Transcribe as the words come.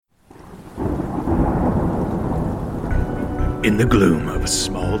In the gloom of a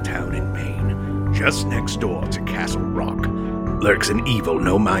small town in Maine, just next door to Castle Rock, lurks an evil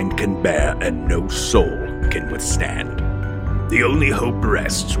no mind can bear and no soul can withstand. The only hope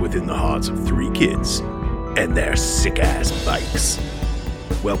rests within the hearts of three kids and their sick-ass bikes.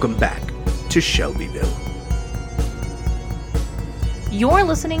 Welcome back to Shelbyville. You're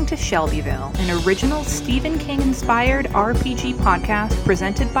listening to Shelbyville, an original Stephen King-inspired RPG podcast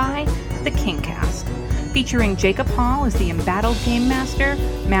presented by The Kingcast, featuring Jacob Hall as the embattled Game Master,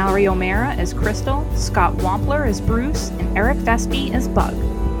 Mallory O'Meara as Crystal, Scott Wampler as Bruce, and Eric Vespi as Bug.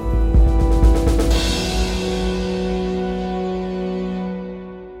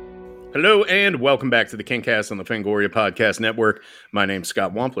 Hello and welcome back to the Kingcast on the Fangoria Podcast Network. My name's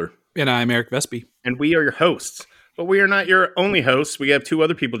Scott Wampler. And I'm Eric Vespi. And we are your hosts. But we are not your only hosts. We have two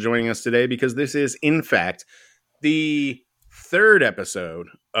other people joining us today because this is, in fact, the third episode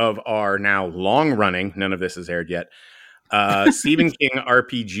of our now long-running, none of this is aired yet, Stephen King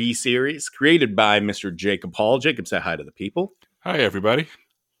RPG series created by Mr. Jacob Hall. Jacob, say hi to the people. Hi, everybody.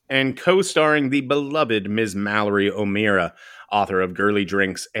 And co-starring the beloved Ms. Mallory O'Meara, author of Girly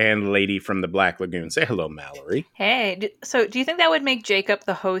Drinks and Lady from the Black Lagoon. Say hello, Mallory. Hey, so do you think that would make Jacob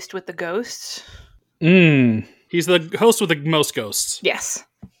the host with the ghosts? He's the host with the most ghosts. Yes.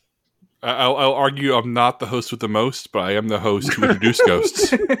 I'll argue I'm not the host with the most, but I am the host who introduced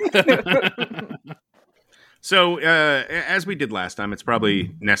ghosts. So, as we did last time, it's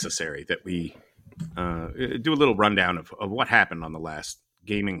probably necessary that we do a little rundown of what happened on the last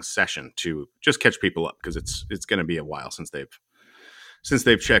gaming session to just catch people up, because it's going to be a while since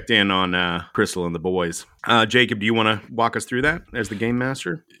they've checked in on Crystal and the boys. Jacob, do you want to walk us through that as the game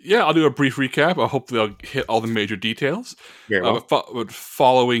master? Yeah, I'll do a brief recap. I hope they'll hit all the major details.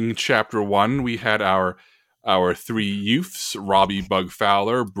 Following Chapter 1, we had our three youths, Robbie Bug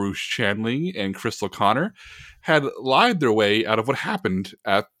Fowler, Bruce Chanling, and Crystal Connor, had lied their way out of what happened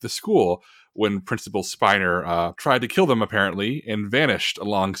at the school when Principal Spiner tried to kill them, apparently, and vanished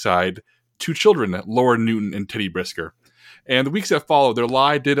alongside two children, Laura Newton and Teddy Brisker. And the weeks that followed, their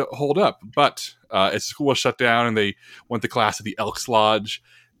lie did hold up. But as school was shut down and they went to class at the Elks Lodge,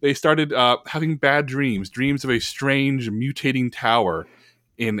 they started having bad dreams of a strange mutating tower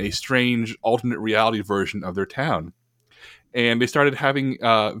in a strange alternate reality version of their town. And they started having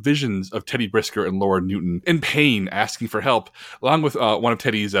visions of Teddy Brisker and Laura Newton in pain, asking for help, along with one of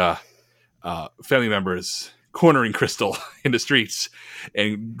Teddy's family members cornering Crystal in the streets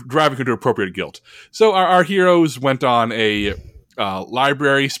and driving her to appropriate guilt. So our heroes went on a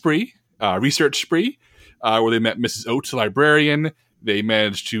library spree, research spree, where they met Mrs. Oates, the librarian. They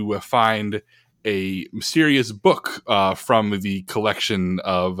managed to find a mysterious book from the collection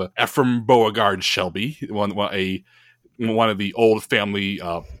of Ephraim Beauregard Shelby, one of the old family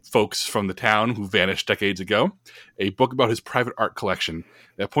folks from the town who vanished decades ago, a book about his private art collection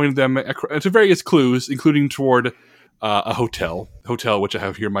that pointed them to various clues, including toward a hotel, which I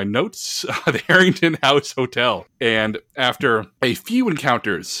have here in my notes, the Harrington House Hotel. And after a few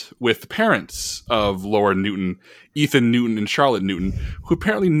encounters with the parents of Laura Newton, Ethan Newton and Charlotte Newton, who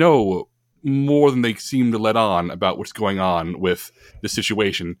apparently know more than they seem to let on about what's going on with the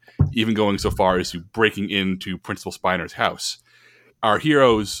situation, even going so far as to breaking into Principal Spiner's house, our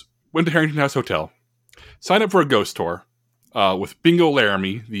heroes went to Harrington House Hotel, signed up for a ghost tour with Bingo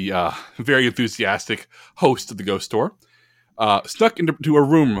Laramie, the very enthusiastic host of the ghost tour, snuck into a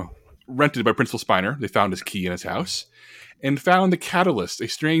room rented by Principal Spiner. They found his key in his house and found the catalyst, a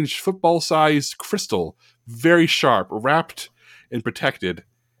strange football-sized crystal, very sharp, wrapped and protected.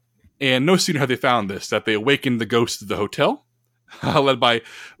 And no sooner had they found this, that they awakened the ghost of the hotel, led by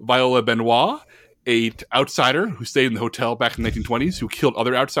Viola Benoit, a outsider who stayed in the hotel back in the 1920s, who killed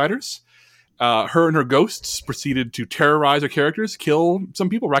other outsiders. Her and her ghosts proceeded to terrorize their characters, kill some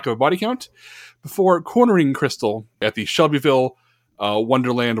people, rack up a body count, before cornering Crystal at the Shelbyville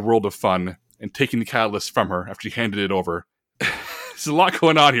Wonderland World of Fun and taking the catalyst from her after she handed it over. There's a lot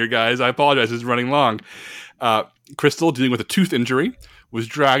going on here, guys. I apologize, it's running long. Crystal, dealing with a tooth injury, was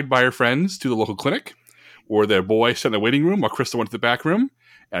dragged by her friends to the local clinic, where their boy sat in the waiting room while Crystal went to the back room.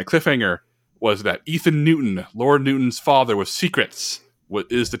 And a cliffhanger was that Ethan Newton, Laura Newton's father with secrets,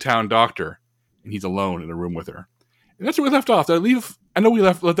 is the town doctor, and he's alone in a room with her. And that's where we left off. I know we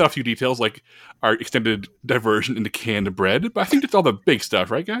left out a few details, like our extended diversion into canned bread, but I think that's all the big stuff,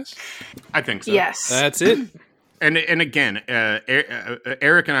 right, guys? I think so. Yes. That's it. And again,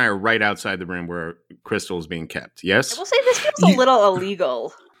 Eric and I are right outside the room where Crystal is being kept. Yes? I will say this feels a little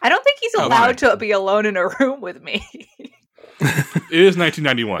illegal. I don't think he's allowed to be alone in a room with me. It is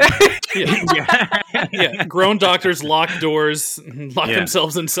 1991. Yeah. Grown doctors lock doors, lock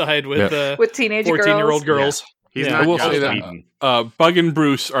themselves inside with teenage 14-year-old girls. He's I not will Joss say Whedon. that Bug and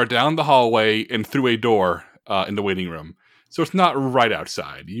Bruce are down the hallway and through a door in the waiting room. So it's not right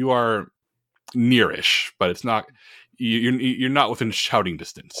outside. You are nearish, but it's not. You're not within shouting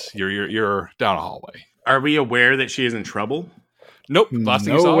distance. You're down a hallway. Are we aware that she is in trouble? Nope. Last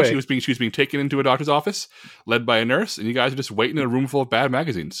thing you No saw, way. she was being taken into a doctor's office, led by a nurse, and you guys are just waiting in a room full of bad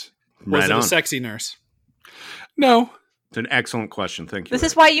magazines. Was Right it on. a sexy nurse? No. It's an excellent question. Thank you. This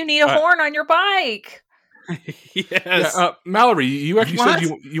is why you need a horn on your bike. Yes. Mallory, you actually What?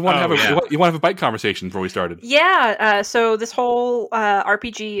 said you want to have yeah. you want to have a bike conversation before we started. Yeah, so this whole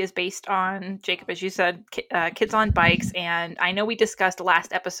RPG is based on, Jacob, as you said, kids on bikes. And I know we discussed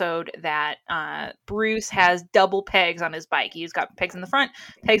last episode that Bruce has double pegs on his bike. He's got pegs in the front,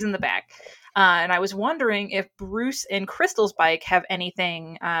 pegs in the back. And I was wondering if Bruce and Crystal's bike have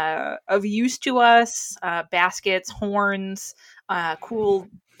anything of use to us, baskets, horns, cool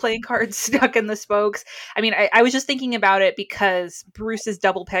playing cards stuck in the spokes. I mean, I was just thinking about it because Bruce's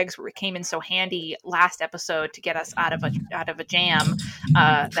double pegs came in so handy last episode to get us out of a jam.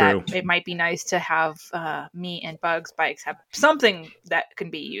 That it might be nice to have me and Bug's bikes have something that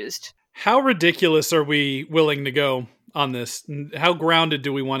can be used. How ridiculous are we willing to go on this? How grounded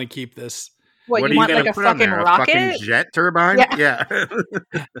do we want to keep this? What are you want, gonna like a put on fucking there? rocket? A fucking jet turbine? Yeah.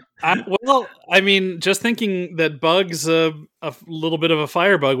 Well, I mean, just thinking that Bug's a little bit of a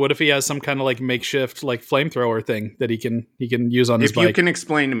firebug. What if he has some kind of like makeshift like flamethrower thing that he can use on his bike? If you can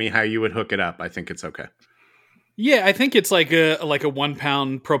explain to me how you would hook it up, I think it's okay. Yeah, I think it's like a 1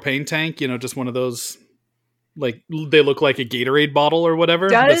 pound propane tank. You know, just one of those. Like they look like a Gatorade bottle or whatever.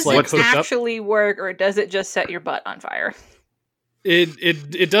 Does like it actually work, or does it just set your butt on fire?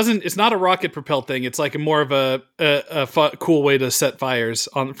 It doesn't. It's not a rocket propelled thing. It's like more of a cool way to set fires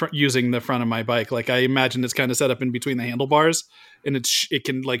on using the front of my bike. Like I imagine it's kind of set up in between the handlebars, and it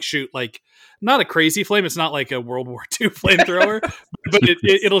can like shoot like not a crazy flame. It's not like a World War II flamethrower, but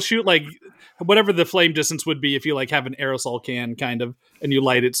it'll shoot like whatever the flame distance would be if you like have an aerosol can kind of, and you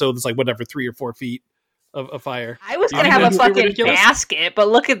light it so it's like whatever 3 or 4 feet of fire. I was gonna have a fucking basket, but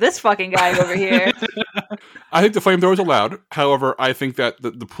look at this fucking guy over here. I think the flamethrower is allowed. However, I think that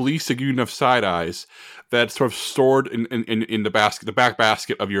the police give you enough side eyes that it's sort of stored in the basket, the back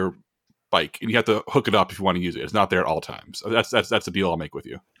basket of your bike, and you have to hook it up if you want to use it. It's not there at all times. That's the deal I'll make with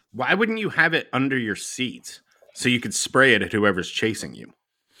you. Why wouldn't you have it under your seat so you could spray it at whoever's chasing you?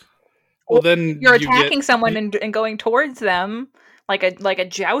 Well, then you're attacking someone and going towards them like a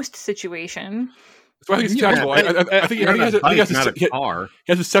joust situation. So I think it's tactical. I think he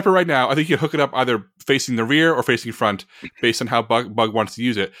has it separate right now. I think you hook it up either facing the rear or facing front based on how Bug wants to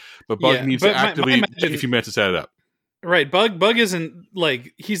use it. But Bug needs to actively take a few minutes to set it up. Right. Bug isn't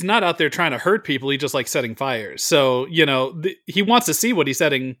like, he's not out there trying to hurt people. He just like setting fires. So, you know, he wants to see what he's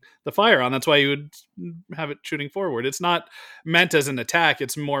setting the fire on. That's why you would have it shooting forward. It's not meant as an attack.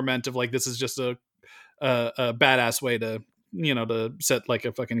 It's more meant of like, this is just a badass way to, you know, to set like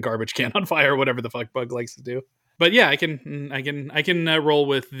a fucking garbage can on fire or whatever the fuck Bug likes to do. But yeah, I can roll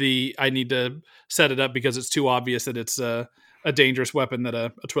with the, I need to set it up because it's too obvious that it's a dangerous weapon that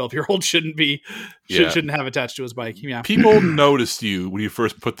a 12-year-old shouldn't have attached to his bike. Yeah. People noticed you when you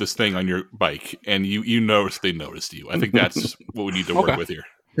first put this thing on your bike, and you noticed they noticed you. I think that's what we need to work with here.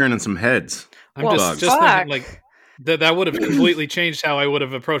 Turning some heads. I'm just thinking like that would have completely changed how I would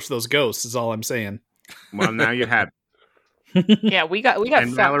have approached those ghosts is all I'm saying. Well, now you have. Yeah, we got.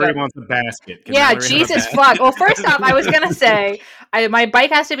 And Mallory wants a basket. Yeah, Jesus fuck. Well, first off, I was gonna say my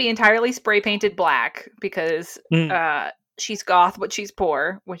bike has to be entirely spray painted black because she's goth, but she's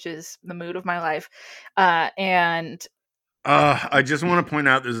poor, which is the mood of my life. And I just want to point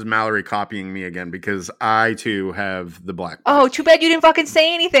out this is Mallory copying me again because I too have the black. Oh, too bad you didn't fucking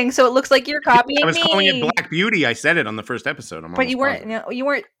say anything, so it looks like you're copying me. I was calling it Black Beauty. I said it on the first episode. But you weren't.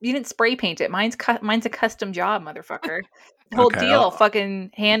 You didn't spray paint it. Mine's a custom job, motherfucker. The whole deal,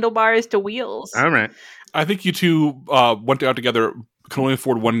 fucking handlebars to wheels. All right. I think you two went out together, can only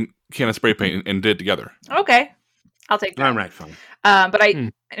afford one can of spray paint, and did it together. Okay. I'll take that. All right, fine. But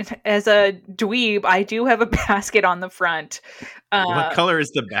as a dweeb, I do have a basket on the front. What color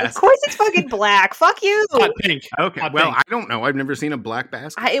is the basket? Of course it's fucking black. Fuck you. Hot pink. Okay. Hot well, pink. I don't know. I've never seen a black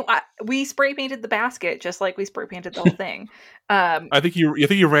basket. We spray painted the basket just like we spray painted the whole thing. I think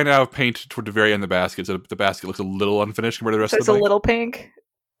you ran out of paint toward the very end of the basket, so the basket looks a little unfinished compared to the rest of the bike. It's a little pink.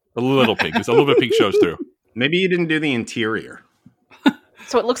 A little pink. It's a little bit pink shows through. Maybe you didn't do the interior.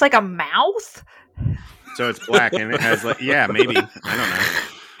 So it looks like a mouth? So it's black and it has like, yeah, maybe. I don't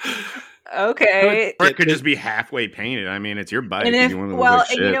know. Okay. Or it could just be halfway painted. I mean, it's your bike. And if you want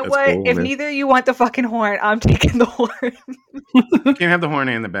to you know what? Cool, if neither of you want the fucking horn, I'm taking the horn. You can't have the horn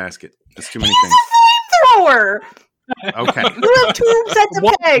and the basket. That's too many things. It's a thrower. Okay. You have 2 sets of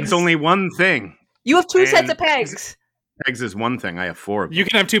pegs. It's only one thing. You have 2 sets of pegs. Pegs is one thing. I have 4 of them. You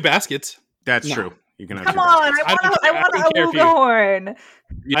can have 2 baskets. That's true. You can have Come 2 on, baskets. I want a Awooga horn.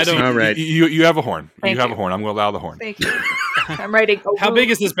 Yes, I don't. All right. You have a horn. Thank you have you. a horn. I'm going to allow the horn. Thank you. I'm writing. How big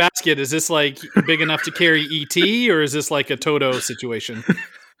is this basket? Is this like big enough to carry ET, or is this like a Toto situation?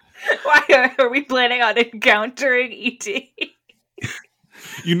 Why are we planning on encountering ET?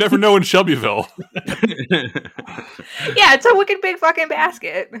 You never know in Shelbyville. Yeah, it's a wicked big fucking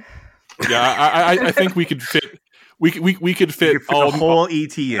basket. Yeah, I think we could fit. We could fit all the whole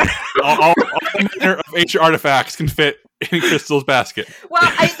ET in. all manner of ancient artifacts can fit in Crystal's basket. Well,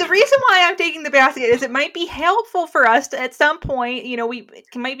 the reason why I'm taking the basket is it might be helpful for us to, at some point. We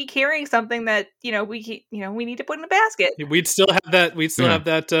might be carrying something that we need to put in a basket. We'd still have that. We'd still have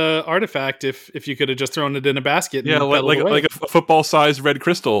that artifact if you could have just thrown it in a basket. Yeah, like a football-sized red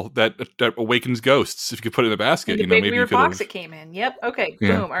crystal that awakens ghosts. If you could put it in a basket, The big maybe weird you could box have. it came in. Yep. Okay.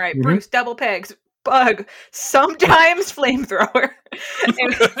 Yeah. Boom. All right. Bruce, double pegs. Bug, sometimes flamethrower,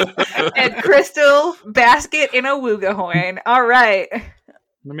 and Crystal basket in a Awooga horn. All right,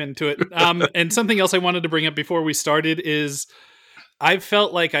 I'm into it. And something else I wanted to bring up before we started is I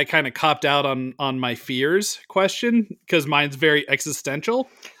felt like I kind of copped out on my fears question because mine's very existential.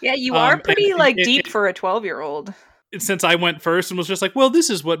 Yeah, you are pretty deep it, for a 12-year-old. Since I went first and was just like, well, this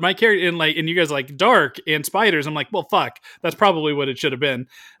is what my character and you guys like dark and spiders. I'm like, well, fuck, that's probably what it should have been.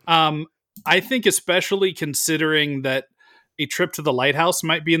 I think especially considering that a trip to the lighthouse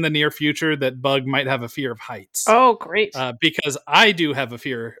might be in the near future, that Bug might have a fear of heights. Oh, great. Because I do have a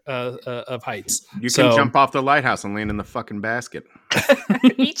fear of heights. You can jump off the lighthouse and land in the fucking basket.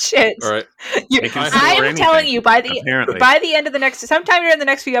 Eat shit. All right. I'm telling you, by the end of the sometime during the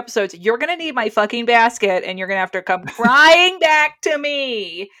next few episodes, you're going to need my fucking basket and you're going to have to come crying back to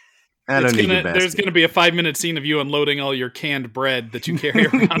me. There's going to be a 5-minute scene of you unloading all your canned bread that you carry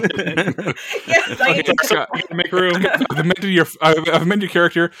around. Make room. I've amended your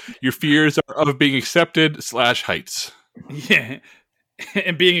character. Your fears are of being accepted / heights. Yeah,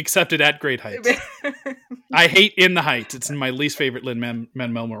 and being accepted at great heights. I hate in the heights. It's my least favorite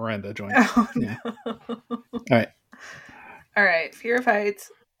Lin-Manuel Miranda joint. Oh, yeah. No. All right. Fear of heights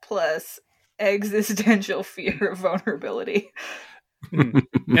plus existential fear of vulnerability.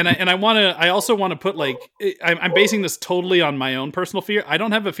 I also want to put I'm basing this totally on my own personal fear. I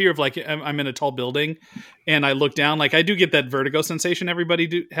don't have a fear of I'm in a tall building and I look down. I do get that vertigo sensation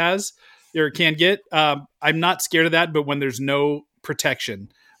everybody has or can get. I'm not scared of that, but when there's no protection,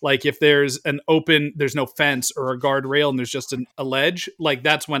 if there's there's no fence or a guardrail and there's just a ledge,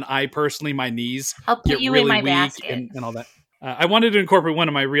 that's when I personally, my knees get really weak and all that. I wanted to incorporate one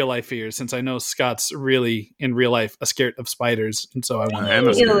of my real life fears since I know Scott's really in real life scared of spiders, and so I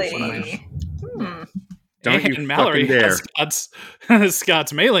wanted to. Don't you Mallory has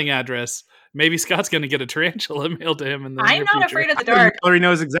Scott's mailing address. Maybe Scott's going to get a tarantula mailed to him in the I'm not afraid of the dark. Mallory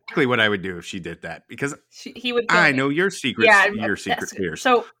knows exactly what I would do if she did that because he would. I know your secret. Yeah, your secret fears.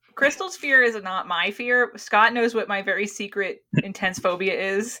 So Crystal's fear is not my fear. Scott knows what my very secret, intense phobia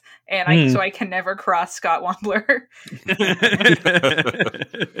is, and so I can never cross Scott Wambler.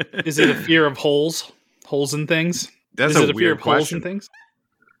 Is it a fear of holes in things? That's a weird fear of question. Holes in things?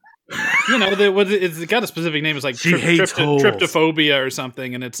 It's got a specific name. It's like tryptophobia or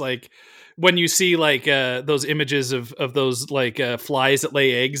something, and it's when you see those images of those flies that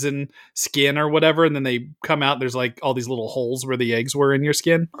lay eggs in skin or whatever, and then they come out, there's all these little holes where the eggs were in your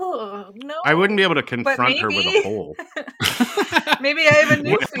skin. Oh no! I wouldn't be able to confront her with a hole. Maybe I have a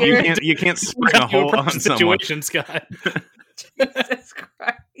new fear. You can't spring a hole on someone. Scott. Jesus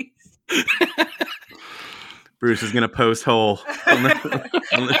Christ. Bruce is going to post hole on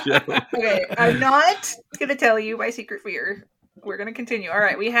the show. Okay, I'm not going to tell you my secret fear. We're going to continue. All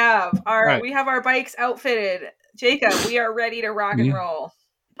right, we have our bikes outfitted. Jacob, we are ready to rock and roll.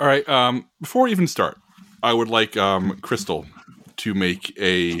 All right. Before we even start, I would like Crystal to make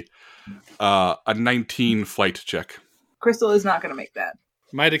a 19 flight check. Crystal is not going to make that.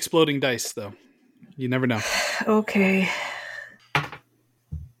 Might exploding dice though. You never know. Okay.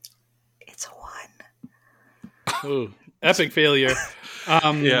 It's a 1. Ooh, epic failure. You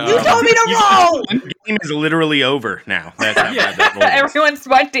told me to roll! The game is literally over now. That's how bad that roll is. Everyone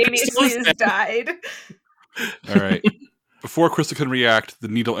spontaneously has died. All right. Before Crystal can react, the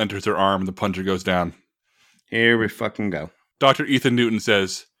needle enters her arm and the plunger goes down. Here we fucking go. Dr. Ethan Newton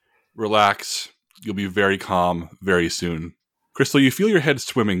says, "Relax. You'll be very calm very soon." Crystal, you feel your head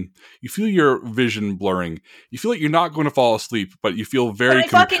swimming. You feel your vision blurring. You feel like you're not going to fall asleep, but you feel very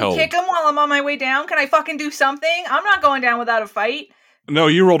compelled. Can I fucking kick him while I'm on my way down? Can I fucking do something? I'm not going down without a fight. No,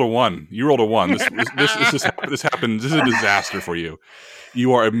 you rolled a 1. You rolled a 1. This happened. This is a disaster for you.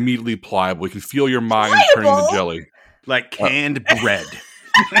 You are immediately pliable. You can feel your mind turning to jelly. Like canned bread.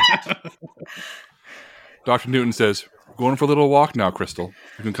 Dr. Newton says, "We're going for a little walk now, Crystal.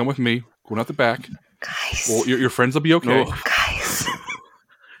 You can come with me. Going out the back. Guys. Well, your friends will be okay." Oh. Guys.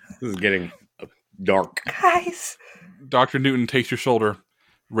 This is getting dark. Guys. Dr. Newton takes your shoulder,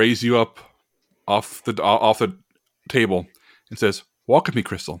 raises you up off the table, and says, "Walk with me,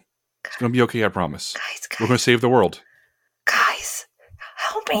 Crystal. It's going to be okay, I promise. Guys. We're going to save the world." Guys.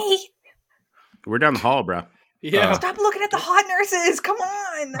 Help me. We're down the hall, bro. Yeah. Stop looking at the hot nurses. Come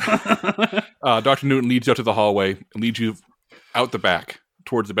on. Dr. Newton leads you out to the hallway and leads you out the back,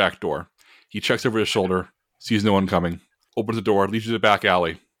 towards the back door. He checks over his shoulder, sees no one coming, opens the door, leads you to the back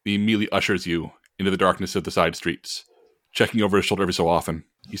alley. He immediately ushers you into the darkness of the side streets, checking over his shoulder every so often.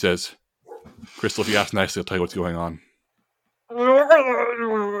 He says, "Crystal, if you ask nicely, I'll tell you what's going on."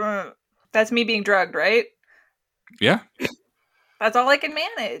 That's me being drugged, right? Yeah? That's all I can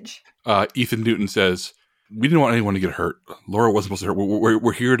manage. Ethan Newton says, "We didn't want anyone to get hurt. Laura wasn't supposed to hurt.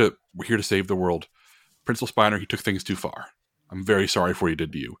 We're here to save the world. Principal Spiner, he took things too far. I'm very sorry for what he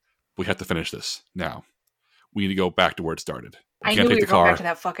did to you. We have to finish this now. We need to go back to where it started. I knew we were going back to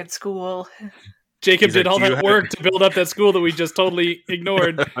that fucking school. Jacob did all that work to build up that school that we just totally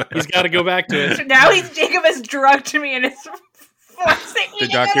ignored. He's got to go back to it. So now Jacob has drugged me and it's forcing me. The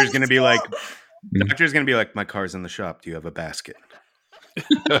doctor's going to be like, "My car's in the shop. Do you have a basket?"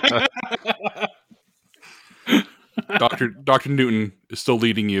 Dr. Newton is still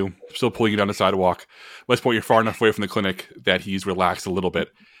leading you, still pulling you down the sidewalk. At this point, you're far enough away from the clinic that he's relaxed a little bit,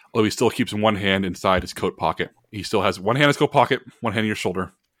 although he still keeps one hand inside his coat pocket. He still has one hand in his coat pocket, one hand in your shoulder.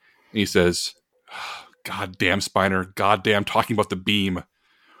 And he says, "God damn, Spiner. God damn, talking about the beam.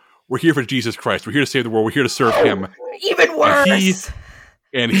 We're here for Jesus Christ. We're here to save the world. We're here to serve him. Even worse.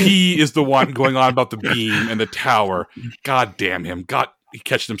 And he is the one going on about the beam and the tower. God damn him. God," he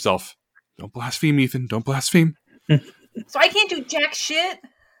catches himself. "Don't blaspheme, Ethan. Don't blaspheme." So I can't do jack shit?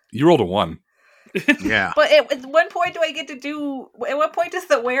 You rolled a 1. Yeah. But at what point do I get to do... At what point does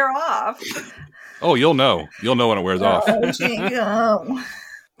that wear off? Oh, you'll know. You'll know when it wears off. Oh, Jacob.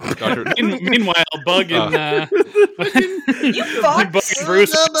 Meanwhile, Bug and You fucked. Bug and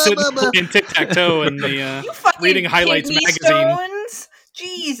Bruce are sitting playing tic-tac-toe and reading Highlights magazine. Stones?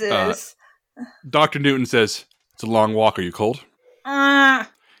 Jesus. Dr. Newton says, "It's a long walk. Are you cold?"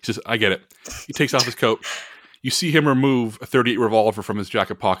 He says, "I get it." He takes off his coat. You see him remove a .38 revolver from his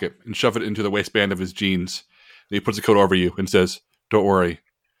jacket pocket and shove it into the waistband of his jeans. Then he puts the coat over you and says, "Don't worry.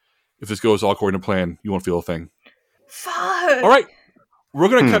 If this goes all according to plan, you won't feel a thing." Fuck. All right. We're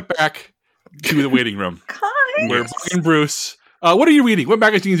going to cut back to the waiting room. Guys. Where Bug and Bruce... what are you reading? What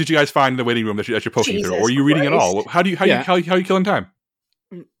magazines did you guys find in the waiting room that you're poking Jesus through? Or are you reading at all? How you killing time?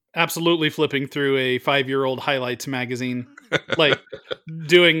 Absolutely flipping through a 5-year-old Highlights magazine, like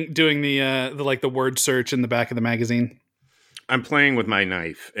doing the word search in the back of the magazine. I'm playing with my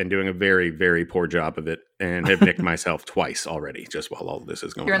knife and doing a very, very poor job of it, and have nicked myself twice already just while all of this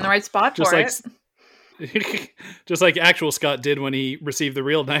is going on. You're in the right spot Just for like it. just like actual Scott did when he received the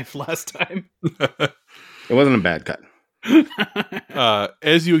real knife last time. It wasn't a bad cut.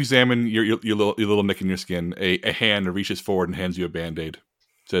 As you examine your little nick in your skin, a hand reaches forward and hands you a Band-Aid.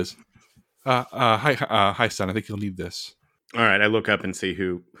 Says, hi, son. I think you'll need this." All right, I look up and see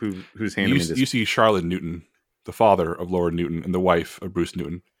who's handing me this. You see Charlotte Newton, the father of Laura Newton and the wife of Bruce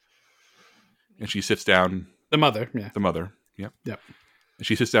Newton. And she sits down. The mother, yeah. The mother, yep. Yep. And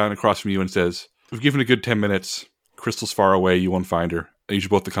she sits down across from you and says, "We've given a good 10 minutes. Crystal's far away. You won't find her. I need you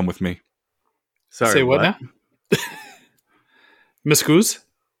both to come with me." Sorry, Say what now? Miss Goose?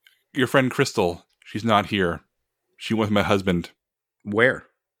 Your friend Crystal, she's not here. She went with my husband. Where?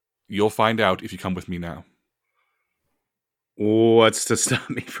 You'll find out if you come with me now. What's to stop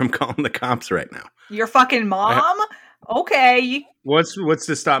me from calling the cops right now? Your fucking mom? Okay. What's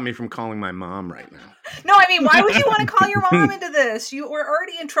to stop me from calling my mom right now? No, I mean, why would you want to call your mom into this? You were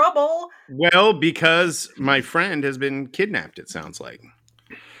already in trouble. Well, because my friend has been kidnapped, it sounds like.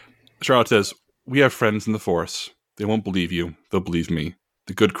 Charlotte says, "We have friends in the force. They won't believe you. They'll believe me.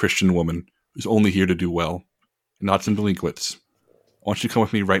 The good Christian woman who's only here to do well. Not some delinquents. I want you to come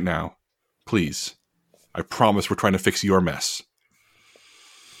with me right now. Please. I promise we're trying to fix your mess."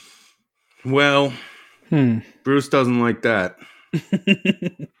 Well, Bruce doesn't like that.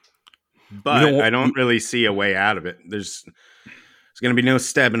 But I don't really see a way out of it. There's going to be no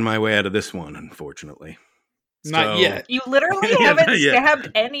stabbing my way out of this one, unfortunately. Not yet. You literally haven't stabbed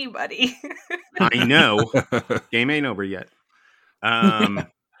anybody. I know. Game ain't over yet.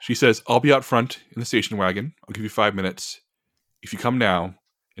 She says, "I'll be out front in the station wagon. I'll give you 5 minutes. if you come now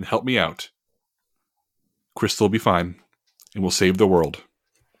and help me out, Crystal will be fine, and we'll save the world.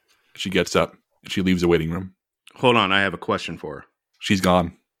 She gets up, and she leaves the waiting room. Hold on, I have a question for her. She's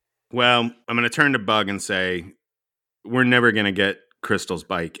gone. Well, I'm going to turn to Bug and say, we're never going to get Crystal's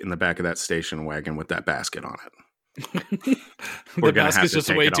bike in the back of that station wagon with that basket on it. The basket's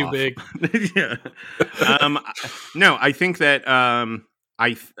just way too big. Yeah. No, I think that I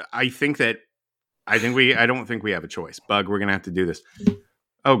don't think we have a choice. Bug, we're gonna have to do this.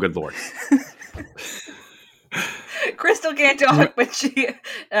 Oh, good Lord. Crystal can't talk, but she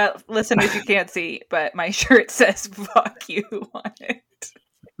listeners, you can't see, but my shirt says "fuck you" on it.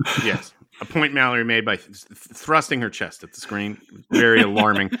 Yes. A point Mallory made by thrusting her chest at the screen. Very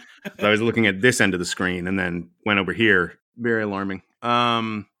alarming. So I was looking at this end of the screen and then went over here. Very alarming.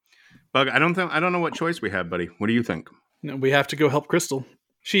 Bug, I don't know what choice we have, buddy. What do you think? No, we have to go help Crystal.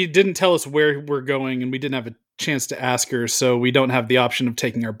 She didn't tell us where we're going, and we didn't have a chance to ask her, so we don't have the option of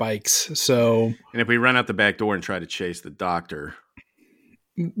taking our bikes. So, and if we run out the back door and try to chase the doctor,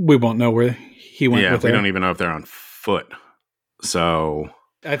 we won't know where he went. Yeah, with we her. don't even know if they're on foot. So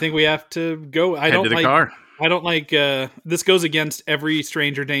I think we have to go. Head to the car. I don't like this goes against every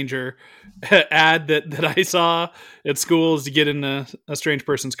stranger danger ad that I saw at schools to get in a strange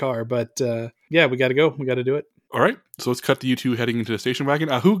person's car. But yeah, we got to go. We got to do it. All right. So let's cut to you two heading into the station wagon.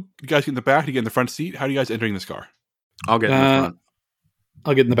 Who you guys get in the back? Do you get in the front seat? How are you guys entering this car? I'll get in the front.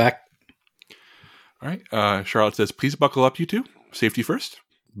 I'll get in the back. All right. Charlotte says, please buckle up, you two. Safety first.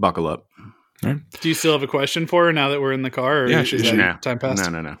 Buckle up. All right. Do you still have a question for her now that we're in the car? Or yeah, time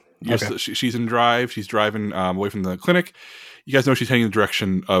passed? No. Yes, okay. She's in drive. She's driving away from the clinic. You guys know she's heading in the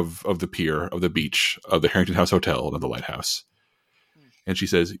direction of the pier, of the beach, of the Harrington House Hotel, and of the lighthouse. And she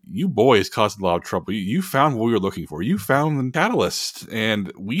says, you boys caused a lot of trouble. You found what we were looking for. You found the catalyst,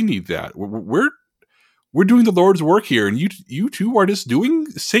 and we need that. We're doing the Lord's work here, and you two are just doing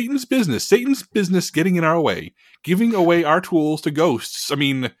Satan's business. Satan's business getting in our way, giving away our tools to ghosts. I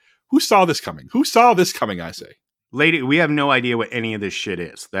mean, who saw this coming? Who saw this coming, I say? Lady, we have no idea what any of this shit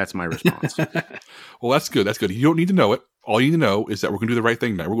is. That's my response. Well, that's good. That's good. You don't need to know it. All you need to know is that we're going to do the right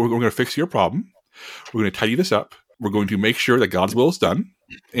thing now. We're going to fix your problem. We're going to tidy this up. We're going to make sure that God's will is done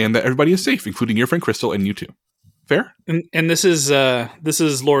and that everybody is safe, including your friend Crystal and you two. Fair? And this is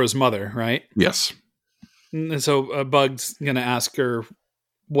Laura's mother, right? Yes. And so Bug's going to ask her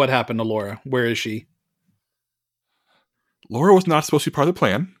what happened to Laura. Where is she? Laura was not supposed to be part of the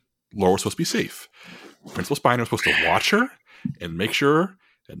plan. Laura was supposed to be safe. Principal Spiner was supposed to watch her and make sure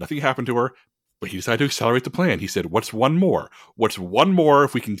that nothing happened to her, but he decided to accelerate the plan. He said, what's one more? What's one more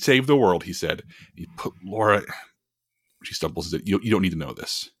if we can save the world, he said. He put Laura... She stumbles and said, you don't need to know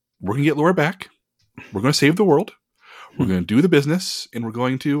this. We're going to get Laura back. We're going to save the world. We're going to do the business, and we're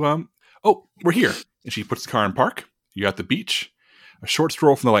going to... we're here. And she puts the car in park. You're at the beach. A short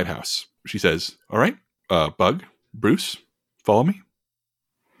stroll from the lighthouse. She says, all right, Bug, Bruce, follow me.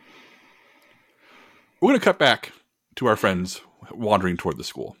 We're going to cut back to our friends wandering toward the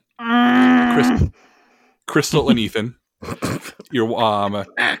school. Crystal and Ethan.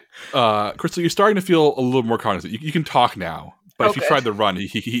 Crystal, you're starting to feel a little more cognizant. You can talk now, but if you tried to run,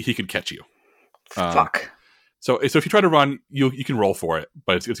 he could catch you. Fuck. So if you try to run, you can roll for it,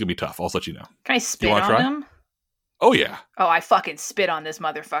 but it's gonna be tough. I'll just let you know. Can I spit on him? Oh yeah. Oh, I fucking spit on this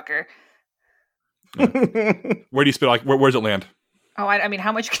motherfucker. Where do you spit? Like where does it land? Oh, I mean,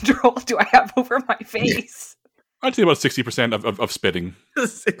 how much control do I have over my face? I'd say about 60% of spitting.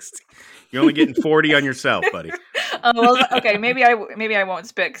 60. You're only getting 40 on yourself, buddy. Oh, well, okay. Maybe I won't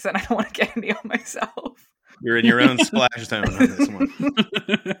spit because then I don't want to get any on myself. You're in your own splash zone on this one.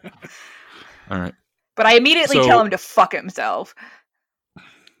 All right. But I immediately tell him to fuck himself.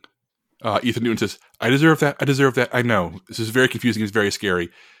 Ethan Newton says, I deserve that. I know. This is very confusing. It's very scary.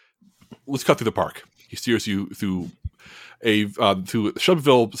 Let's cut through the park. He steers you through through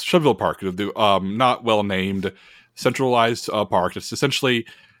Shelbyville Park, the not well named centralized park. It's essentially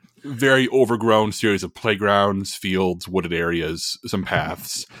very overgrown series of playgrounds, fields, wooded areas, some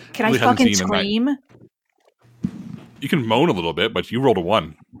paths. Can I fucking scream? You can moan a little bit, but you rolled a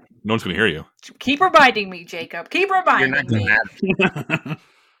 1. No one's going to hear you. Keep reminding me, Jacob. Keep reminding me. I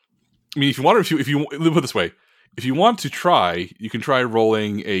mean, if you want to, if you put it this way, if you want to try, you can try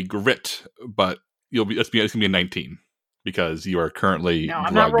rolling a grit, but it's going to be a 19 because you are currently. No,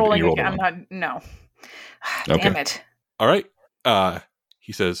 I'm not rolling. I'm not. No. Damn it. All right.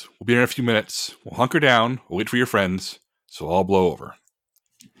 He says, we'll be here in a few minutes. We'll hunker down. We'll wait for your friends. So I'll blow over.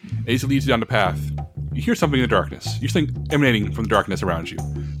 As it leads you down the path, you hear something in the darkness. You think emanating from the darkness around you.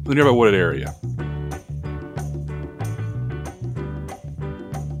 The nearby wooded area.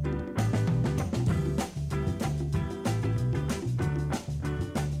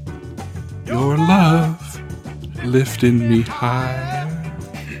 Your love lifting me higher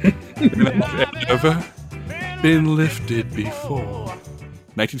than I've ever been lifted before.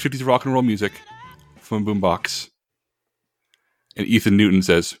 1950s rock and roll music from Boombox. And Ethan Newton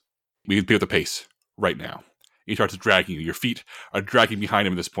says, we can pick up the pace right now. He starts dragging you. Your feet are dragging behind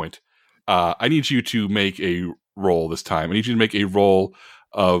him at this point. I need you to make a roll this time. I need you to make a roll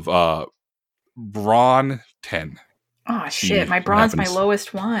of Brawn 10. Oh, shit. My brawn's my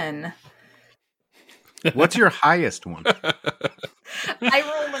lowest one. What's your highest one? I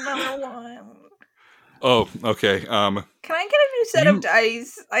rolled another one. Oh, okay. Can I get a new set of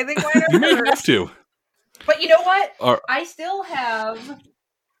dice? I think mine are You may have to. But you know what? I still have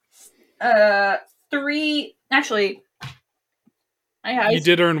 3. Actually, you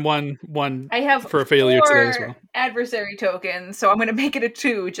did earn one. I have for a failure 4 today as well. Adversary tokens, so I'm going to make it a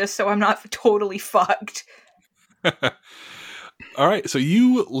 2, just so I'm not totally fucked. All right, so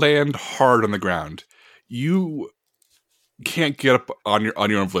you land hard on the ground. You can't get up on your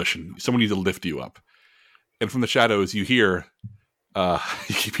own volition. Someone needs to lift you up. And from the shadows, you hear,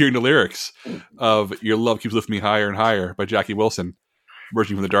 you keep hearing the lyrics of "Your Love Keeps Lifting Me Higher and Higher" by Jackie Wilson,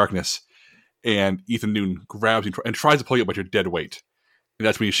 emerging from the darkness. And Ethan Newton grabs you and tries to pull you up, but you're dead weight. And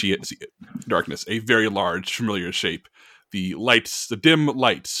that's when you see darkness, a very large, familiar shape. The lights, the dim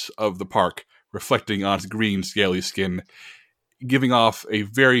lights of the park reflecting on its green, scaly skin, giving off a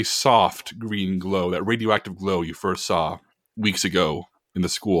very soft green glow, that radioactive glow you first saw weeks ago in the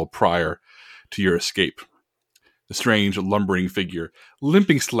school prior to your escape. The strange, lumbering figure,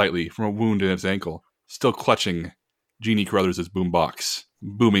 limping slightly from a wound in its ankle, still clutching Jeannie Carruthers' boombox,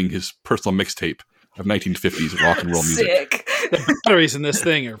 booming his personal mixtape of 1950s rock and roll music. Sick. The batteries in this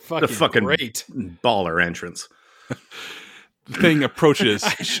thing are The fucking great. baller entrance. The thing approaches,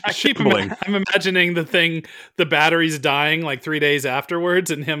 I'm imagining the batteries dying like 3 days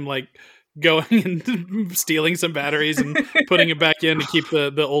afterwards, and him like going and stealing some batteries and putting it back in to keep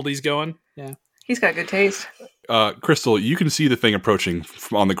the oldies going. Yeah, he's got good taste. Crystal, you can see the thing approaching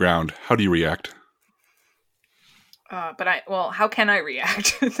from on the ground. How do you react? How can I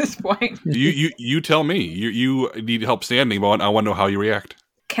react at this point? You tell me. You need help standing, but I want to know how you react.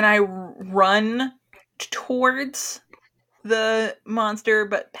 Can I run towards the monster,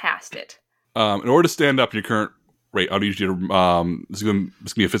 but past it? In order to stand up in your current rate, I'll need you to. This is going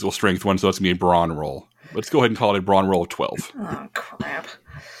to be a physical strength one, so that's going to be a brawn roll. Let's go ahead and call it a brawn roll of 12. Oh, crap.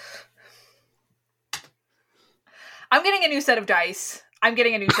 I'm getting a new set of dice.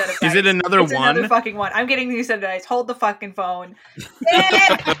 Is it another one? Another fucking one. I'm getting a new set of dice. Hold the fucking phone.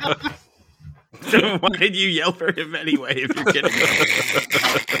 So why did you yell for him anyway if you're kidding?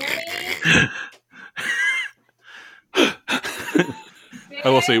 I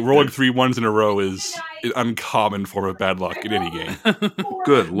will say, rolling 3 ones in a row is an uncommon form of bad luck in any game.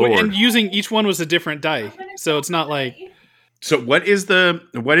 Good lord! And using each one was a different die, so it's not like. So what is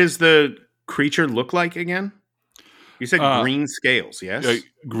the creature look like again? You said green scales, yes?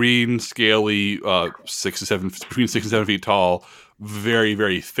 Green, scaly, 6 to 7, between 6 and 7 feet tall, very,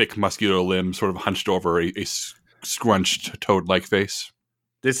 very thick, muscular limbs, sort of hunched over a scrunched toad-like face.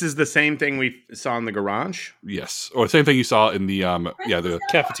 This is the same thing we saw in the garage? Yes. Or the same thing you saw in the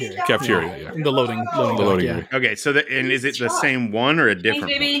cafeteria. Cafeteria. In the loading area. Okay, so is it the same one or a different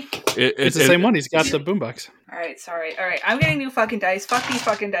baby. one? It's the same one. He's got the boombox. All right, sorry. All right, I'm getting new fucking dice. Fuck these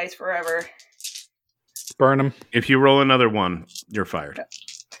fucking dice forever. Burn them. If you roll another one, you're fired.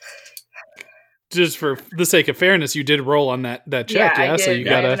 Just for the sake of fairness, you did roll on that check, yeah? I did. So you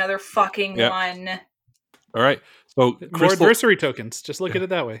got another fucking one. All right. So more adversary tokens. Just look at it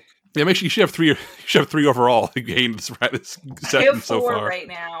that way. Yeah, make sure you should have 3. You should have 3 overall to gain this session so far. Right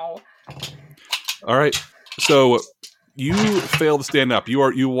now. All right. So you fail to stand up.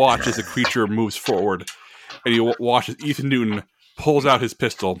 You watch as the creature moves forward, and you watch as Ethan Newton pulls out his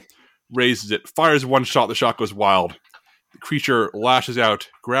pistol, raises it, fires one shot. The shot goes wild. The creature lashes out,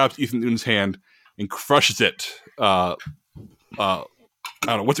 grabs Ethan Newton's hand, and crushes it. I don't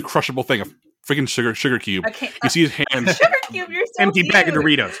know, what's a crushable thing? A freaking sugar cube. You see his hand. Sugar cube, you're so empty cute. bag of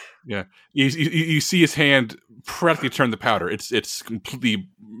Doritos. Yeah, you see his hand practically turn to powder. It's completely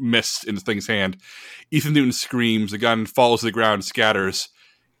missed in the thing's hand. Ethan Newton screams. The gun falls to the ground, scatters.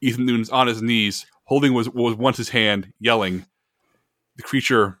 Ethan Newton's on his knees, holding what was once his hand, yelling. The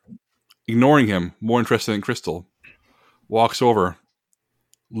creature, ignoring him, more interested in Crystal, walks over,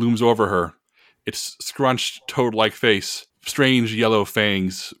 looms over her. Its scrunched toad-like face, strange yellow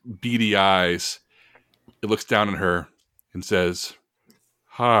fangs, beady eyes. It looks down at her and says,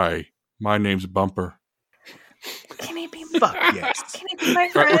 "Hi, my name's Bumper." Can he be Bumper? Yes. Can he be my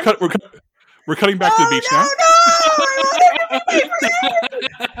friend? We're cutting back to the beach now.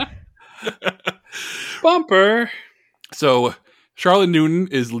 Bumper. So Charlotte Newton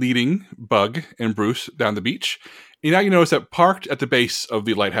is leading Bug and Bruce down the beach. And now you notice that parked at the base of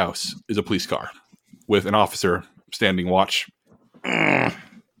the lighthouse is a police car with an officer standing watch.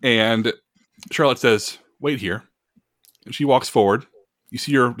 And Charlotte says, wait here. And she walks forward. You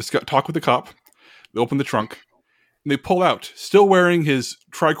see her talk with the cop. They open the trunk. And they pull out, still wearing his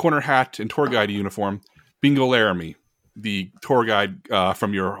tri-corner hat and tour guide uniform, Bingo Laramie, the tour guide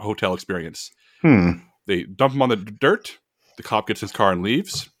from your hotel experience. They dump him on the dirt. The cop gets in his car and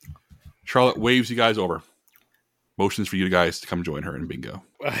leaves. Charlotte waves you guys over. Motions for you guys to come join her in Bingo.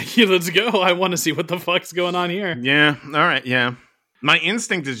 Let's go. I want to see what the fuck's going on here. Yeah. All right. Yeah. My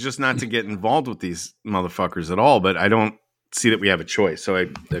instinct is just not to get involved with these motherfuckers at all, but I don't see that we have a choice. So I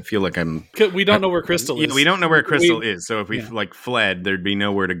feel like we don't know where Crystal is. Yeah, we don't know where Crystal is. So if we fled, there'd be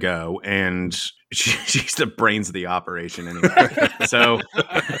nowhere to go. And she's the brains of the operation anyway. so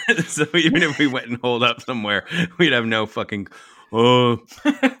even if we went and holed up somewhere, we'd have no fucking... Bug's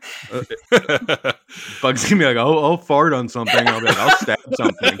gonna be like, I'll fart on something. I'll be like, I'll stab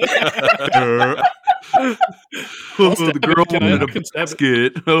something. The girl wanted a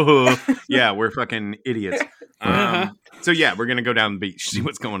basket. Yeah, we're fucking idiots. So yeah, we're gonna go down the beach, see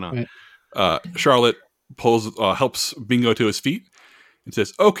what's going on. Charlotte helps Bingo to his feet and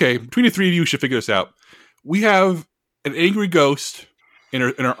says, okay, between the three of you should figure this out. We have an angry ghost in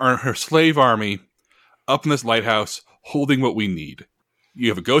her slave army up in this lighthouse holding what we need. You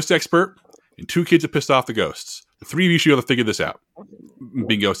have a ghost expert and 2 kids have pissed off the ghosts. The 3 of you should be able to figure this out.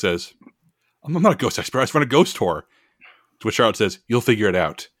 Bingo says, I'm not a ghost expert. I just run a ghost tour. To which Charlotte says, you'll figure it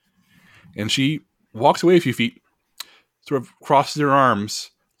out. And she walks away a few feet, sort of crosses her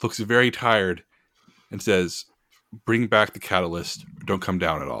arms, looks very tired, and says, bring back the catalyst. Don't come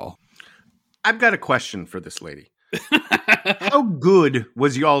down at all. I've got a question for this lady. How good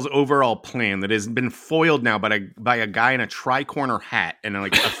was y'all's overall plan that has been foiled now by a guy in a tri-corner hat and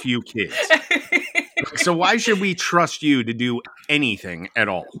like a few kids? So why should we trust you to do anything at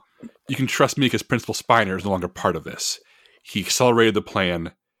all? You can trust me because Principal Spiner is no longer part of this. He accelerated the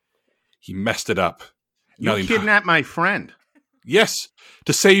plan. He messed it up. You kidnapped my friend. Yes,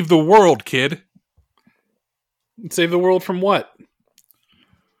 to save the world, kid. Save the world from what?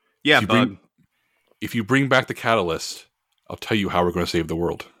 Yeah, Bug. If you bring back the catalyst, I'll tell you how we're going to save the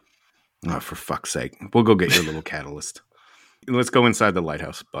world. Oh, for fuck's sake. We'll go get your little catalyst. Let's go inside the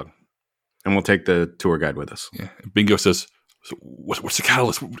lighthouse, Bug. And we'll take the tour guide with us. Yeah. Bingo says, so what's the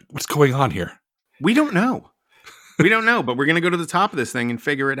catalyst? What's going on here? We don't know. We don't know, but we're going to go to the top of this thing and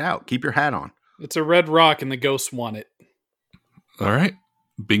figure it out. Keep your hat on. It's a red rock and the ghosts want it. All right.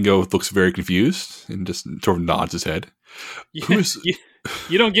 Bingo looks very confused and just sort of nods his head. Yeah,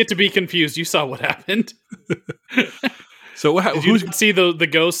 you don't get to be confused. You saw what happened. So did you see the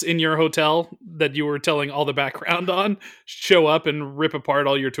ghosts in your hotel that you were telling all the background on show up and rip apart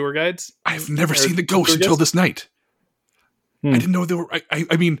all your tour guides? I've never seen the ghosts until this night. I didn't know they were...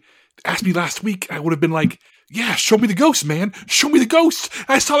 I mean, asked me last week, I would have been like, yeah, show me the ghosts, man. Show me the ghosts.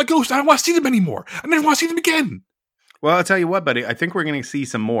 I saw the ghosts. I don't want to see them anymore. I never want to see them again. Well, I'll tell you what, buddy. I think we're going to see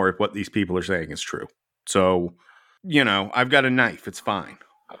some more if what these people are saying is true. So, I've got a knife. It's fine.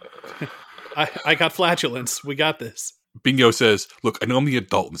 I got flatulence. We got this. Bingo says, look, I know I'm the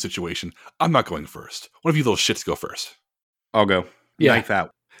adult in the situation. I'm not going first. One of you little shits go first. I'll go. Yeah. Knife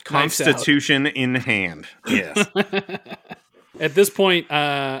out. Constitution in hand. Yes. At this point,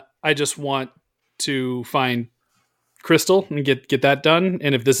 I just want to find Crystal and get that done.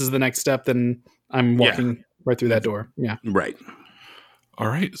 And if this is the next step, then I'm walking right through that door. Yeah. Right. All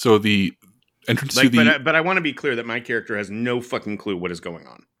right. So the entrance to the... But I want to be clear that my character has no fucking clue what is going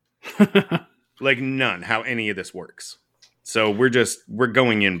on. Like none, how any of this works. So we're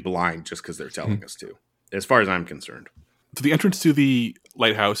going in blind just because they're telling us to, as far as I'm concerned. So the entrance to the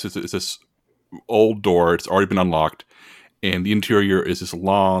lighthouse is this old door. It's already been unlocked. And the interior is this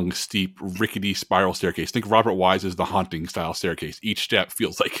long, steep, rickety spiral staircase. Think Robert Wise's The Haunting style staircase. Each step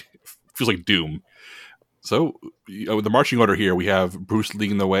feels like doom. So with the marching order here, we have Bruce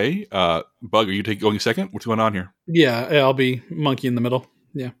leading the way. Bug, are you going second? What's going on here? Yeah, I'll be monkey in the middle.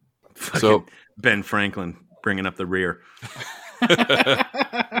 Yeah. So Ben Franklin bringing up the rear.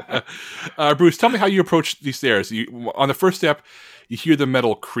 Bruce, tell me how you approach these stairs. On the first step, you hear the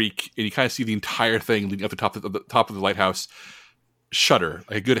metal creak, and you kind of see the entire thing leading up the top of the lighthouse shudder,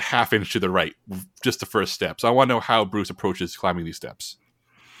 like a good half inch to the right, just the first step. So I want to know how Bruce approaches climbing these steps.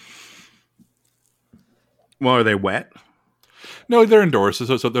 Well, are they wet? No, they're indoors,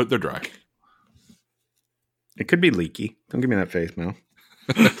 so they're dry. It could be leaky. Don't give me that face, Mel.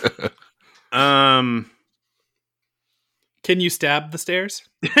 Can you stab the stairs?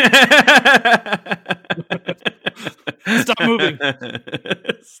 Stop moving.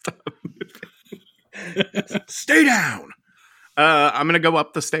 Stop moving. Stay down. I'm gonna go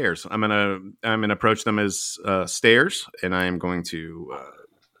up the stairs. I'm gonna approach them as stairs, and I am going to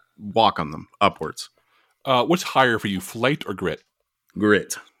walk on them upwards. What's higher for you, flight or grit?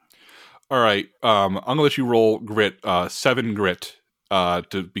 Grit. All right. I'm gonna let you roll grit. 7 grit.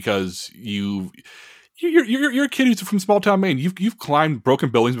 Because you're a kid who's from small town Maine. You've climbed broken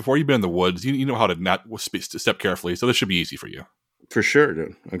buildings before. You've been in the woods. You know how to not step carefully. So this should be easy for you. For sure,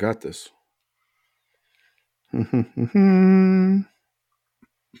 dude. I got this.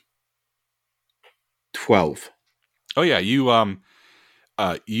 12. Oh yeah, you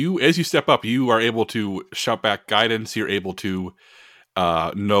as you step up, you are able to shout back guidance. You're able to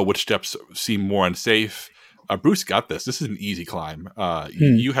know which steps seem more unsafe. Bruce got this. This is an easy climb.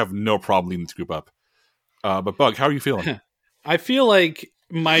 You have no problem leading this group up. But Bug, how are you feeling? I feel like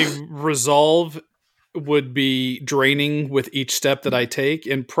my resolve would be draining with each step that I take,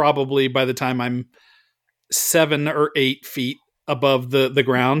 and probably by the time I'm 7 or 8 feet above the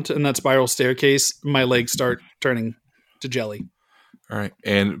ground and that spiral staircase, my legs start turning to jelly. All right.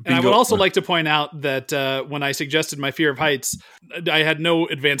 And I would also like to point out that when I suggested my fear of heights, I had no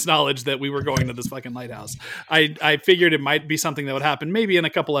advanced knowledge that we were going to this fucking lighthouse. I figured it might be something that would happen maybe in a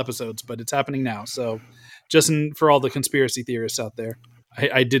couple episodes, but it's happening now. So for all the conspiracy theorists out there,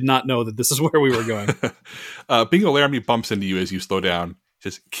 I did not know that this is where we were going. Bingo Laramie bumps into you as you slow down. He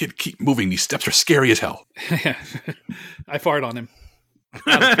says, "Kid, keep moving. These steps are scary as hell." I fart on him.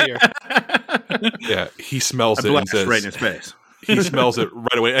 Out of fear. Yeah, he smells it and says, right in his face. He smells it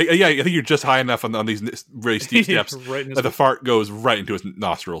right away. I think you're just high enough on these really steep steps right that the fart goes right into his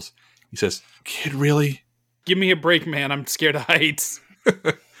nostrils. He says, "Kid, really? Give me a break, man. I'm scared of heights."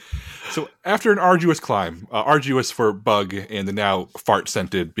 So after an arduous climb, arduous for Bug and the now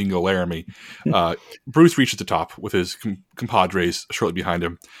fart-scented Bingo Laramie, Bruce reaches the top with his compadres shortly behind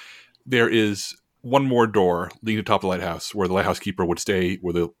him. There is one more door leading to the top of the lighthouse where the lighthouse keeper would stay,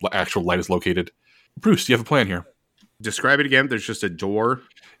 where the actual light is located. Bruce, do you have a plan here? Describe it again. There's just a door.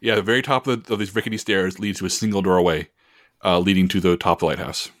 Yeah, the very top of these rickety stairs leads to a single doorway leading to the top of the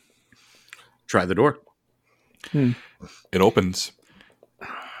lighthouse. Try the door. It opens.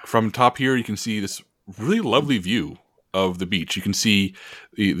 From top here, you can see this really lovely view of the beach. You can see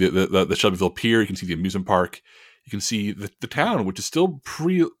the Shelbyville Pier. You can see the amusement park. You can see the town, which is still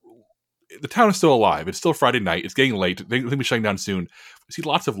the town is still alive. It's still Friday night. It's getting late. They'll be shutting down soon. You see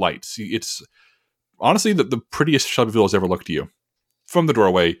lots of lights. It's honestly the prettiest Shelbyville has ever looked to you. From the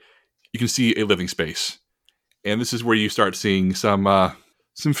doorway, you can see a living space. And this is where you start seeing some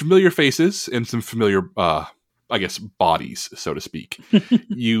familiar faces and some familiar bodies, so to speak.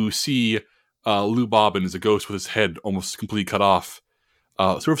 You see Lou Bobbin as a ghost with his head almost completely cut off,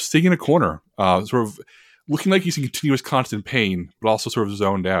 sort of sitting in a corner, sort of looking like he's in continuous constant pain, but also sort of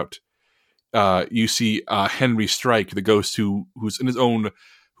zoned out. You see Henry Strike, the ghost who's in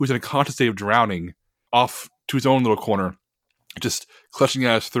a constant state of drowning, off to his own little corner, just clutching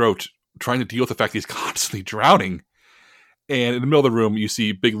at his throat, trying to deal with the fact that he's constantly drowning. And in the middle of the room, you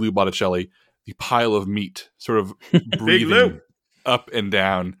see Big Lou Botticelli, the pile of meat, sort of breathing up and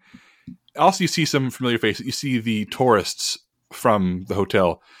down. Also, you see some familiar faces. You see the tourists from the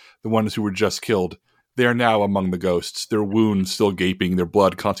hotel, the ones who were just killed. They are now among the ghosts. Their wounds still gaping, their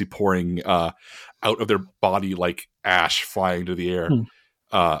blood constantly pouring out of their body like ash flying to the air.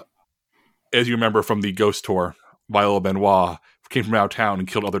 As you remember from the ghost tour, Viola Benoit came from out of town and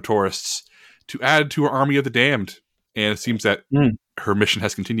killed other tourists to add to her army of the damned. And it seems that her mission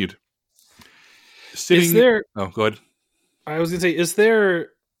has continued. Go ahead. I was going to say, is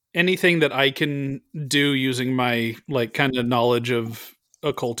there anything that I can do using my kind of knowledge of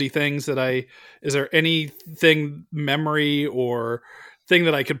occulty things is there anything, memory or thing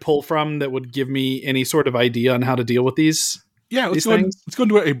that I could pull from that would give me any sort of idea on how to deal with these? Yeah, let's go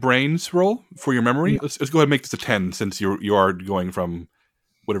into a brains roll for your memory. Let's go ahead and make this a 10 since you are going from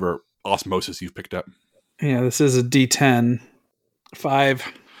whatever osmosis you've picked up. Yeah, this is a D10.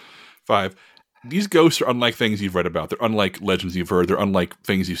 5. These ghosts are unlike things you've read about. They're unlike legends you've heard. They're unlike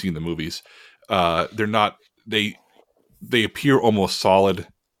things you've seen in the movies. They're not. They appear almost solid.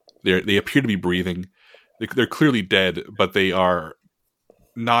 They appear to be breathing. They're clearly dead, but they are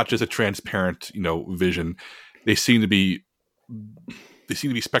not just a transparent, vision. They seem to be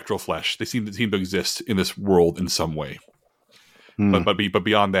spectral flesh. They seem to exist in this world in some way. But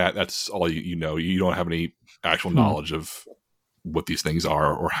beyond that, that's all you know. You don't have any actual knowledge of what these things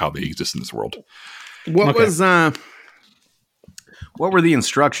are or how they exist in this world. What were the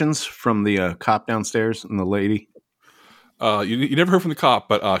instructions from the cop downstairs and the lady? You never heard from the cop,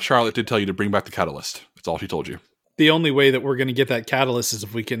 but Charlotte did tell you to bring back the catalyst. That's all she told you. The only way that we're going to get that catalyst is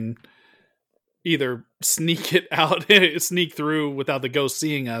if we can either sneak it out, sneak through without the ghost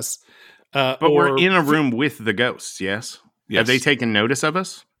seeing us. But we're in a room with the ghosts, yes? Have they taken notice of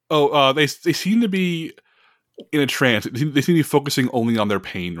us? Oh, they seem to be in a trance. They seem to be focusing only on their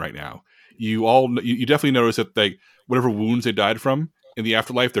pain right now. You definitely notice that whatever wounds they died from in the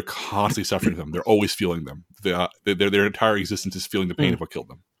afterlife, they're constantly suffering them. They're always feeling them. Their entire existence is feeling the pain of what killed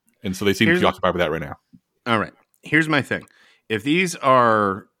them. And so they seem preoccupied with that right now. All right. Here's my thing. If these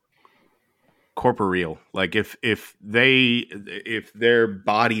are corporeal, like if their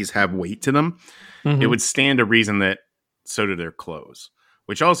bodies have weight to them, it would stand to reason that so do their clothes.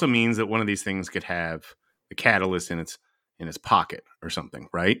 Which also means that one of these things could have the catalyst in its pocket or something,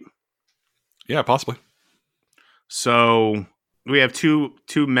 right? Yeah, possibly. So we have two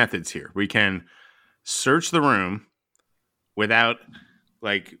methods here. We can search the room without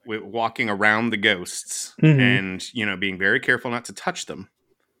walking around the ghosts and, being very careful not to touch them,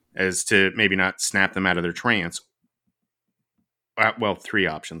 as to maybe not snap them out of their trance. Well, 3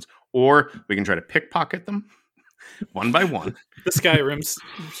 options. Or we can try to pickpocket them one by one. The Skyrim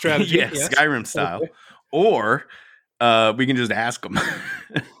strategy. Yes, Skyrim style. Or we can just ask them.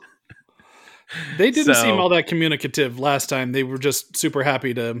 They didn't seem all that communicative last time. They were just super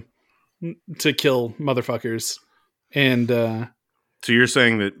happy to kill motherfuckers. And so you're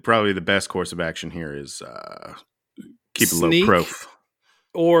saying that probably the best course of action here is keep a low prof.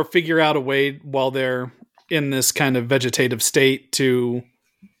 Or figure out a way while they're in this kind of vegetative state to,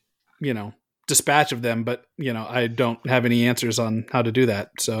 dispatch of them. But, I don't have any answers on how to do that.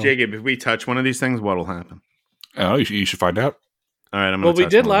 So, Jacob, if we touch one of these things, what'll happen? Oh, you should find out. All right. Well, we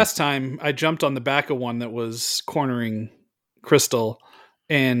did last time. I jumped on the back of one that was cornering Crystal.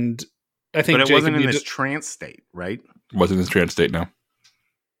 And I think But it Jacob, wasn't in this trance state, right? Wasn't in this trance state, no.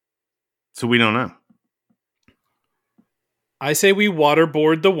 So we don't know. I say we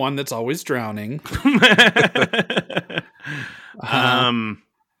waterboard the one that's always drowning.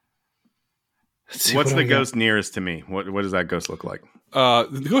 What's the ghost nearest to me? What does that ghost look like?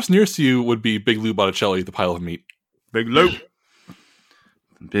 The ghost nearest to you would be Big Lou Botticelli, the pile of meat. Big Lou.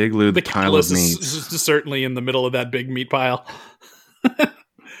 Big Lou, the pile of meat. Is certainly in the middle of that big meat pile.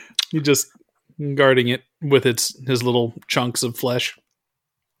 You're just guarding it with his little chunks of flesh.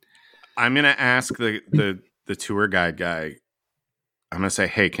 I'm going to ask the tour guide guy. I'm going to say,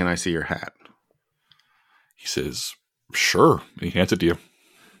 hey, can I see your hat? He says, sure. And he hands it to you.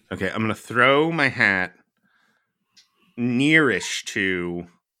 Okay, I'm going to throw my hat nearish to,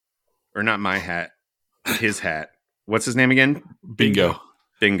 or not my hat, his hat. What's his name again? Bingo.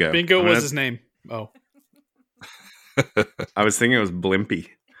 Bingo was his name. Oh. I was thinking it was Blimpy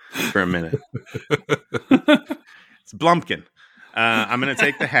for a minute. It's Blumpkin. I'm going to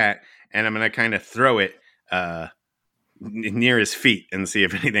take the hat and I'm going to kind of throw it near his feet and see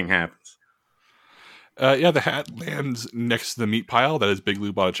if anything happens. The hat lands next to the meat pile. That is Big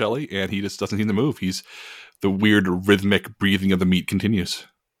Lou Botticelli, and he just doesn't seem to move. The weird rhythmic breathing of the meat continues.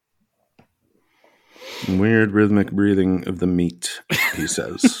 Weird rhythmic breathing of the meat, he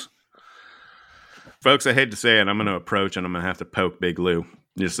says. Folks, I hate to say it, I'm going to approach and I'm going to have to poke Big Lou.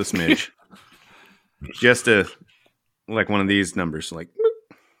 Just a smidge. Just to, like one of these numbers, like,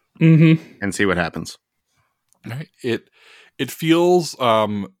 and see what happens. Right. It feels,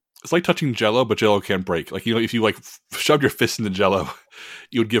 it's like touching Jell-O, but Jell-O can't break. Like, if you shoved your fist into Jell-O,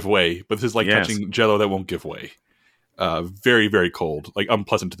 you would give way. But this is like touching Jell-O that won't give way. Very, very cold, like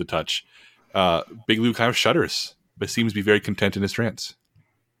unpleasant to the touch. Big Lou kind of shudders, but seems to be very content in his trance.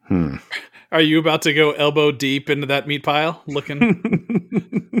 Are you about to go elbow deep into that meat pile, looking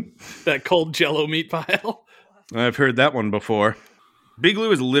that cold Jell-O meat pile? I've heard that one before. Big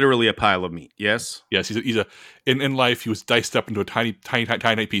Lou is literally a pile of meat. Yes. Yes. In life, he was diced up into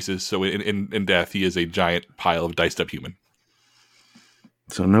tiny pieces. So in death, he is a giant pile of diced up human.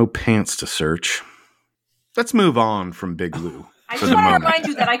 So no pants to search. Let's move on from Big Lou. I just want to remind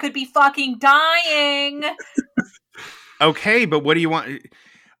you that I could be fucking dying. Okay, but what do you want?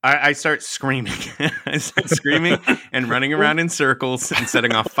 I start screaming. I start screaming and running around in circles and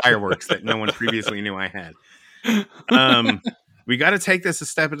setting off fireworks that no one previously knew I had. We got to take this a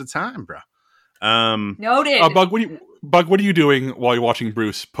step at a time, bro. Noted. Bug, what are you doing while you're watching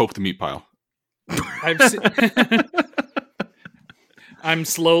Bruce poke the meat pile? I'm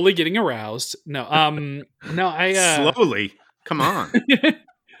slowly getting aroused. No, slowly. Come on.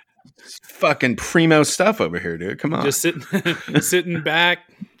 Fucking primo stuff over here, dude. Come on. Just sitting back,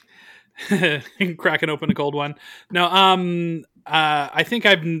 cracking open a cold one. No, I think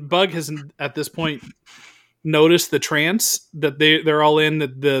Bug has at this point notice the trance that they're all in.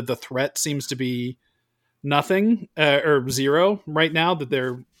 That the threat seems to be nothing or zero right now. That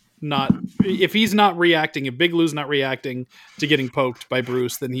they're not. If he's not reacting, if Big Lou's not reacting to getting poked by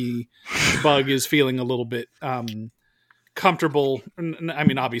Bruce, then Bug is feeling a little bit comfortable. I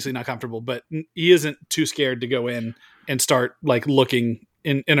mean, obviously not comfortable, but he isn't too scared to go in and start like looking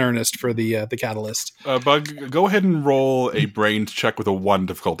in earnest for the catalyst. Bug, go ahead and roll a brains check with a 1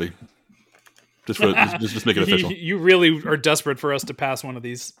 difficulty. Just make it official. You really are desperate for us to pass one of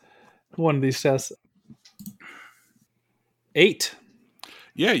these tests. 8.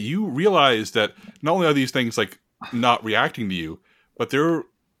 Yeah, you realize that not only are these things like not reacting to you, but they're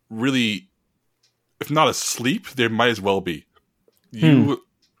really, if not asleep, they might as well be. You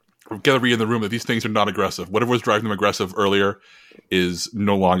get to read in the room that these things are not aggressive. Whatever was driving them aggressive earlier is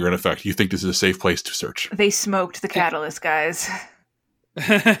no longer in effect. You think this is a safe place to search. They smoked the catalyst, guys.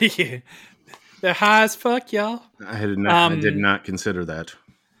 Yeah. They're high as fuck, y'all. I did not consider that.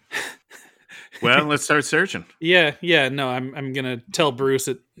 Well, let's start searching. Yeah. No, I'm gonna tell Bruce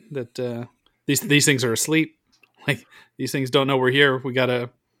that these things are asleep. Like these things don't know we're here. We gotta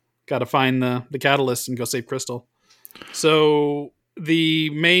find the catalyst and go save Crystal. So the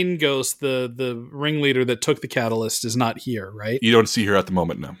main ghost, the ringleader that took the catalyst, is not here, right? You don't see her at the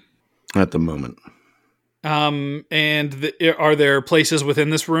moment, no. At the moment. And are there places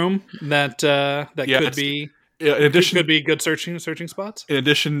within this room that could be? In addition, could be good searching spots. In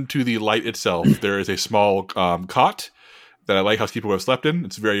addition to the light itself, there is a small cot that a lighthouse keeper would have slept in.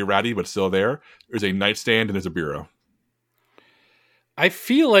 It's very ratty, but still there. There's a nightstand and there's a bureau. I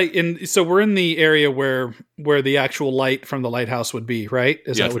feel like so we're in the area where the actual light from the lighthouse would be, right?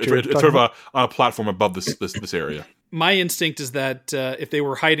 Is that what it's sort of on a platform above this area. My instinct is that if they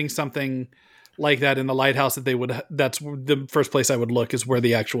were hiding something like that in the lighthouse, that's the first place I would look is where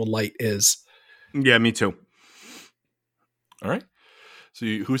the actual light is. Yeah, me too. All right. So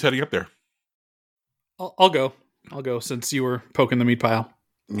who's heading up there? I'll go. I'll go since you were poking the meat pile.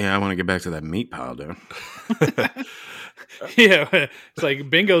 Yeah, I want to get back to that meat pile, dude. Yeah, it's like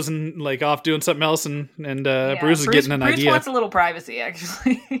Bingo's like off doing something else, and Bruce is getting an idea. Bruce wants a little privacy,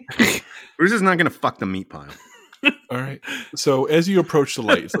 actually. Bruce is not going to fuck the meat pile. All right. So as you approach the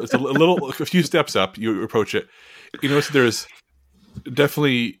light, it's a few steps up. You approach it. You notice there's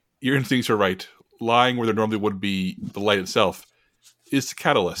definitely, your instincts are right. Lying where there normally would be the light itself is the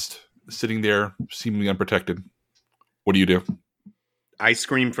catalyst sitting there, seemingly unprotected. What do you do? I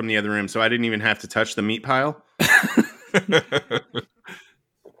screamed from the other room, so I didn't even have to touch the meat pile.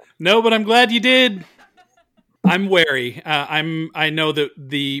 No, but I'm glad you did. I'm wary. I know that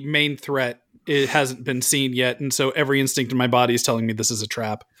the main threat hasn't been seen yet, and so every instinct in my body is telling me this is a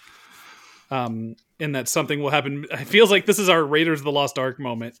trap. And that something will happen. It feels like this is our Raiders of the Lost Ark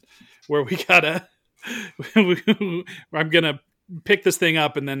moment, where we gotta. I'm gonna pick this thing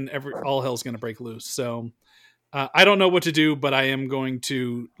up, and then all hell's gonna break loose. So I don't know what to do, but I am going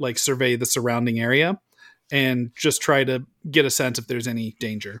to like survey the surrounding area and just try to get a sense if there's any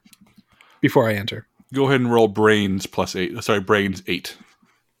danger before I enter. Go ahead and roll brains +8. Sorry, brains 8.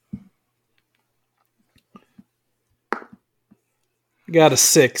 Got a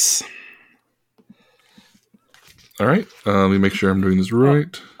 6. All right. Let me make sure I'm doing this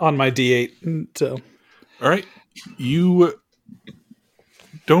right. On my D8. So. All right. You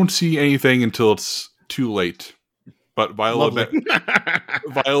don't see anything until it's too late. But Viola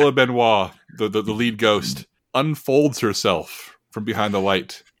Benoit, the lead ghost, unfolds herself from behind the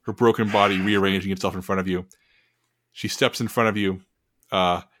light, her broken body rearranging itself in front of you. She steps in front of you,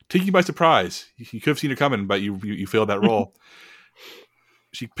 taking you by surprise. You could have seen her coming, but you failed that roll.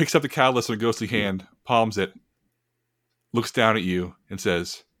 She picks up the catalyst in a ghostly hand, palms it, looks down at you, and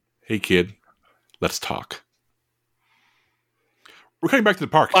says, "Hey, kid, let's talk." We're coming back to the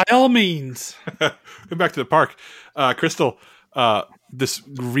park. By all means. Coming back to the park. Crystal, this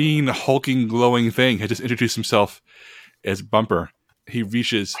green, hulking, glowing thing has just introduced himself as Bumper. He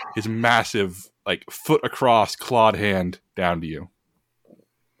reaches his massive, like, foot across, clawed hand down to you.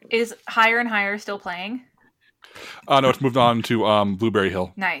 Is Higher and Higher still playing? No, it's moved on to Blueberry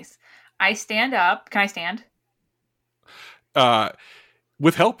Hill. Nice. I stand up. Can I stand?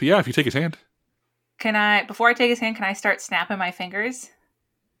 With help, yeah, if you take his hand. Before I take his hand, can I start snapping my fingers?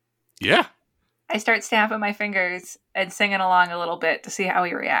 Yeah. I start snapping my fingers and singing along a little bit to see how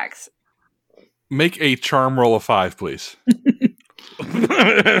he reacts. Make a charm roll of 5, please.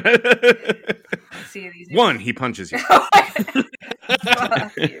 One, he punches you.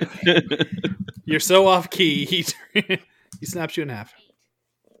 Fuck you. You're so off key. He snaps you in half.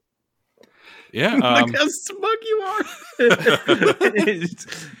 Yeah. Look how smug you are.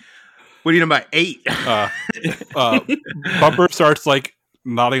 What do you know by 8? Bumper starts like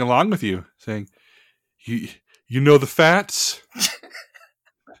nodding along with you, saying, "You know the fats?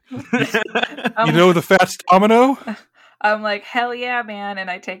 You know the fats, Domino?" I'm like, hell yeah, man, and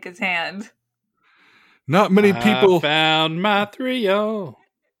I take his hand. Not many people found my 3-0.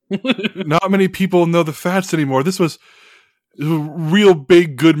 Not many people know the fats anymore. This was real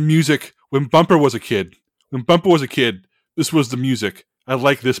big, good music when Bumper was a kid. When Bumper was a kid, this was the music. I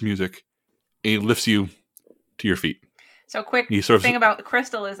like this music. And he lifts you to your feet. So quick thing about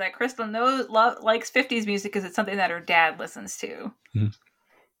Crystal is that Crystal likes 50s music because it's something that her dad listens to.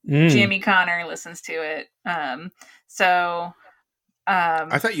 Jimmy Connor listens to it. I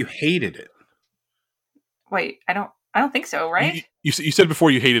thought you hated it. Wait, I don't think so, right? You said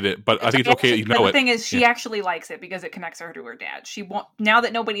before you hated it, but I think it's okay that you know it. The thing is, she actually likes it because it connects her to her dad. She won't, now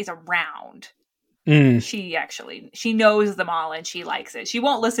that nobody's around, she knows them all and she likes it. She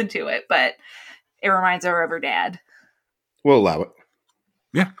won't listen to it, but it reminds her of her dad. We'll allow it.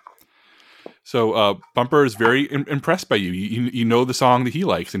 Yeah. So Bumper is very impressed by you. You know the song that he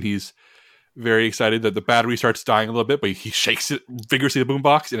likes, and he's very excited that the battery starts dying a little bit, but he shakes it vigorously, the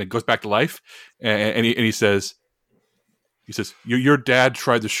boombox, and it goes back to life. And he says, your dad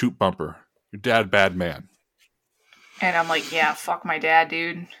tried to shoot Bumper. Your dad, bad man. And I'm like, yeah, fuck my dad,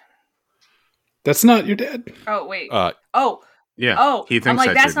 dude. That's not your dad. Oh, wait. Yeah. Oh, he thinks I'm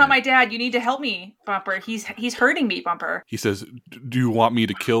like, that's not dad. my dad. You need to help me, Bumper. He's hurting me, Bumper. He says, do you want me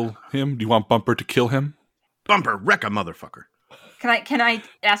to kill him? Do you want Bumper to kill him? Bumper, wreck a motherfucker. Can I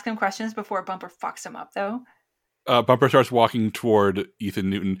ask him questions before Bumper fucks him up, though? Bumper starts walking toward Ethan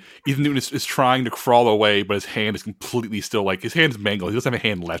Newton. Ethan Newton is trying to crawl away, but his hand is completely still, like, his hand's mangled. He doesn't have a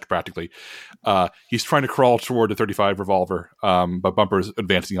hand left, practically. He's trying to crawl toward the 35 revolver, but Bumper's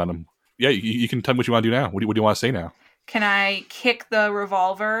advancing on him. Yeah, you can tell me what you want to do now. What do you want to say now? Can I kick the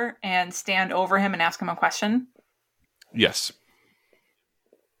revolver and stand over him and ask him a question? Yes.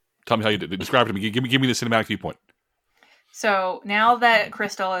 Tell me how you did. Describe it to me. Give me the cinematic viewpoint. So now that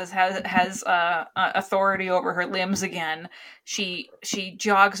Crystal has authority over her limbs again, she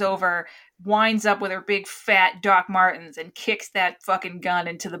jogs over, winds up with her big fat Doc Martens, and kicks that fucking gun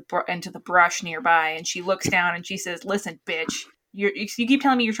into the brush nearby. And she looks down and she says, "Listen, bitch, you keep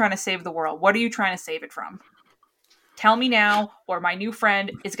telling me you're trying to save the world. What are you trying to save it from? Tell me now, or my new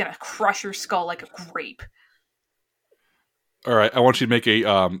friend is gonna crush your skull like a grape." All right, I want you to make a,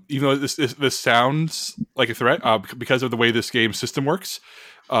 even though this sounds like a threat, because of the way this game system works,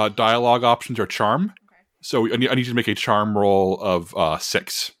 dialogue options are charm. Okay. So I need you to make a charm roll of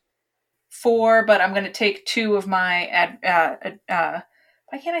 6. 4, but I'm going to take 2 of my,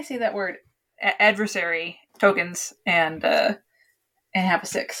 why can't I say that word? Adversary tokens and have a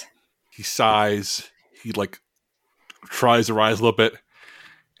 6. He sighs. He, like, tries to rise a little bit.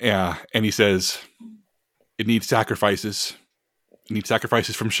 Yeah, and he says, "It needs sacrifices. You need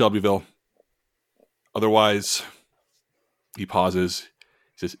sacrifices from Shelbyville. Otherwise," he pauses.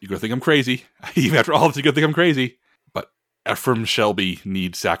 He says, "You're going to think I'm crazy. Even after all this, you're going to think I'm crazy. But Ephraim Shelby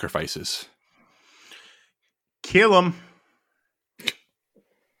needs sacrifices." Kill him.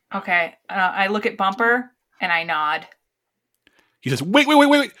 Okay. I look at Bumper and I nod. He says, wait.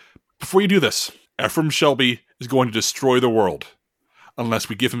 Before you do this, Ephraim Shelby is going to destroy the world unless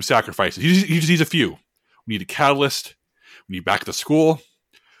we give him sacrifices. He just needs a few. We need a catalyst. We need back to school.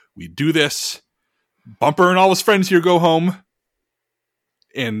 We do this. Bumper and all his friends here go home.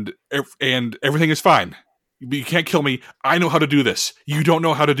 And everything is fine. You can't kill me. I know how to do this. You don't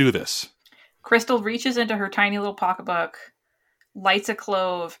know how to do this. Crystal reaches into her tiny little pocketbook, lights a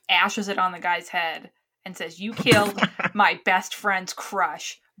clove, ashes it on the guy's head, and says, "You killed my best friend's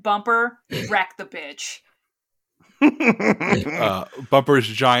crush. Bumper, wreck the bitch." Bumper's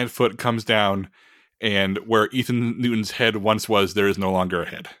giant foot comes down, and where Ethan Newton's head once was, there is no longer a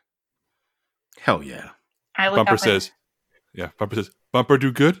head. Hell yeah. Bumper says, "Bumper,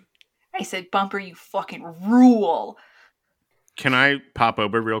 do good?" I said, "Bumper, you fucking rule." Can I pop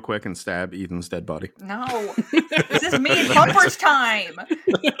over real quick and stab Ethan's dead body? No. This is me and Bumper's time.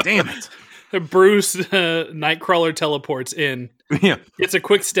 Damn it. Bruce Nightcrawler teleports in. Yeah. It's a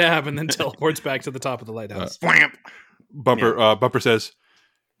quick stab and then teleports back to the top of the lighthouse. Bumper says,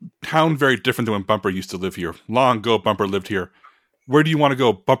 "Town very different than when Bumper used to live here. Long ago, Bumper lived here. Where do you want to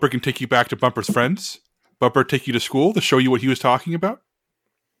go? Bumper can take you back to Bumper's friends. Bumper take you to school to show you what he was talking about."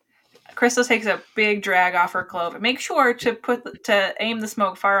 Crystal takes a big drag off her clove. Make sure to aim the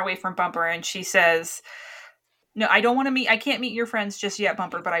smoke far away from Bumper, and she says, "No, I can't meet your friends just yet,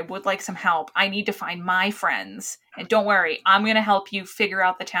 Bumper, but I would like some help. I need to find my friends. And don't worry, I'm going to help you figure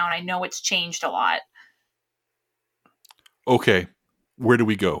out the town. I know it's changed a lot." "Okay, where do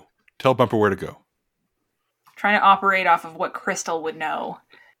we go? Tell Bumper where to go. Trying to operate off of what Crystal would know.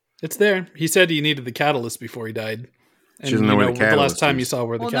 It's there. He said he needed the catalyst before he died. And She doesn't know where the catalyst the last time is. you saw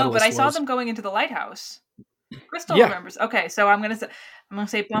where the Well, catalyst no, but I was. saw them going into the lighthouse. Crystal Yeah. remembers. Okay, so I'm gonna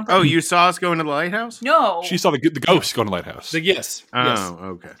say Bumper. Oh, you saw us go into the lighthouse? No. She saw the ghost go in the lighthouse. Yes. Oh, Yes.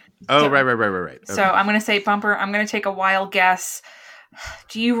 okay. Oh, So- right. Okay. So I'm gonna say Bumper. I'm gonna take a wild guess.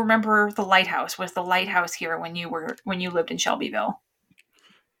 Do you remember the lighthouse? Was the lighthouse here when you lived in Shelbyville?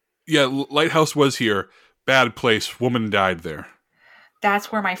 Yeah, lighthouse was here. Bad place. Woman died there.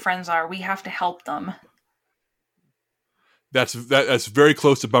 That's where my friends are. We have to help them. That's very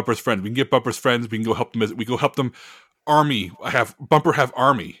close to Bumper's friends. We can get Bumper's friends. We can go help them. We go help them. Army. Bumper have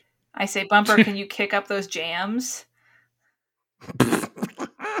army. I say, Bumper, can you kick up those jams?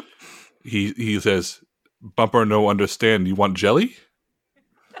 He says, Bumper no understand. You want jelly?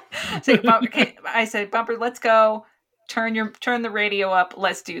 I said, Bumper, let's go. Turn the radio up.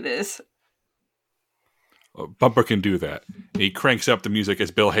 Let's do this. Bumper can do that. He cranks up the music as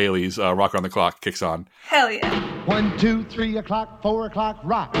Bill Haley's Rock on the Clock kicks on. Hell yeah. 1, 2, 3 o'clock, 4 o'clock,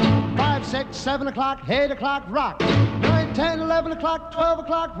 rock. 5, 6, 7 o'clock, 8 o'clock, rock. 9, 10, 11 o'clock, 12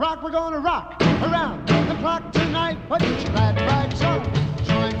 o'clock, rock. We're gonna rock around the clock tonight. Put your glad rags on.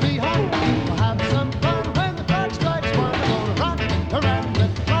 Join me home. We'll have some fun when the clock strikes 1. We're gonna rock around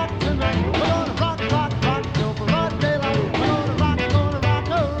the clock tonight. We're gonna rock till broad daylight. We're gonna rock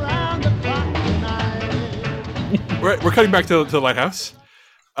around the clock tonight. We're cutting back to the lighthouse.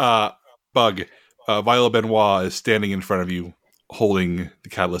 Bug. Viola Benoit is standing in front of you, holding the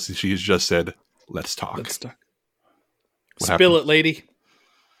catalyst, and she has just said, "Let's talk." Let's talk. What Spill happened? it, lady.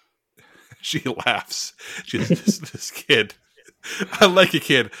 She laughs. She's this kid. I like a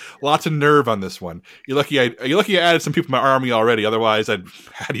kid. Lots of nerve on this one. You're lucky I added some people to my army already. Otherwise, I'd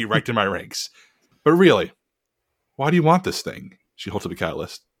had you right in my ranks. But really, why do you want this thing? She holds up the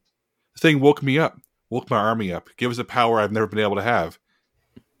catalyst. This thing woke me up. Woke my army up. Give us a power I've never been able to have.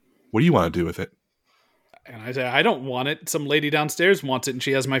 What do you want to do with it? And I say, I don't want it. Some lady downstairs wants it, and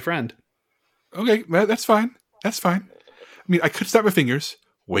she has my friend. Okay, that's fine. That's fine. I mean, I could snap my fingers,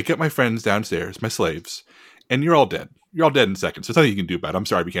 wake up my friends downstairs, my slaves, and you're all dead. You're all dead in seconds. There's nothing you can do about it. I'm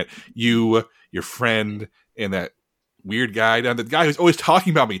sorry, we can't. You, your friend, and that weird guy down, the guy who's always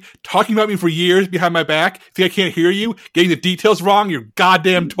talking about me for years behind my back. Think I can't hear you? Getting the details wrong, your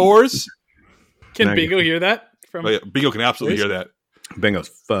goddamn tours? Can No, Bingo hear that? Oh, yeah, Bingo can absolutely hear that. Bingo's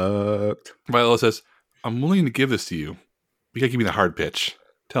fucked. Viola says, I'm willing to give this to you. You gotta give me the hard pitch.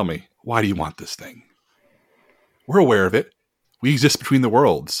 Tell me, why do you want this thing? We're aware of it. We exist between the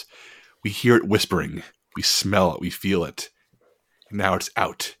worlds. We hear it whispering. We smell it. We feel it. And now it's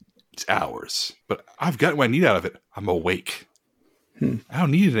out. It's ours. But I've gotten what I need out of it. I'm awake. I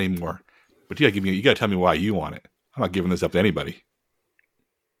don't need it anymore. But you gotta tell me why you want it. I'm not giving this up to anybody.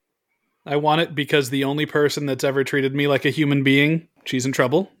 I want it because the only person that's ever treated me like a human being, she's in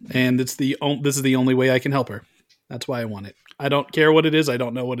trouble, and this is the only way I can help her. That's why I want it. I don't care what it is. I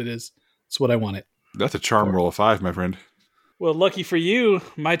don't know what it is. It's what I want it. That's a charm roll of 5, my friend. Well, lucky for you,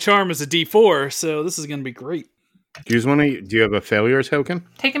 my charm is a D4, so this is going to be great. Do you have a failure token?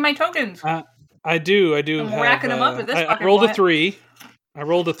 Taking my tokens. I do. I'm racking them up at this I fucking rolled point. a 3. I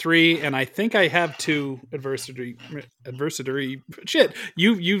rolled a 3, and I think I have 2 adversity. Shit,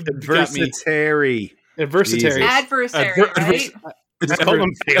 you got me. Adversary. Adversary. Adversary, right? Just call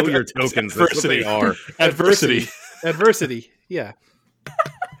them failure tokens. That's what they are. Adversity. Adversity. Yeah.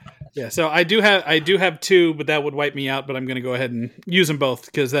 Yeah. So I do have 2, but that would wipe me out. But I'm going to go ahead and use them both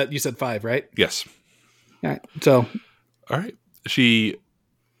because you said 5, right? Yes. All right. So. All right. She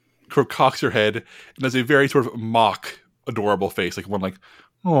cocks her head and does a very sort of mock, adorable face, like one like,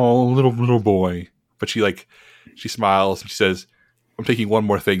 oh, little boy. But she smiles and she says, I'm taking one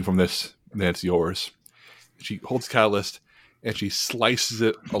more thing from this, and then it's yours. She holds the catalyst and she slices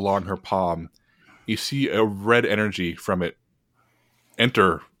it along her palm. You see a red energy from it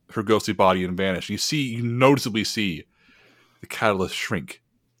enter her ghostly body and vanish. You noticeably see the catalyst shrink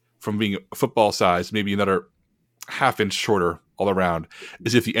from being football size, maybe another half-inch shorter all around,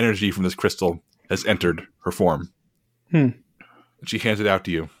 as if the energy from this crystal has entered her form. And she hands it out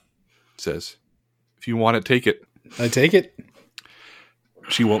to you. Says, if you want it, take it. I take it.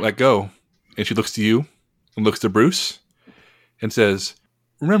 She won't let go. And she looks to you and looks to Bruce and says,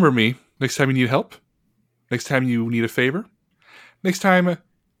 remember me next time you need help. Next time you need a favor. Next time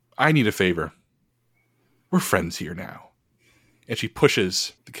I need a favor. We're friends here now. And she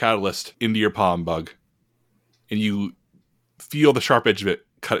pushes the catalyst into your palm, Bug. And you feel the sharp edge of it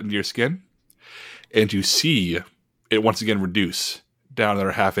cut into your skin. And you see it once again reduce down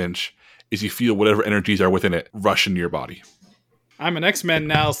another half inch as you feel whatever energies are within it rush into your body. I'm an X-Men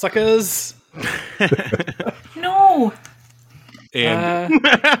now, suckers. No. And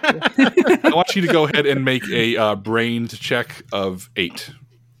I want you to go ahead and make a brains check of 8,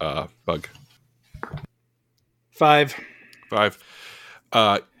 Bug. 5. 5.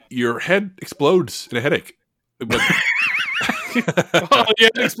 Your head explodes in a headache. But, Oh, yeah,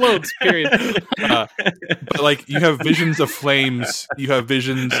 it explodes, period. but like, you have visions of flames. You have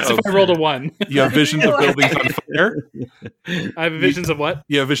visions As of... if I rolled a 1. You have visions of buildings on fire. I have visions of what?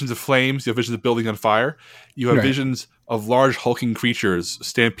 You have visions of flames. You have visions of buildings on fire. You have Right. visions of large hulking creatures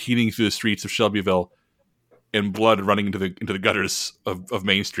stampeding through the streets of Shelbyville and blood running into the gutters of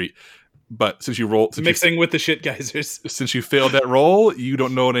Main Street. But since you rolled... Mixing with the shit geysers. Since you failed that roll, you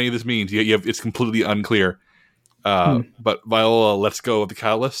don't know what any of this means. It's completely unclear. But Viola lets go of the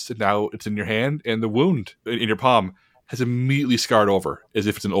catalyst, and now it's in your hand, and the wound in your palm has immediately scarred over, as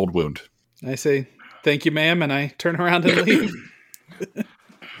if it's an old wound. I say, thank you, ma'am, and I turn around and leave.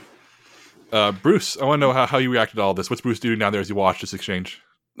 Bruce, I want to know how you reacted to all this. What's Bruce doing down there as you watch this exchange?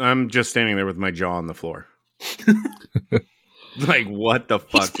 I'm just standing there with my jaw on the floor. Like, what the fuck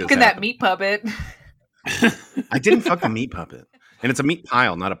He's just fucking that happened? meat puppet. I didn't fuck a meat puppet. And it's a meat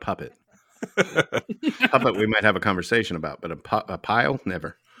pile, not a puppet. Puppet we might have a conversation about, but a pile?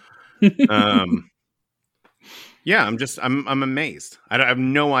 Never. Yeah, I'm amazed. I have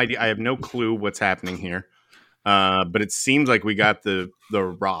no idea. I have no clue what's happening here. But it seems like we got the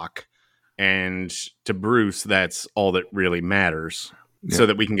rock, and to Bruce, that's all that really matters, so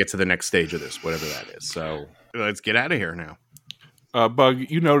that we can get to the next stage of this, whatever that is. So let's get out of here now. Bug,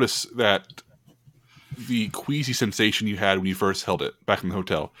 you notice that the queasy sensation you had when you first held it back in the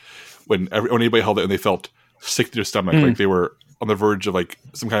hotel, when anybody held it and they felt sick to their stomach, like they were on the verge of like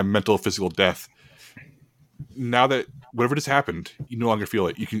some kind of mental, physical death. Now that whatever just happened, you no longer feel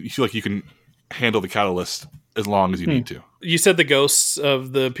it. You feel like you can handle the catalyst as long as you need to. You said the ghosts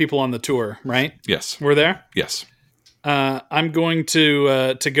of the people on the tour, right? Yes. Were there? Yes. I'm going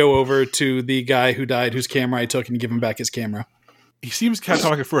to go over to the guy who died, whose camera I took, and give him back his camera. He seems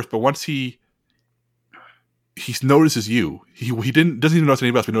catatonic at first, but once he notices you, he doesn't even notice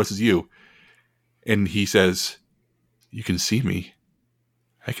anybody else, but notices you, and he says, "You can see me.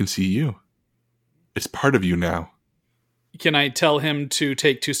 I can see you. It's part of you now." Can I tell him to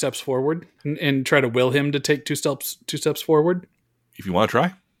take 2 steps forward and try to will him to take 2 steps forward? If you want to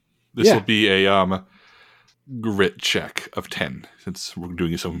try, this will be a grit check of 10, since we're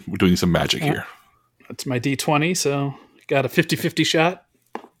doing some magic here. That's my D20, so got a 50-50 shot.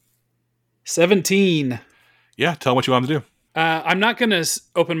 17. Yeah, tell him what you want him to do. I'm not going to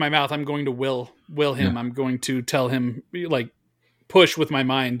open my mouth. I'm going to will him. I'm going to tell him, like, push with my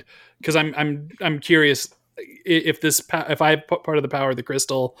mind, because I'm curious if I have part of the power of the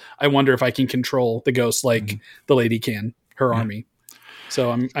crystal. I wonder if I can control the ghost like the lady can her army.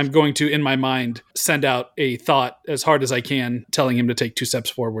 So I'm going to, in my mind, send out a thought as hard as I can, telling him to take 2 steps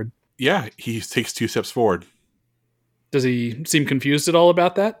forward. Yeah, he takes 2 steps forward. Does he seem confused at all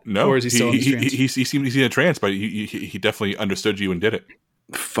about that? No, or is he still in his trance? He seems in a trance, but he definitely understood you and did it.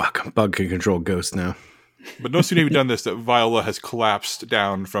 Fuck, Bug can control ghosts now. But no sooner have you done this, that Viola has collapsed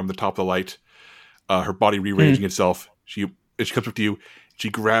down from the top of the light, her body rearranging itself. She comes up to you, she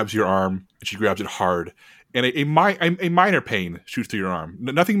grabs your arm, and she grabs it hard. And a minor pain shoots through your arm.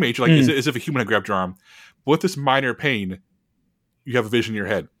 Nothing major, like as if a human had grabbed your arm. But with this minor pain, you have a vision in your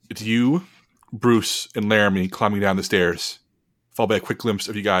head. It's you, Bruce, and Laramie climbing down the stairs, followed by a quick glimpse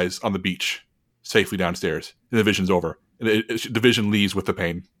of you guys on the beach, safely downstairs. And the vision's over. And the vision leaves with the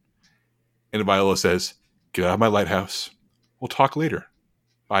pain. And Viola says, "Get out of my lighthouse. We'll talk later.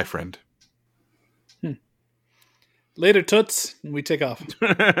 Bye, friend." Later, toots. And we take off.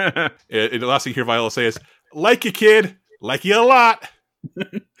 The last thing you hear Viola say is, "Like you, kid. Like you a lot."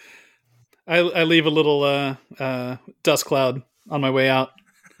 I leave a little dust cloud on my way out.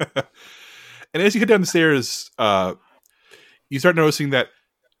 And as you head down the stairs, you start noticing that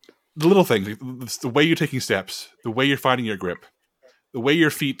the little things, the way you're taking steps, the way you're finding your grip, the way your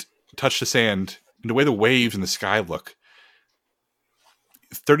feet touch the sand, and the way the waves in the sky look,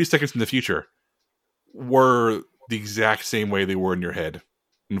 30 seconds in the future, were the exact same way they were in your head.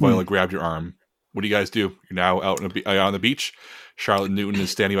 And Viola grabbed your arm. What do you guys do? You're now out on the beach. Charlotte Newton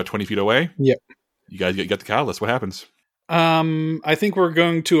is standing about 20 feet away. Yep. You guys get the catalyst. What happens? I think we're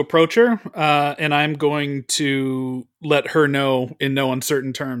going to approach her, and I'm going to let her know in no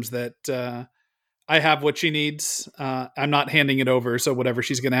uncertain terms that I have what she needs. I'm not handing it over, so whatever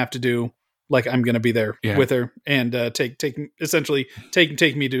she's going to have to do, like, I'm going to be there with her and take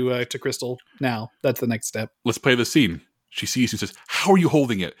me to Crystal now. That's the next step. Let's play the scene. She sees you and says, "How are you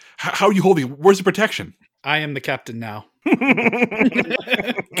holding it? How are you holding it? Where's the protection?" I am the captain now.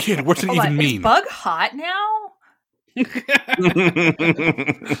 Kid, what's it Hold even on, mean? Is Bug hot now?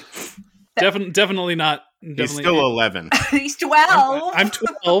 Definitely not. Definitely. He's still 11. He's 12. I'm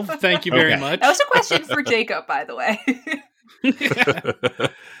 12. Thank you very Okay. much. That was a question for Jacob, by the way.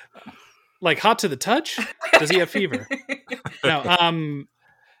 Like hot to the touch? Does he have fever? No.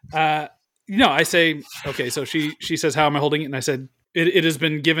 I say, okay, so she says, how am I holding it? And I said, it has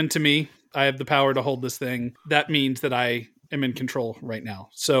been given to me. I have the power to hold this thing. That means that I am in control right now.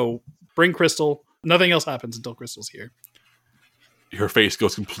 So bring Crystal. Nothing else happens until Crystal's here. Her face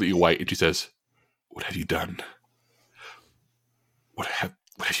goes completely white, and she says, "What have you done? What have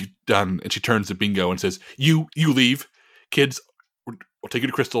you done?" And she turns to Bingo and says, "You leave, kids. We'll take you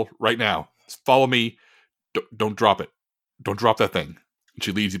to Crystal right now. Just follow me. Don't drop it. Don't drop that thing." And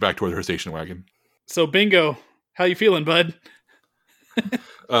she leads you back toward her station wagon. So Bingo, how you feeling, bud?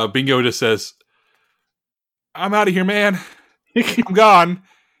 Bingo just says, "I'm out of here, man. I'm gone."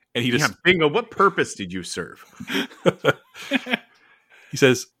 And he just, Bingo, what purpose did you serve? he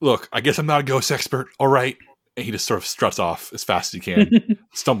says, "Look, I guess I'm not a ghost expert, all right." And he just sort of struts off as fast as he can,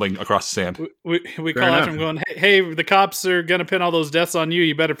 stumbling across the sand. We call after him going, hey, the cops are going to pin all those deaths on you.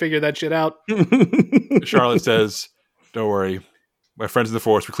 You better figure that shit out. Charlotte says, "Don't worry. My friends in the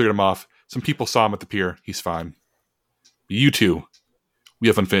forest, we cleared him off. Some people saw him at the pier. He's fine. You two, we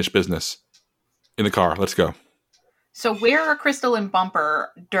have unfinished business. In the car. Let's go." So where are Crystal and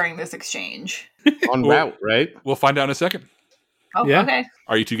Bumper during this exchange? En route, right? We'll find out in a second. Oh, Yeah. okay.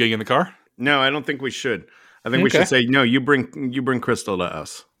 Are you two getting in the car? No, I don't think we should. I think we should say, no, you bring Crystal to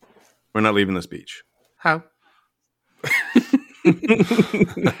us. We're not leaving this beach. How?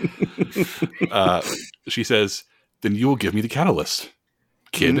 She says, "Then you will give me the catalyst,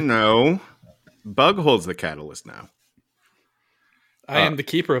 kid." No. Bug holds the catalyst now. I am the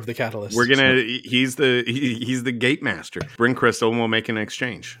keeper of the catalyst. We're gonna. He's the gate master. Bring Crystal, and we'll make an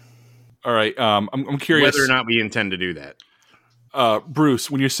exchange. All right. I'm curious Whether or not we intend to do that.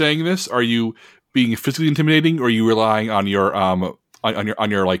 Bruce, when you're saying this, are you being physically intimidating, or are you relying on your on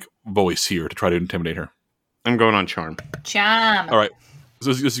your like voice here to try to intimidate her? I'm going on charm. Charm. All right. So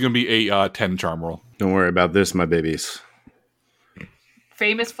this is going to be a 10 charm roll. Don't worry about this, my babies.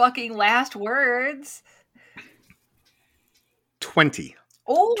 Famous fucking last words. 20.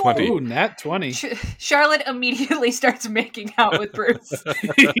 Oh, 20. Ooh, nat 20. Charlotte immediately starts making out with Bruce.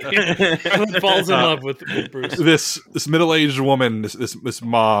 Falls in love with Bruce. This middle-aged woman, this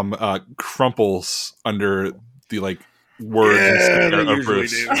mom, crumples under the like words and stare of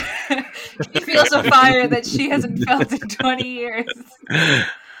Bruce. She feels a fire that she hasn't felt in 20 years.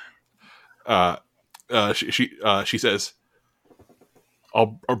 She says,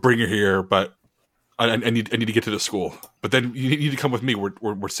 I'll bring her here, but I need to get to the school. But then you need to come with me.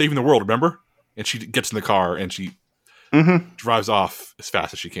 We're saving the world, remember?" And she gets in the car and she drives off as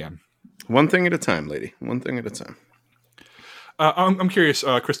fast as she can. One thing at a time, lady. One thing at a time. I'm curious,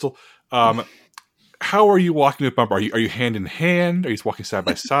 Crystal. How are you walking with Bumper? Are you hand in hand? Are you just walking side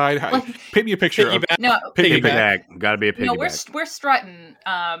by side? Paint me a picture. Piggyback. Gotta be a piggyback. No, we're strutting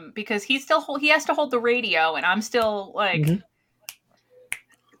because he has to hold the radio, and I'm still like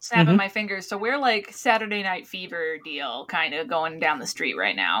snapping my fingers. So we're like Saturday Night Fever deal, kind of going down the street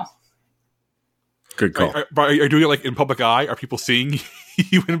right now. Good call. Are you doing it like in public eye? Are people seeing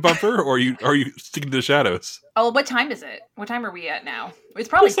you in Bumper, or are you sticking to the shadows? Oh, what time is it? What time are we at now? It's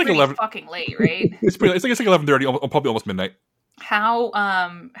probably It's like pretty 11. fucking late, right? It's like 11:30, probably almost midnight. How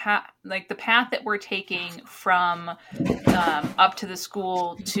like the path that we're taking from up to the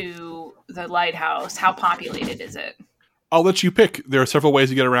school to the lighthouse, how populated is it? I'll let you pick. There are several ways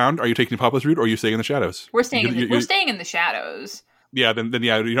to get around. Are you taking the populous route, or are you staying in the shadows? We're staying in the shadows. Yeah, then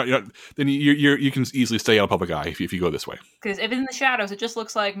yeah, you're not, then you can easily stay out of public eye if you go this way. Because if it's in the shadows, it just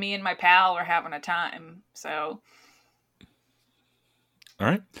looks like me and my pal are having a time. So, all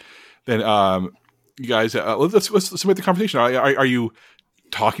right, then you guys, let's submit the conversation. Are you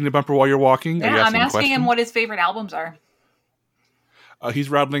talking to Bumper while you're walking? Yeah, I'm asking him what his favorite albums are. He's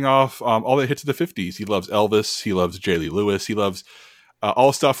rattling off all the hits of the 50s. He loves Elvis. He loves Jerry Lee Lewis. He loves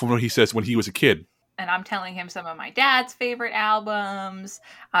all stuff from what he says when he was a kid. And I'm telling him some of my dad's favorite albums.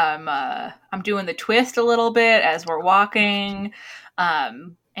 I'm doing the twist a little bit as we're walking.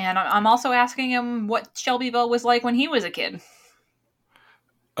 And I'm also asking him what Shelbyville was like when he was a kid.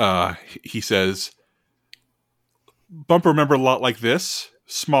 He says, Bumper remember a lot like this.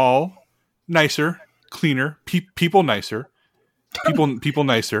 Small, nicer, cleaner, people nicer. People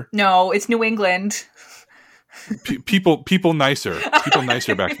nicer. No, it's New England. People nicer. People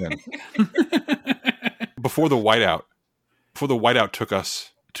nicer back then. Before the whiteout took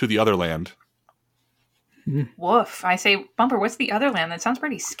us to the other land, Woof. I say, Bumper, what's the other land? That sounds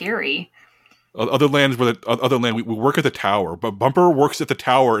pretty scary. Other lands where other land we work at the tower, but Bumper works at the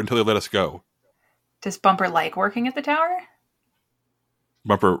tower until they let us go. Does Bumper like working at the tower?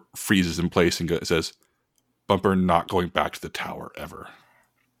 Bumper freezes in place and says, "Bumper not going back to the tower ever."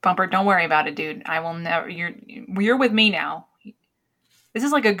 Bumper, don't worry about it, dude. I will never. You're with me now. This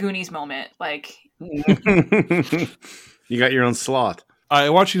is like a Goonies moment. Like you got your own sloth. I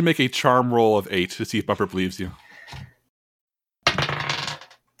want you to make a charm roll of 8 to see if Bumper believes you.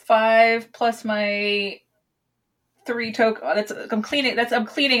 5 plus my 3 token. I'm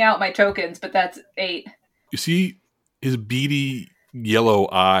cleaning out my tokens, but that's 8. You see his beady yellow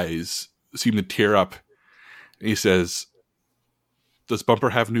eyes seem to tear up. And he says, "Does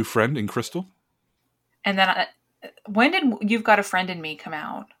Bumper have a new friend in Crystal?" And then when did You've Got a Friend in Me come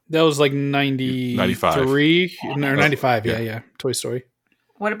out? That was like 95. Or 95, yeah. Toy Story.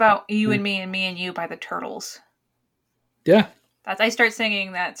 What about You and Me and You by the Turtles? Yeah. I start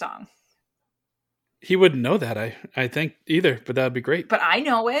singing that song. He wouldn't know that, I think, either, but that would be great. But I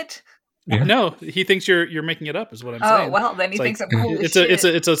know it. Yeah. No, he thinks you're making it up, is what I'm saying. Oh, well, then he thinks I'm cool as shit.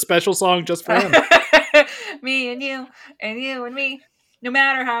 It's a special song just for him. Me and you and me. No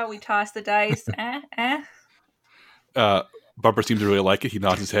matter how we toss the dice. Bumper seems to really like it. He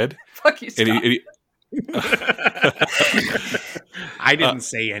nods his head. Fuck you, Scott. I didn't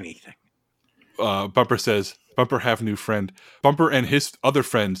say anything. Bumper says, "Bumper have new friend. Bumper and his other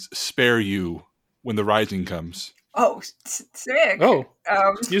friends spare you when the rising comes." Oh, sick. Oh,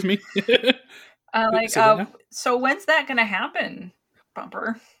 excuse me. So when's that going to happen,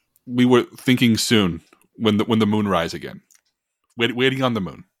 Bumper? We were thinking soon when the moon rise again. Waiting on the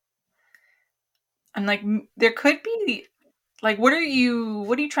moon. I'm like, there could be, like, what are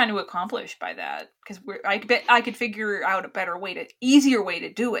you trying to accomplish by that? Because I bet I could figure out a easier way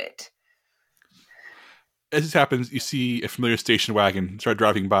to do it. As this happens, you see a familiar station wagon start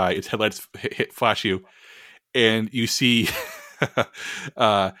driving by. Its headlights flash you, and you see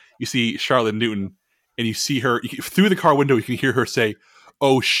Charlotte Newton, and you see her through the car window. You can hear her say,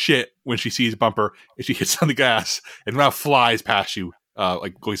 "Oh shit," when she sees Bumper, and she hits on the gas and now flies past you,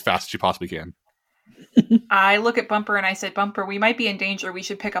 like going as fast as she possibly can. I look at Bumper and I said, "Bumper, we might be in danger. We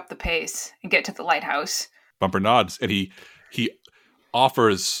should pick up the pace and get to the lighthouse." Bumper nods, and he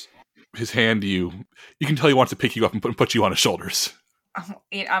offers his hand to you. You can tell he wants to pick you up and put you on his shoulders.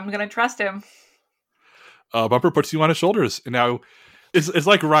 I'm gonna trust him. Bumper puts you on his shoulders, and now it's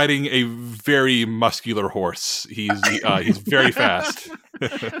like riding a very muscular horse. He's very fast.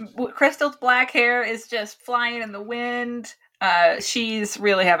 Crystal's black hair is just flying in the wind. She's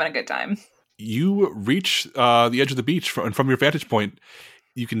really having a good time. You reach the edge of the beach, from your vantage point.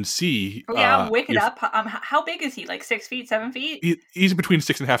 You can see. Oh yeah, I'm wicked up. How big is he? Like 6 feet, 7 feet? He's between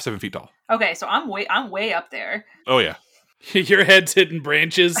 6.5, 7 feet tall. Okay, so I'm way up there. Oh yeah. Your head's hitting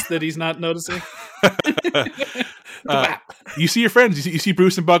branches that he's not noticing. You see your friends. You see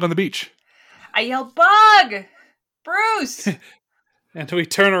Bruce and Bug on the beach. I yell, "Bug! Bruce!" And we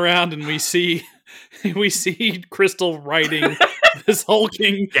turn around and we see Crystal riding this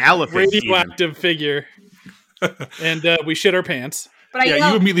hulking, radioactive figure. And we shit our pants. But I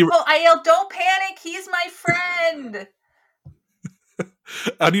yell, "Don't panic! He's my friend!"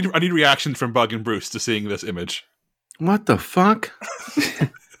 I need reactions from Bug and Bruce to seeing this image. What the fuck?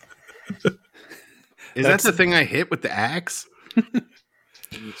 Is that the thing I hit with the axe?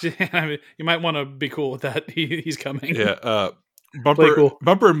 I mean, you might want to be cool with that. He's coming. Yeah.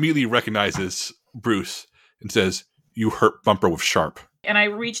 Bumper immediately recognizes Bruce and says, "You hurt Bumper with Sharp." And I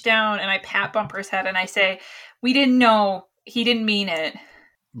reach down and I pat Bumper's head and I say, "We didn't know. He didn't mean it."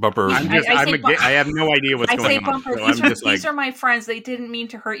 Bumper. I have no idea what's going on. I say, "Bumper, these are my friends. They didn't mean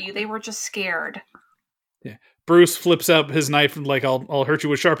to hurt you. They were just scared." Yeah. Bruce flips up his knife and like, I'll hurt you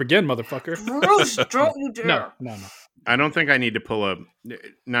with Sharp again, motherfucker. Bruce, don't you dare. No. I don't think I need to pull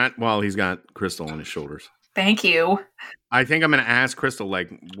not while he's got Crystal on his shoulders. Thank you. I think I'm going to ask Crystal,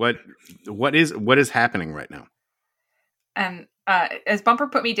 like, what is happening right now? And has Bumper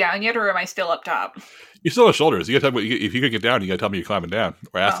put me down yet, or am I still up top? You're still on his shoulders. You gotta tell me, if you could get down, you gotta tell me you're climbing down,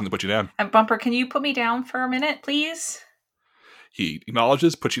 or ask him to put you down. And Bumper, can you put me down for a minute, please? He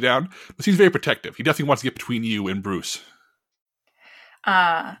acknowledges, puts you down, but seems very protective. He definitely wants to get between you and Bruce.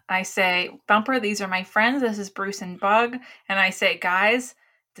 I say, "Bumper, these are my friends. This is Bruce and Bug." And I say, "Guys,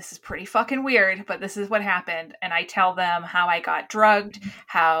 this is pretty fucking weird, but this is what happened." And I tell them how I got drugged,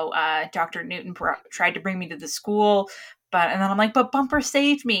 how Dr. Newton tried to bring me to the school. And then I'm like, "But Bumper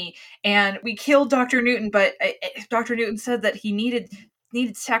saved me. And we killed Dr. Newton, but Dr. Newton said that he needed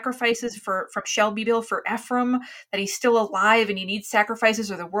needed sacrifices from Shelbyville for Ephraim, that he's still alive and he needs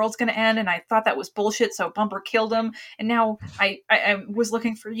sacrifices or the world's going to end. And I thought that was bullshit. So Bumper killed him. And now I was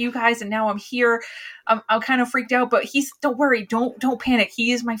looking for you guys and now I'm here. I'm kind of freaked out, but don't worry. Don't panic.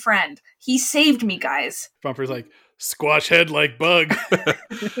 He is my friend. He saved me, guys. Bumper's like, squash head like bug.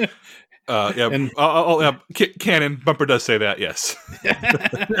 Canon, Bumper does say that, yes.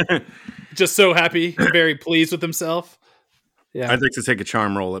 Just so happy, very pleased with himself. Yeah, I'd like to take a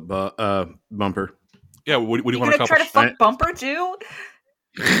charm roll at Bumper. Yeah, what do you want to accomplish? Try to fuck Bumper too?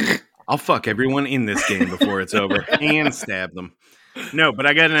 I'll fuck everyone in this game before it's over and stab them. No, but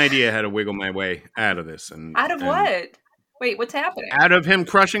I got an idea how to wiggle my way out of this. Out of what? Wait, what's happening? Out of him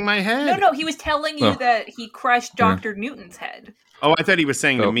crushing my head. No, he was telling you that he crushed Dr. Newton's head. Oh, I thought he was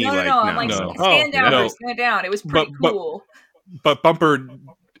saying to me, stand down. It was pretty cool. But Bumper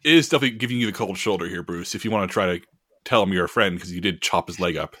is definitely giving you the cold shoulder here, Bruce. If you want to try to tell him you're a friend because you did chop his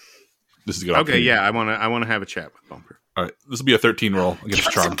leg up, this is a good opportunity. Yeah, I want to have a chat with Bumper. All right, this will be a 13 roll against Give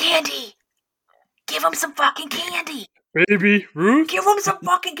him charm. some candy. Give him some fucking candy. Baby Ruth. Give him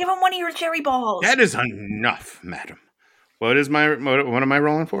one of your cherry balls. That is enough, madam. What am I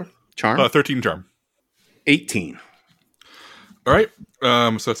rolling for? Charm? 13 charm. 18. All right.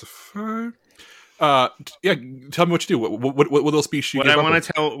 So that's a 5. Tell me what you do. What little speech you What I want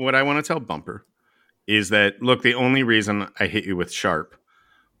to tell Bumper is that, look, the only reason I hit you with sharp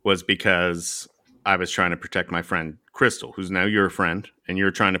was because I was trying to protect my friend Crystal, who's now your friend, and you're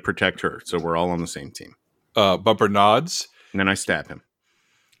trying to protect her. So we're all on the same team. Bumper nods. And then I stab him.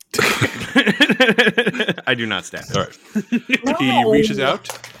 I do not stab him. All right. No. He reaches out,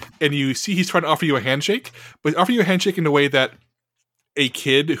 and you see he's trying to offer you a handshake, but offering you a handshake in a way that a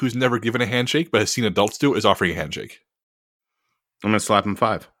kid who's never given a handshake but has seen adults do it is offering a handshake. I'm going to slap him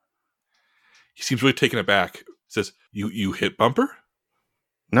 5. He seems really taken aback. Says, you hit Bumper?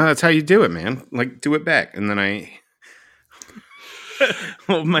 No, that's how you do it, man. Like, do it back. And then I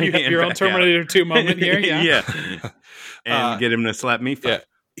hold my hand your own Terminator 2 moment here, yeah. Yeah. And get him to slap me 5. Yeah.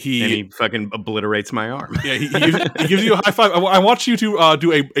 He fucking obliterates my arm. Yeah, he gives you a high five. I want you to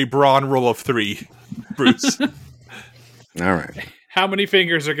do a brawn roll of 3, Bruce. All right. How many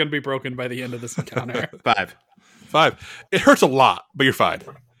fingers are going to be broken by the end of this encounter? 5. It hurts a lot, but you're fine.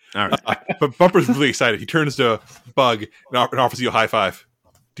 All right. But Bumper's really excited. He turns to Bug and offers you a high five.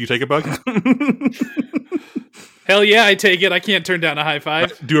 Do you take it, Bug? Hell yeah, I take it. I can't turn down a high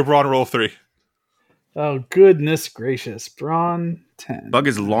five. Do a brawn roll of 3. Oh, goodness gracious. Brawn 10. Bug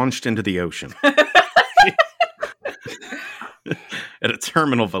is launched into the ocean. At a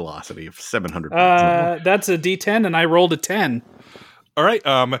terminal velocity of 700 miles. That's a D10, and I rolled a 10. All right.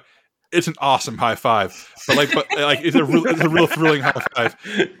 It's an awesome high five, but it's a real thrilling high five.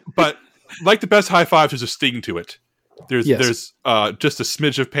 But like the best high fives, there's a sting to it. There's just a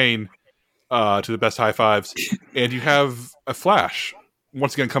smidge of pain to the best high fives, and you have a flash,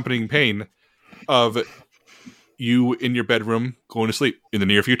 once again accompanying pain, of you in your bedroom going to sleep in the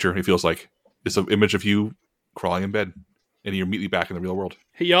near future. It feels like it's an image of you crawling in bed, and you're immediately back in the real world.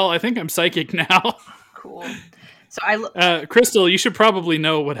 Hey, y'all! I think I'm psychic now. Cool. So Crystal, you should probably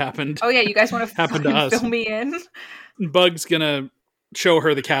know what happened. Oh yeah, you guys want to happen to us? Fill me in. Bug's gonna show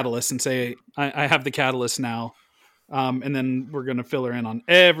her the catalyst and say, "I have the catalyst now," and then we're gonna fill her in on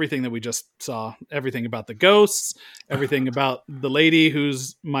everything that we just saw, everything about the ghosts, everything about the lady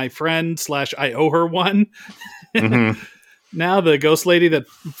who's my friend / I owe her one. Mm-hmm. Now the ghost lady that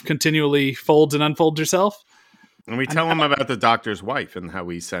continually folds and unfolds herself. And we tell him about the doctor's wife and how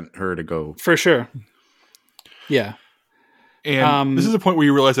we sent her to go. For sure. Yeah. And this is the point where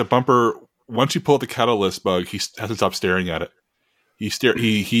you realize that Bumper, once you pull the catalyst, Bug, he hasn't stopped staring at it.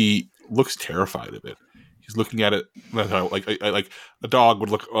 He looks terrified of it. He's looking at it like a dog would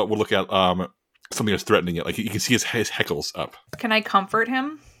look at something that's threatening it. Like you can see his heckles up. Can I comfort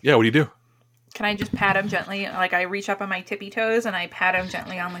him? Yeah, what do you do? Can I just pat him gently? Like I reach up on my tippy toes and I pat him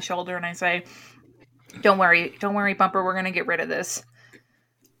gently on the shoulder and I say, Don't worry, Bumper. We're gonna get rid of this.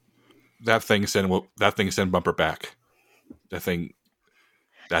 That thing send Bumper back. That thing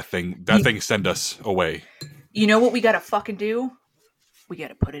send us away. You know what we gotta fucking do? We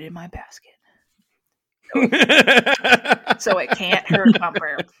gotta put it in my basket. So it can't hurt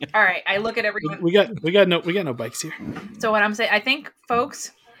Bumper. All right, I look at everyone. We got no bikes here. So what I'm saying, I think,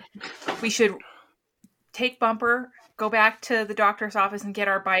 folks, we should take Bumper, go back to the doctor's office, and get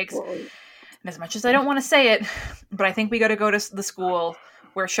our bikes. And as much as I don't want to say it, but I think we got to go to the school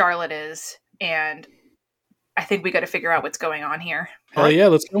where Charlotte is, and I think we got to figure out what's going on here. Oh yeah,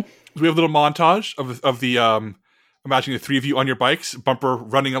 let's go. We have a little montage of imagining the three of you on your bikes, Bumper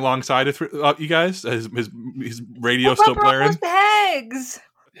running alongside you guys, his radio still blaring. Those pegs.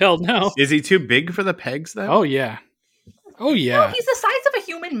 Hell no. Is he too big for the pegs, though? Oh, yeah. Oh, yeah. No, he's the size of a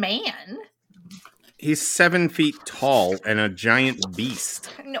human man. He's 7 feet tall and a giant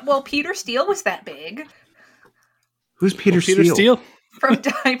beast. No, well, Peter Steele was that big. Who's Peter Peter Steele? From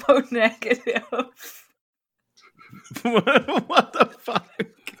Typo Negative. What the fuck?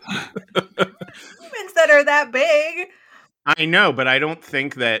 Humans that are that big. I know, but I don't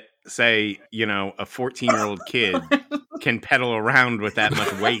think that, say, a 14-year-old kid can pedal around with that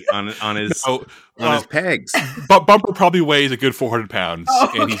much weight on his pegs. But Bumper probably weighs a good 400 pounds.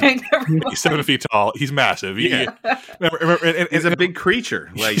 Oh, and okay, he's 7 feet tall. He's massive. Yeah. He's a big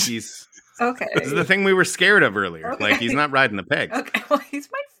creature. Like, he's... Okay. This is the thing we were scared of earlier. Okay. Like, he's not riding the pegs. Okay, well, he's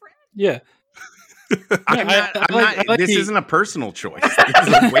my friend. Yeah. This isn't a personal choice. This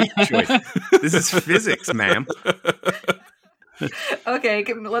is a weight choice. This is physics, ma'am. Okay,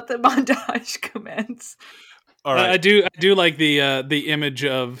 let the montage commence. All right. I do like the image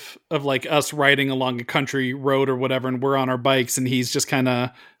of like us riding along a country road or whatever, and we're on our bikes, and he's just kind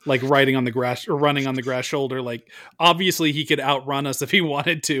of like riding on the grass or running on the grass shoulder. Like, obviously he could outrun us if he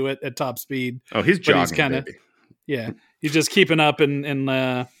wanted to at top speed. Oh, he's jogging, he's kinda, baby. Yeah, he's just keeping up, and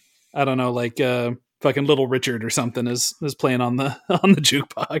I don't know, like fucking Little Richard or something is playing on the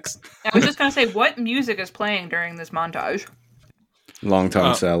jukebox. I was just gonna say, what music is playing during this montage? Long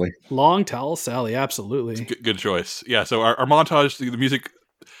Tall Sally. Long Tall Sally, absolutely. Good choice. Yeah, so our montage, the music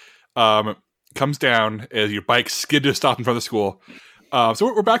comes down as your bike skid to a stop in front of the school.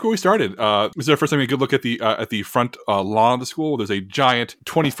 So we're back where we started. This is our first time we get a good look at the front lawn of the school. There's a giant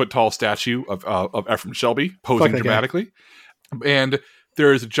 20-foot tall statue of Ephraim Shelby posing dramatically. And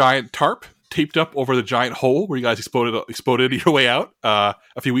there's a giant tarp taped up over the giant hole where you guys exploded your way out a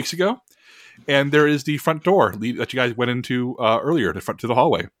few weeks ago. And there is the front door that you guys went into earlier, to the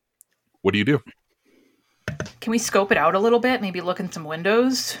hallway. What do you do? Can we scope it out a little bit? Maybe look in some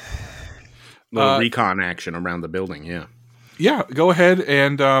windows? Little recon action around the building, yeah. Yeah, go ahead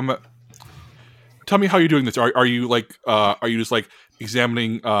and tell me how you're doing this. Are you just like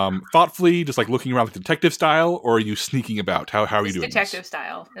examining thoughtfully, just like looking around like detective style, or are you sneaking about? How are you doing detective this?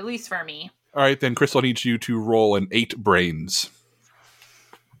 style, at least for me. All right, then Crystal needs you to roll an 8 brains.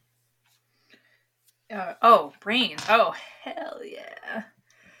 Brains. Oh, hell yeah.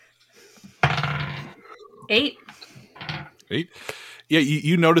 8. 8? Yeah,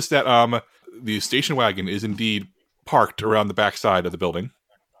 you notice that the station wagon is indeed parked around the back side of the building.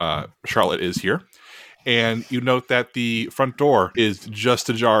 Charlotte is here. And you note that the front door is just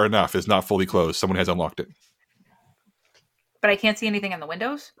ajar enough. It's not fully closed. Someone has unlocked it. But I can't see anything in the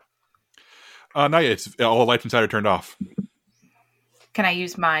windows? Not yet. All the lights inside are turned off. Can I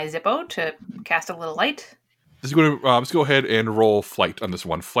use my Zippo to cast a little light? Let's go ahead and roll flight on this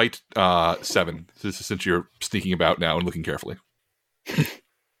one. Flight 7. This is since you're sneaking about now and looking carefully.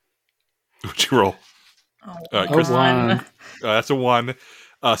 What'd you roll? One. That's a 1.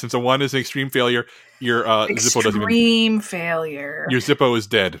 Since a 1 is an extreme failure, your Zippo doesn't even... Extreme failure. Your Zippo is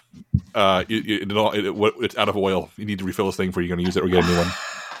dead. It's out of oil. You need to refill this thing before you're going to use it or get a new one.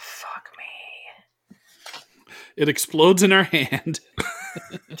 Fuck me. It explodes in our hand.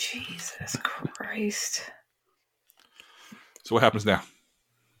 Jesus Christ. So what happens now?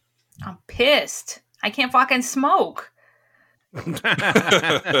 I'm pissed. I can't fucking smoke.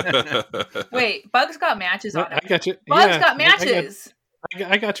 Wait, Bug's got matches on him. I got you. Bug's got matches.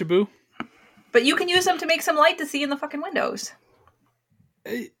 I got you, boo. But you can use them to make some light to see in the fucking windows.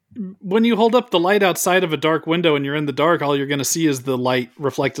 When you hold up the light outside of a dark window and you're in the dark, all you're going to see is the light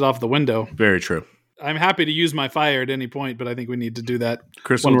reflected off the window. Very true. I'm happy to use my fire at any point, but I think we need to do that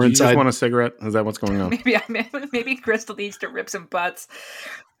Crystal, when we're do you inside. just want a cigarette? Is that what's going on? Maybe Crystal needs to rip some butts.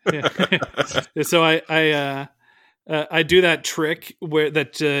 Yeah. So I do that trick where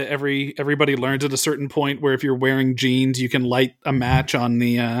everybody learns at a certain point, where if you're wearing jeans, you can light a match on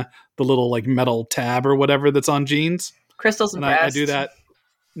the little like metal tab or whatever that's on jeans. Crystal's and impressed. I do that.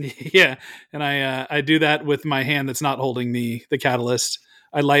 Yeah, and I do that with my hand that's not holding the catalyst.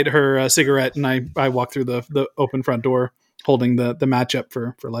 I light her a cigarette, and I walk through the open front door, holding the match up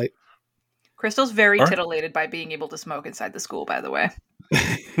for light. Crystal's very titillated by being able to smoke inside the school, by the way.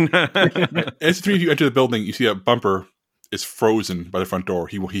 As the three of you enter the building, you see that Bumper is frozen by the front door.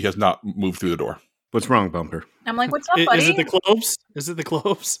 He has not moved through the door. What's wrong, Bumper? I'm like, what's up, buddy? Is it the cloves? Is it the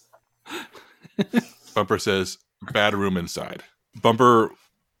cloves? Bumper says, bad room inside. Bumper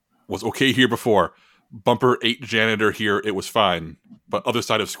was okay here before. Bumper ate janitor here. It was fine. But other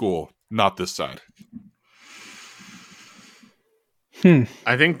side of school, not this side.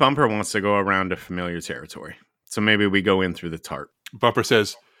 I think Bumper wants to go around to familiar territory. So maybe we go in through the tarp. Bumper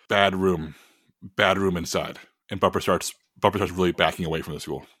says, bad room inside. And Bumper starts really backing away from the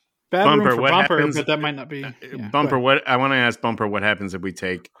school. Bad Bumper, room for what Bumper, happens- but that might not be. Bumper, what I want to ask Bumper, what happens if we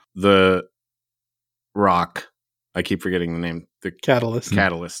take the rock? I keep forgetting the name. The Catalyst.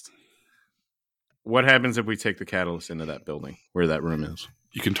 Catalyst. What happens if we take the catalyst into that building where that room is?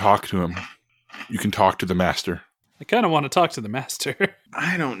 You can talk to him. You can talk to the master. I kind of want to talk to the master.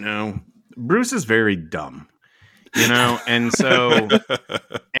 I don't know. Bruce is very dumb, and so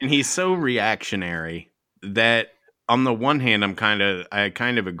and he's so reactionary that on the one hand, I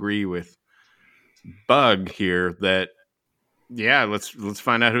kind of agree with Bug here that let's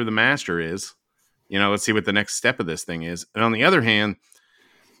find out who the master is. Let's see what the next step of this thing is. And on the other hand,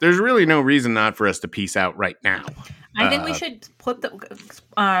 there's really no reason not for us to peace out right now. I think we should split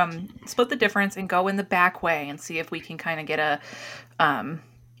the difference and go in the back way and see if we can kind of get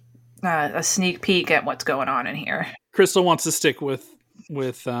a sneak peek at what's going on in here. Crystal wants to stick with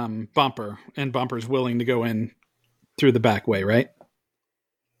Bumper, and Bumper's willing to go in through the back way, right?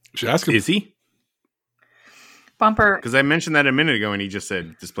 Should ask him. Is he? Bumper. Because I mentioned that a minute ago, and he just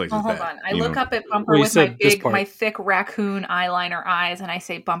said this place is bad. Hold on. I look up at Bumper Well, with my thick raccoon eyeliner eyes, and I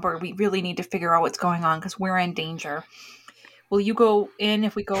say, Bumper, we really need to figure out what's going on because we're in danger. Will you go in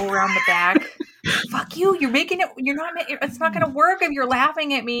if we go around the back? Fuck you! You're making it. You're not. It's not going to work if you're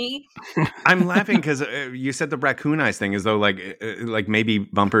laughing at me. I'm laughing because you said the raccoon eyes thing as though like maybe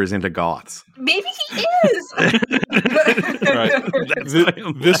Bumper is into goths. Maybe he is. Right.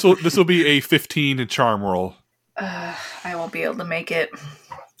 This will be a 15 charm roll. I won't be able to make it.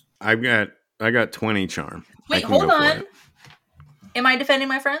 I got 20 charm. Wait, hold on. Am I defending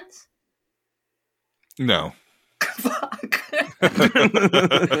my friends? No. Fuck.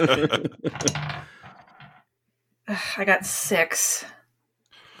 I got 6.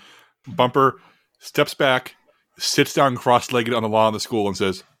 Bumper steps back, sits down cross-legged on the lawn of the school, and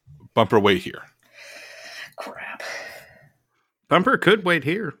says, Bumper, wait here. Crap. Bumper could wait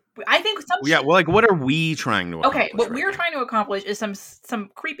here. I think some. Yeah, well, what are we trying to accomplish? Okay, what we're trying to accomplish is some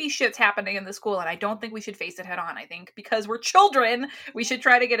creepy shit's happening in the school, and I don't think we should face it head on. I think because we're children, we should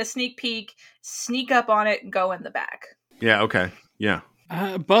try to get a sneak peek, sneak up on it, and go in the back. Yeah. Okay. Yeah.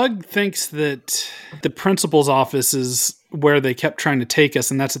 Bug thinks that the principal's office is where they kept trying to take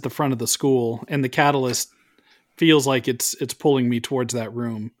us, and that's at the front of the school. And the catalyst feels like it's pulling me towards that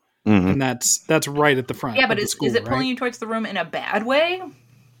room, and that's right at the front. Yeah, but is it pulling you towards the room in a bad way?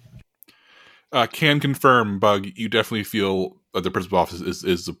 Can confirm, Bug. You definitely feel the principal's office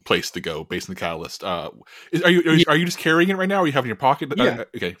is the place to go based on the catalyst. Are you just carrying it right now? Or are you having it in your pocket? Yeah.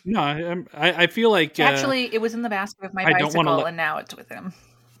 Okay. No, I feel like actually it was in the basket of my bicycle, and now it's with him.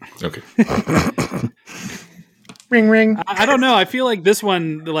 Okay. Ring ring. I don't know. I feel like this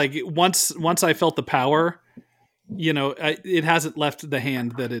one, like once I felt the power, it hasn't left the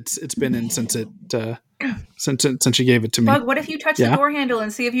hand that it's been in since she gave it to me. Bug, what if you touch the door handle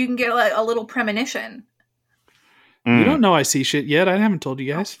and see if you can get a little premonition? You don't know I see shit yet. I haven't told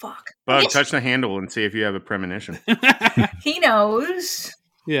you guys. Oh, fuck. Bug, touch the handle and see if you have a premonition. He knows.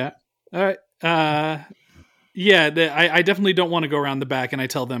 Yeah. All right. I definitely don't want to go around the back, and I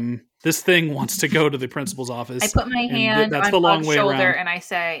tell them this thing wants to go to the principal's office. I put my hand that's on the long Bug's way shoulder, around. and I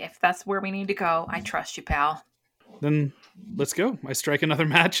say, if that's where we need to go, I trust you, pal. Then let's go. I strike another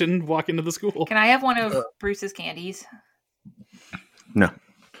match and walk into the school. Can I have one of Bruce's candies? No.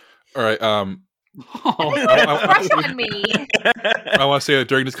 All right. Crush on me. I want to say that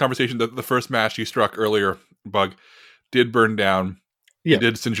during this conversation, the first match you struck earlier, Bug, did burn down. Yeah. You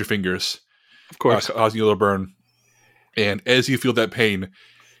did singe your fingers. Of course. Causing you a little burn. And as you feel that pain,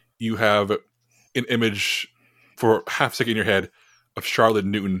 you have an image for half a second in your head of Charlotte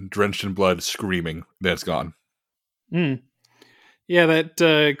Newton drenched in blood screaming. Then it's gone. Yeah,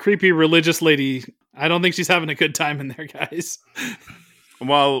 that creepy religious lady. I don't think she's having a good time in there, guys.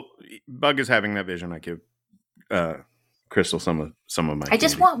 While Bug is having that vision, I give Crystal some of my. I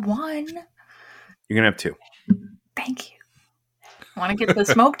just want one. You can have 2. Thank you. I want to get the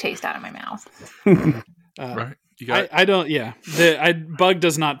smoke taste out of my mouth. Right. You got I don't. Yeah, Bug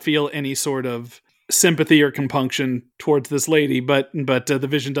does not feel any sort of sympathy or compunction towards this lady, but the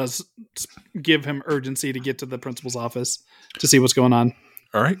vision does give him urgency to get to the principal's office to see what's going on.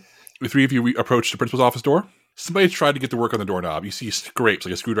 All right. The 3 of you approach the principal's office door. Somebody tried to get to work on the doorknob. You see scrapes,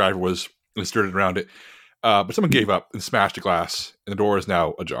 like a screwdriver was inserted around it. But someone gave up and smashed the glass, and the door is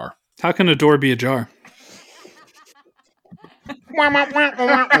now ajar. How can a door be ajar?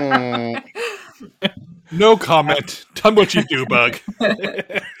 No comment. Done what you do, Bug.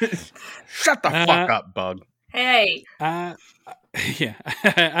 Shut the fuck up, Bug. Hey. Yeah.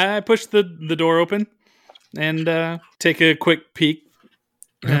 I pushed the door open and take a quick peek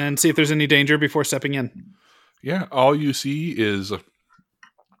and see if there's any danger before stepping in. Yeah, all you see is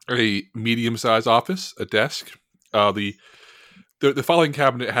a medium-sized office, a desk. The filing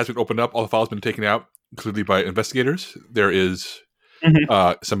cabinet has been opened up. All the files have been taken out, clearly by investigators. There is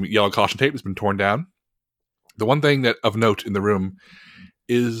some yellow caution tape that's been torn down. The one thing that of note in the room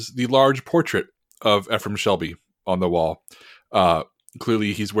is the large portrait of Ephraim Shelby on the wall.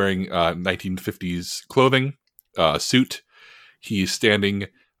 Clearly, he's wearing 1950s clothing, suit. He's standing,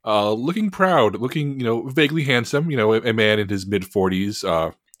 looking proud, looking, vaguely handsome. A man in his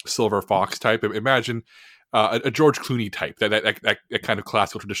mid-40s, silver fox type. Imagine a George Clooney type, that kind of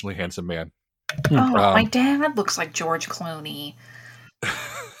classical, traditionally handsome man. My dad looks like George Clooney.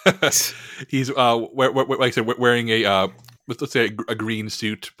 He's like I said, wearing a let's say a green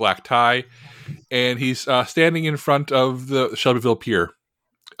suit, black tie, and he's standing in front of the Shelbyville Pier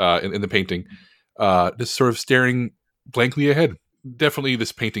in the painting, just sort of staring blankly ahead. Definitely,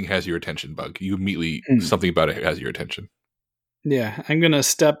 this painting has your attention, Bug. You immediately something about it has your attention. Yeah, I'm gonna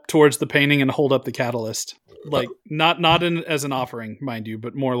step towards the painting and hold up the catalyst, like not as an offering, mind you,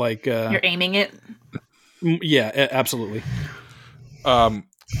 but more like you're aiming it. Yeah, absolutely.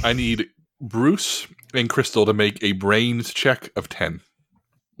 I need Bruce and Crystal to make a brains check of 10.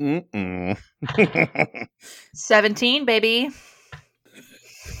 17, baby.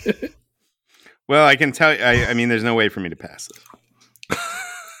 Well, I can tell you, I mean, there's no way for me to pass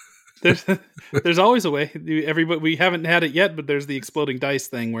this. There's always a way. Everybody, we haven't had it yet, but there's the exploding dice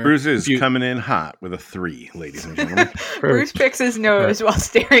thing where Bruce is coming in hot with a 3, ladies and gentlemen. Bruce picks his nose while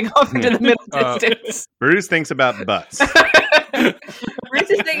staring off into the middle distance. Bruce thinks about butts. Bruce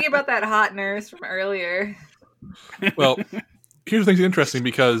is thinking about that hot nurse from earlier. Well, here's the thing that's interesting,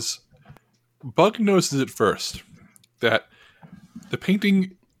 because Bug notices it first, that the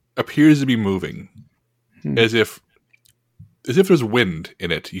painting appears to be moving, as if there's wind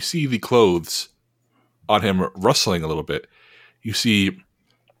in it. You see the clothes on him rustling a little bit. You see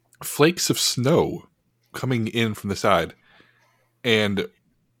flakes of snow coming in from the side. And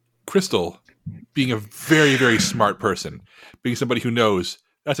Crystal, being a very, very smart person, being somebody who knows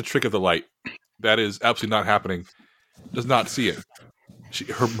that's a trick of the light, that is absolutely not happening, does not see it.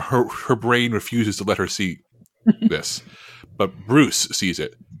 Her brain refuses to let her see this. But Bruce sees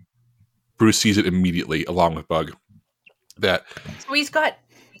it. Bruce sees it immediately, along with Bug. So he's got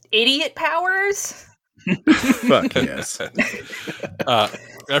idiot powers? Fuck yes.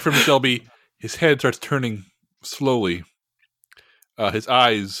 Ephraim Shelby, his head starts turning slowly. His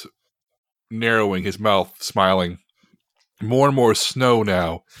eyes narrowing, his mouth smiling. More and more snow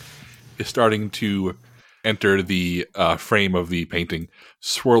now is starting to enter the frame of the painting,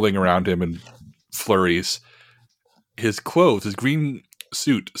 swirling around him in flurries. His clothes, his green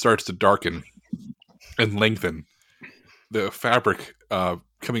suit, starts to darken and lengthen. The fabric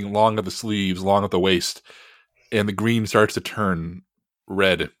coming along at the sleeves, along at the waist, and the green starts to turn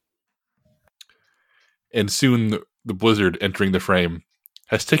red. And soon the blizzard entering the frame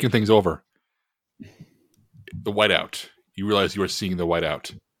has taken things over. The whiteout. You realize you are seeing the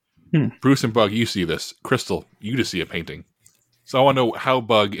whiteout. Bruce and Bug, you see this. Crystal, you just see a painting. So I want to know how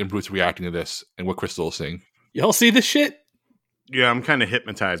Bug and Bruce are reacting to this and what Crystal is seeing. Y'all see this shit? Yeah, I'm kind of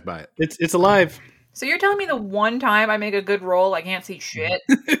hypnotized by it. It's alive. So you're telling me the one time I make a good roll, I can't see shit?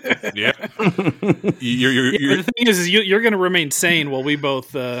 Yeah. The thing is you're going to remain sane while we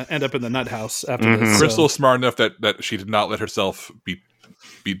both end up in the nut house after this. Crystal's smart enough that she did not let herself be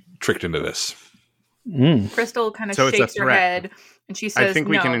tricked into this. Crystal kind of shakes her head, and she says,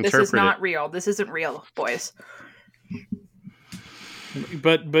 "No, this is not real. This isn't real, boys."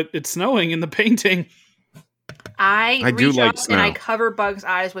 But it's snowing in the painting. I reach up and I cover Bug's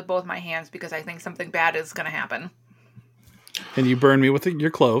eyes with both my hands because I think something bad is going to happen. And you burn me with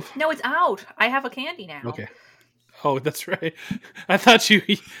your clove. No, it's out. I have a candy now. Okay. Oh, that's right. I thought you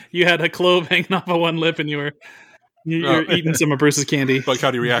had a clove hanging off of one lip and you're eating some of Bruce's candy. But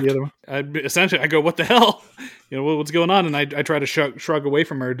how do you react? Essentially, I go, "What the hell? What's going on?" And I try to shrug away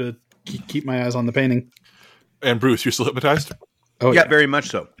from her to keep my eyes on the painting. And Bruce, you're still hypnotized? Oh, yeah, very much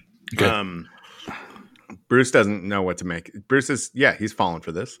so. Okay. Bruce doesn't know what to make. Bruce is, he's fallen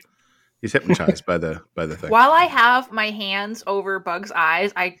for this. He's hypnotized by the thing. While I have my hands over Bug's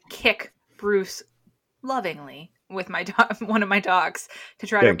eyes, I kick Bruce lovingly with my one of my dogs to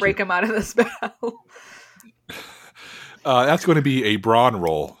try to break him out of the spell. That's going to be a brawn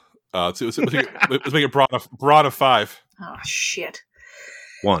roll. Let's make it brawn of 5. Oh shit!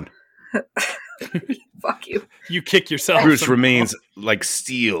 1. Fuck you. You kick yourself. Bruce remains like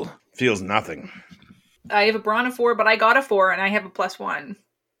steel. Feels nothing. I have a brawn of 4, but I got a 4, and I have a +1.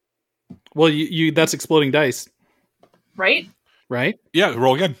 Well, you that's exploding dice, Right? right? Yeah,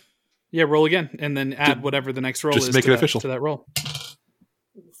 roll again. Yeah, roll again, and then add whatever the next roll just is make to it that, official. to that roll.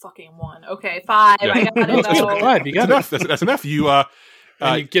 Fucking 1. Okay, 5. Yeah. I got No, it that's though. 5. You got That's it. enough. That's enough. You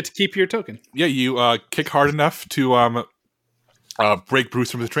And you get to keep your token. yeah, you kick hard enough to break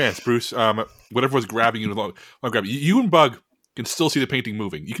Bruce from the trance. Bruce, whatever was grabbing you, grab you and Bug can still see the painting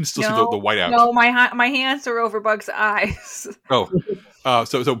moving. You can still see the white out. No, my hands are over Bug's eyes. Oh,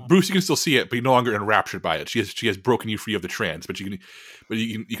 so Bruce, you can still see it, but you're no longer enraptured by it. She has broken you free of the trance, but you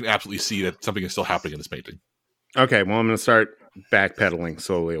can absolutely see that something is still happening in this painting. Okay, well, I'm going to start backpedaling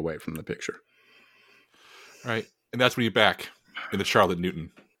slowly away from the picture. All right, and that's when you're back in the Charlotte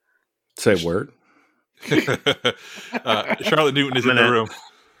Newton. Say word. Charlotte Newton is in the room.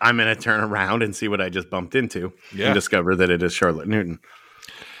 I'm going to turn around and see what I just bumped into and discover that it is Charlotte Newton.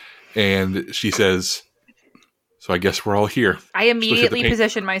 And she says, so I guess we're all here. I immediately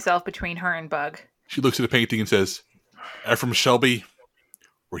position myself between her and Bug. She looks at the painting and says, Ephraim Shelby,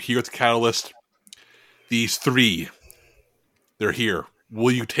 we're here at the Catalyst. These 3, they're here.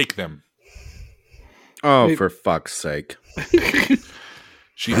 Will you take them? Oh, for fuck's sake.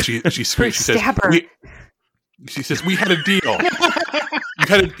 She screams. She says, Stab her. She says, "We had a deal.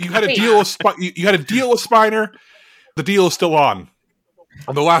 You had a deal with Spiner. The deal is still on.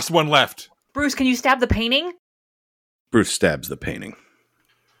 I'm the last one left." Bruce, can you stab the painting? Bruce stabs the painting.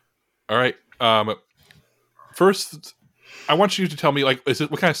 All right. First, I want you to tell me, like,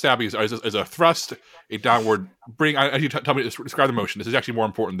 what kind of stabbing is a thrust, a downward bring? I need you to tell me, describe the motion. This is actually more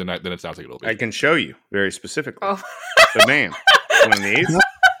important than it sounds like it'll be. I can show you very specifically. Oh. The man. One of these,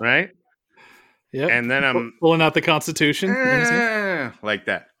 right? Yeah. And then I'm pulling out the Constitution. Like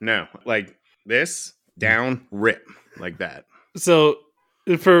that. No, like this, down, rip, like that. So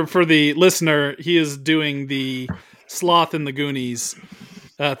for the listener, he is doing the Sloth in the Goonies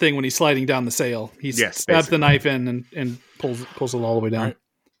thing when he's sliding down the sail. He stabs basically the knife in and pulls it all the way down. Right.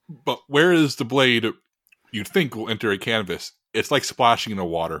 But where is the blade you'd think will enter a canvas? It's like splashing in the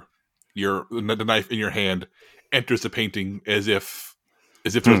water. The knife in your hand enters the painting as if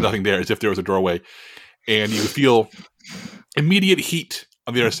there was nothing there, as if there was a doorway, and you feel immediate heat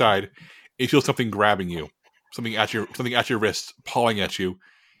on the other side. And you feel something grabbing you, something at your wrist, pawing at you,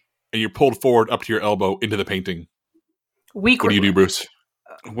 and you're pulled forward up to your elbow into the painting. What do you do, Bruce?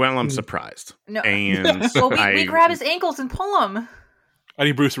 Well, I'm surprised. No, and well, we grab his ankles and pull him. I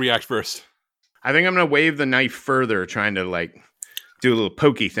need Bruce to react first. I think I'm going to wave the knife further, trying to like do a little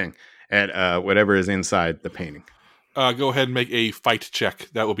pokey thing at whatever is inside the painting. Go ahead and make a fight check.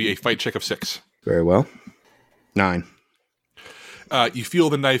 That will be a fight check of 6. Very well. 9. You feel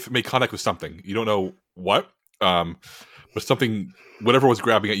the knife make contact with something. You don't know what, but something, whatever was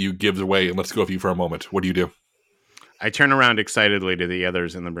grabbing at you, gives away and lets go of you for a moment. What do you do? I turn around excitedly to the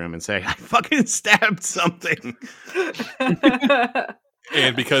others in the room and say, I fucking stabbed something.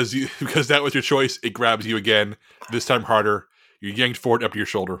 And because that was your choice, it grabs you again, this time harder. You're yanked forward up to your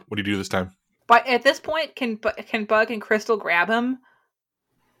shoulder. What do you do this time? But at this point, can Bug and Crystal grab him?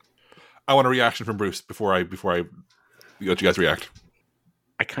 I want a reaction from Bruce before I let you guys react.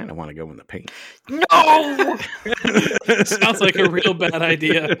 I kind of want to go in the paint. No! Sounds like a real bad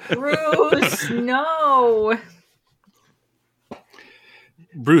idea. Bruce, no.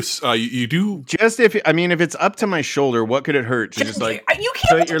 Bruce, you do just if it's up to my shoulder, what could it hurt? To just like you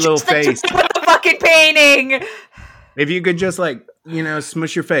can't put your little face on the fucking painting. If you could just like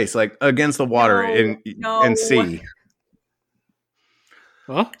smush your face like against the water and see.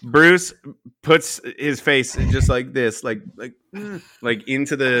 Huh? Bruce puts his face just like this, like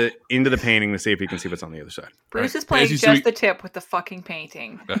into the painting to see if he can see what's on the other side. Bruce is playing just the tip with the fucking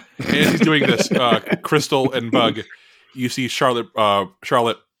painting. As he's doing this, Crystal and Bug, you see Charlotte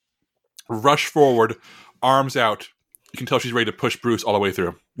rush forward, arms out. You can tell she's ready to push Bruce all the way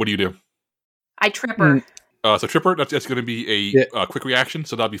through. What do you do? I trip her. So tripper, that's going to be a quick reaction.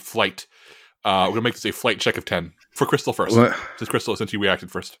 So that'll be flight. We're going to make this a flight check of 10 for Crystal first. Since you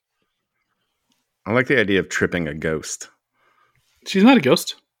reacted first. I like the idea of tripping a ghost. She's not a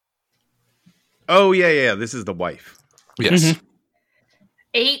ghost. Oh yeah. This is the wife. Yes. Mm-hmm.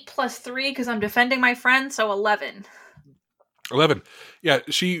 8 plus 3 because I'm defending my friend, so 11. 11. Yeah,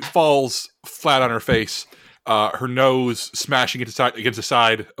 she falls flat on her face. Her nose smashing against the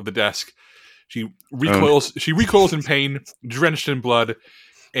side of the desk. She recoils. She recoils in pain, drenched in blood.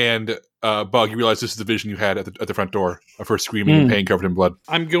 And Bug, you realize this is the vision you had at the front door of her screaming in pain, covered in blood.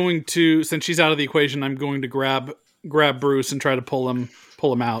 I'm going to, since she's out of the equation, I'm going to grab Bruce and try to pull him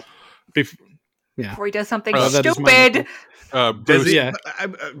out. Before he does something that stupid. Bruce,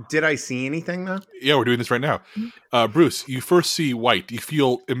 Did I see anything though? Yeah, we're doing this right now. Bruce, you first see white. You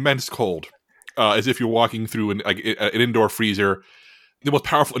feel immense cold, as if you're walking through an indoor freezer, the most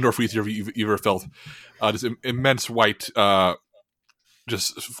powerful indoor freezer you've ever felt. This immense white,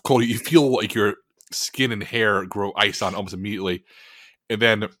 just cold. You feel like your skin and hair grow ice on almost immediately, and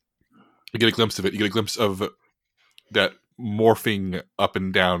then you get a glimpse of it. You get a glimpse of that morphing up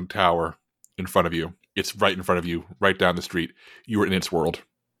and down tower in front of you. It's right in front of you, right down the street. You are in its world.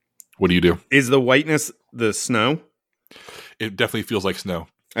 What do you do? Is the whiteness the snow? It definitely feels like snow.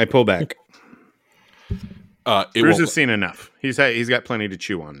 I pull back. Bruce has seen enough. He's got plenty to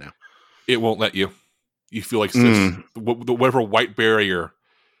chew on now. It won't let you. You feel like whatever white barrier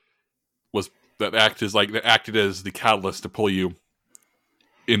was that acted as the catalyst to pull you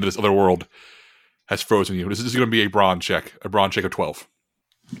into this other world has frozen you. This is going to be a brawn check of 12.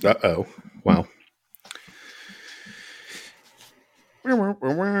 Uh-oh. Wow.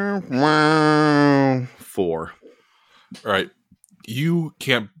 4. All right. You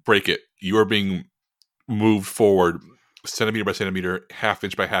can't break it. You are being moved forward centimeter by centimeter, half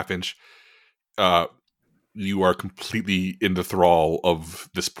inch by half inch. You are completely in the thrall of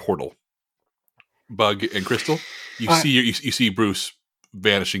this portal. Bug and Crystal, you see Bruce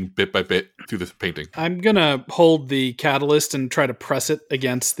vanishing bit by bit through the painting. I'm gonna hold the catalyst and try to press it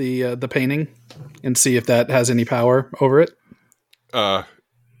against the painting and see if that has any power over it.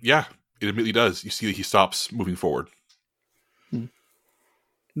 Yeah, it immediately does. You see that he stops moving forward.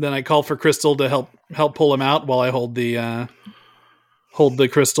 Then I call for Crystal to help pull him out while I hold the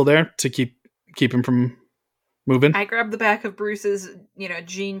crystal there to keep him from moving. I grab the back of Bruce's,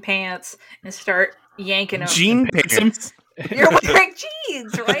 jean pants and start yanking him. Jean pants? You're wearing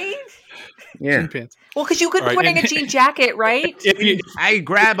jeans, right? Yeah. Jean pants. Well, because you could be wearing a jean jacket, right? I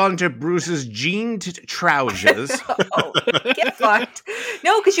grab onto Bruce's jean trousers. Oh, get fucked.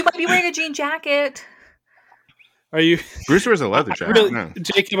 No, because you might be wearing a jean jacket. Are you? Bruce wears a leather jacket. Really, no.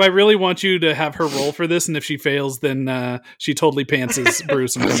 Jacob, I really want you to have her roll for this, and if she fails, then she totally pantses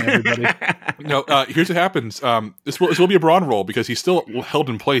Bruce in front of everybody. No, here's what happens. This will be a brawn roll because he's still held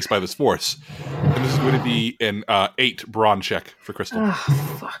in place by this force, and this is going to be an 8 brawn check for Crystal.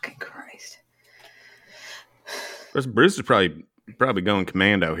 Oh, fucking Christ! Bruce is probably going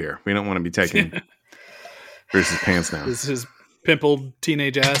commando here. We don't want to be taking Bruce's pants down. This is his pimpled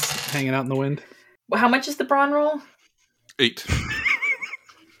teenage ass hanging out in the wind. Well, how much is the brawn roll? 8.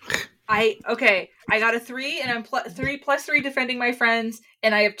 I got a 3, and I'm 3 plus 3 defending my friends,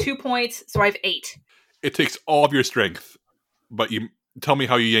 and I have 2 points, so I have 8. It takes all of your strength, but you tell me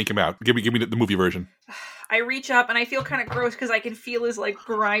how you yank him out. Give me the movie version. I reach up, and I feel kind of gross because I can feel his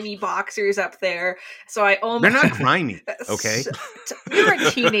grimy boxers up there. So I almost they're not grimy, okay? You're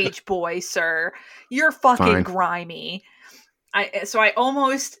a teenage boy, sir. You're fucking Fine. Grimy. I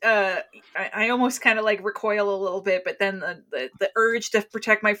almost kind of recoil a little bit, but then the urge to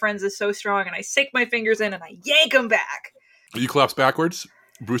protect my friends is so strong, and I sink my fingers in and I yank them back. You collapse backwards.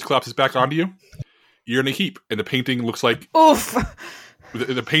 Bruce collapses back onto you. You're in a heap, and the painting looks like oof.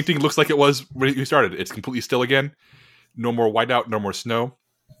 The painting looks like it was when you started. It's completely still again. No more whiteout, no more snow.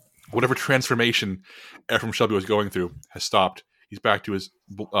 Whatever transformation Ephraim Shelby was going through has stopped. He's back to his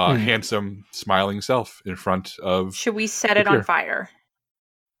handsome, smiling self in front of. Should we set it on fire?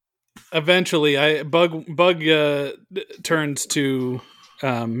 Eventually, Bug turns to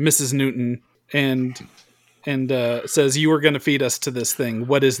Mrs. Newton and says, "You were going to feed us to this thing.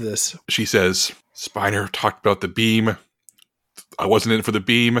 What is this?" She says, "Spiner talked about the beam. I wasn't in it for the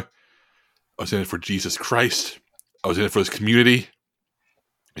beam. I was in it for Jesus Christ. I was in it for this community."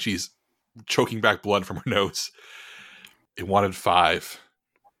 She's choking back blood from her nose. It wanted 5.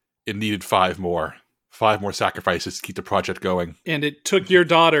 It needed 5 more. 5 more sacrifices to keep the project going. And it took your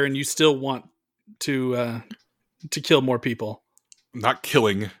daughter, and you still want to kill more people. Not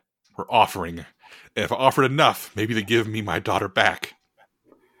killing, we're offering. And if I offered enough, maybe to give me my daughter back.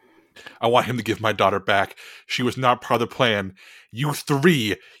 I want him to give my daughter back. She was not part of the plan. You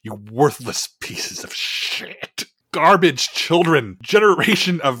 3, you worthless pieces of shit. Garbage children.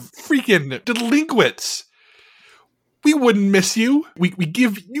 Generation of freaking delinquents. We wouldn't miss you. We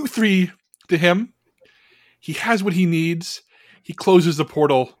give you 3 to him. He has what he needs. He closes the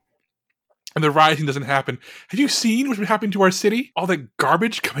portal. And the rising doesn't happen. Have you seen what's been happening to our city? All that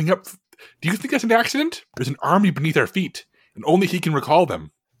garbage coming up. Do you think that's an accident? There's an army beneath our feet. And only he can recall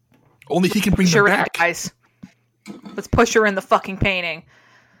them. Only he can bring them back. Guys. Let's push her in the fucking painting.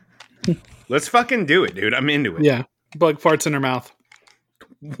 Let's fucking do it, dude. I'm into it. Yeah. Bug farts in her mouth.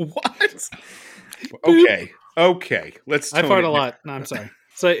 What? Okay. Let's. I fart a lot. No, I'm sorry.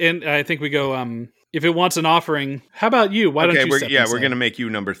 So, and I think we go. if it wants an offering, how about you? Why don't you? We're going to make you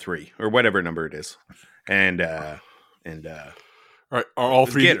number 3 or whatever number it is, and all right. Are all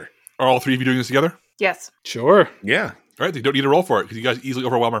three of you doing this together? Yes. Sure. Yeah. All right. You don't need to roll for it because you guys easily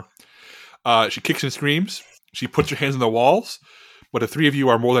overwhelm her. She kicks and screams. She puts her hands on the walls, but the 3 of you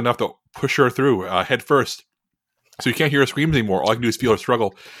are more than enough to push her through head first. So you can't hear her screams anymore. All I can do is feel her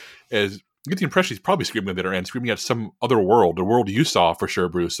struggle. As you get the impression she's probably screaming at the other end, screaming at some other world, the world you saw for sure,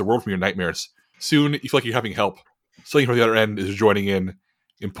 Bruce, the world from your nightmares. Soon, you feel like you're having help. Something from the other end is joining in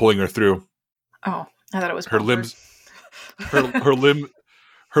and pulling her through. Oh, I thought it was her limbs.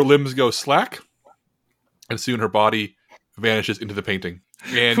 Her limbs go slack, and soon her body vanishes into the painting.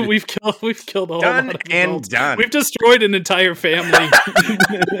 And we've killed a whole done lot of and adults. done. We've destroyed an entire family.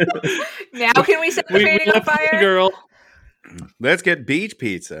 Now can we set the painting on fire? Girl. Let's get beach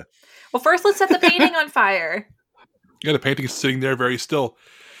pizza. Well, first let's set the painting on fire. Yeah, the painting is sitting there very still.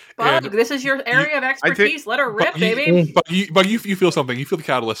 Bug, And this is your area of expertise. Let her rip, but baby. But you feel something. You feel the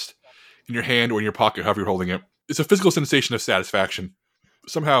catalyst in your hand or in your pocket, however you're holding it. It's a physical sensation of satisfaction.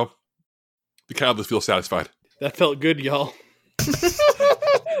 Somehow, the catalyst feels satisfied. That felt good, y'all.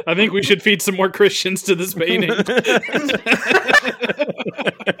 I think we should feed some more Christians to this painting.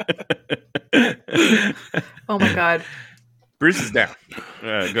 Oh my god. Bruce is down.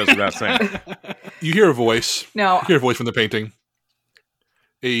 It goes without saying. You hear a voice. No. You hear a voice from the painting.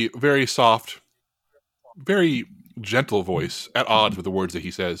 A very soft, very gentle voice, at odds with the words that he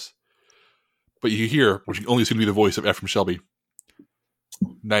says. But you hear, which can only seem to be the voice of Ephraim Shelby.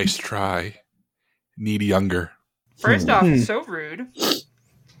 Nice try. Need younger. First off, so rude.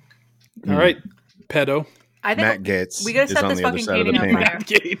 All right, pedo. I think Matt Gates. we gotta set this fucking painting on fire.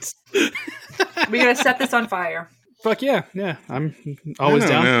 Gates. We gotta set this on fire. Fuck yeah. I'm always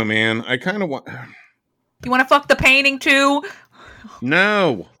down. No, man. I kind of want. You want to fuck the painting too?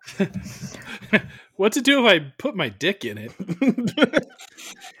 No. What to do if I put my dick in it?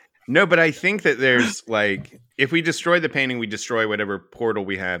 No, but I think that there's if we destroy the painting, we destroy whatever portal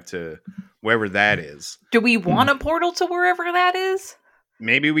we have to wherever that is. Do we want a portal to wherever that is?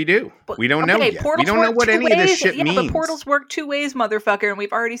 Maybe we do. We don't know yet. We don't know what any of this shit means. But portals work 2 ways, motherfucker, and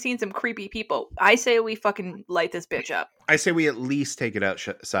we've already seen some creepy people. I say we fucking light this bitch up. I say we at least take it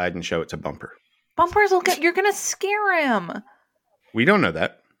outside and show it to Bumper. Bumper's you're gonna scare him. We don't know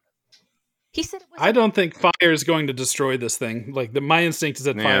that. He said it was. I don't think fire is going to destroy this thing. My instinct is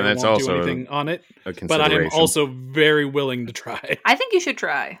that fire won't do anything on it. But I am also very willing to try. I think you should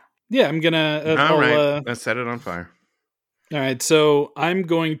try. Yeah, I'm gonna. All right, let's set it on fire. All right, so I'm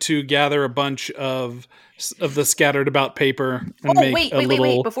going to gather a bunch of the scattered about paper and make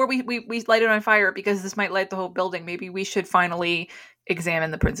wait! Before we light it on fire, because this might light the whole building, maybe we should finally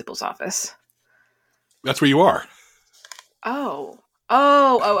examine the principal's office. That's where you are. Oh,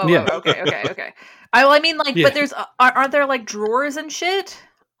 Yeah. Okay. I mean, Yeah. but there's aren't there drawers and shit?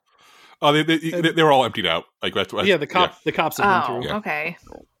 Oh, they were all emptied out. The cops have been through. Yeah. Okay.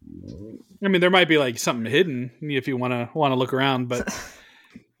 I mean, there might be something hidden if you want to look around, but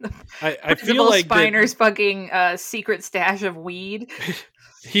I feel like Spiner's fucking secret stash of weed.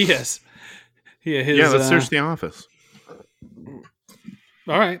 Yes. Let's search the office.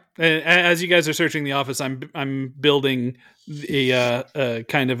 All right. As you guys are searching the office, I'm building a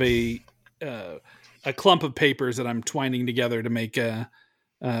kind of a clump of papers that I'm twining together to make the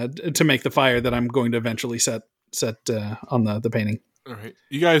fire that I'm going to eventually set on the painting. All right.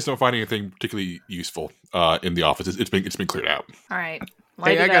 You guys don't find anything particularly useful in the office. It's been cleared out. All right.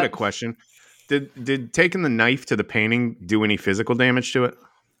 Hey, I got a question. Did taking the knife to the painting do any physical damage to it?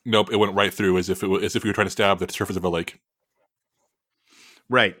 Nope. It went right through as if you were trying to stab the surface of a lake.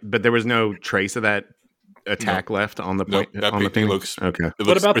 Right, but there was no trace of that attack left on the Nope, that on the painting painting. looks Okay.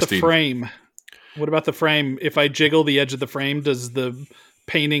 What about pristine. the frame? What about the frame? If I jiggle the edge of the frame, does the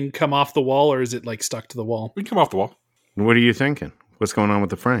painting come off the wall, or is it stuck to the wall? We can come off the wall. What are you thinking? What's going on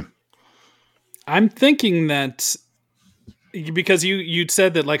with the frame? I'm thinking that because you'd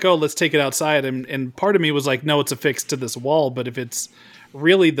said that let's take it outside, and part of me was no, it's affixed to this wall. But if it's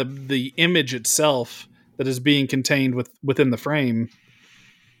really the image itself that is being contained within the frame,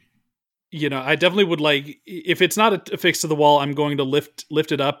 I definitely would if it's not affixed to the wall, I'm going to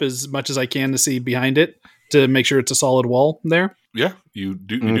lift it up as much as I can to see behind it to make sure it's a solid wall there. Yeah, you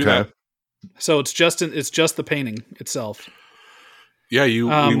do that. So it's just the painting itself. Yeah,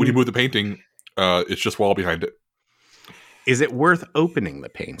 when you move the painting, it's just wall behind it. Is it worth opening the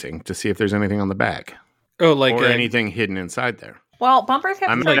painting to see if there's anything on the back? Oh, or anything hidden inside there? Well, Bumper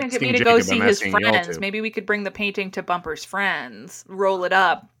kept I'm trying to asking get me to go Jacob, see I'm his asking y'all friends. to. Maybe we could bring the painting to Bumper's friends, roll it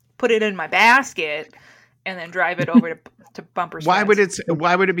up, put it in my basket, and then drive it over to Bumper's Why friends.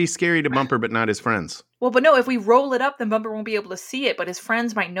 why would it be scary to Bumper but not his friends? Well, but no, if we roll it up, then Bumper won't be able to see it, but his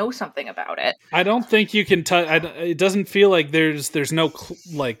friends might know something about it. I don't think you can touch. It doesn't feel like there's no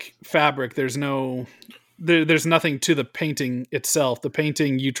like fabric. There's no. There's nothing to the painting itself. The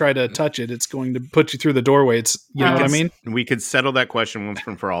painting, you try to touch it, it's going to put you through the doorway. It's you know what I mean? We could settle that question once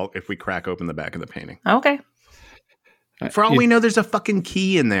and for all if we crack open the back of the painting. Okay. For all we know, there's a fucking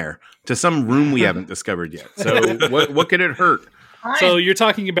key in there to some room we haven't discovered yet. So what could it hurt? So you're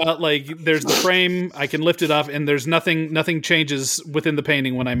talking about like there's the frame, I can lift it up, and there's nothing changes within the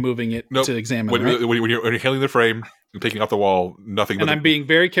painting when I'm moving it to examine. When you're handling the frame and taking off the wall, nothing. And I'm being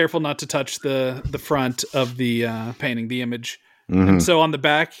very careful not to touch the front of the painting, the image. Mm-hmm. And so on the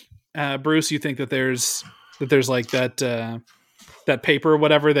back, Bruce, you think that there's like that paper or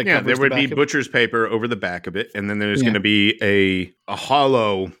whatever that covers there would the be back butcher's paper over the back of it, and then there's going to be a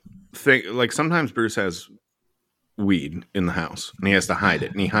hollow thing. Like sometimes Bruce has weed in the house and he has to hide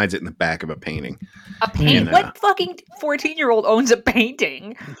it, and he hides it in the back of a painting. A painting? What fucking 14-year-old owns a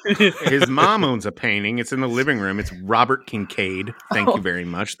painting? His mom owns a painting. It's in the living room. It's Robert Kincaid. Thank you very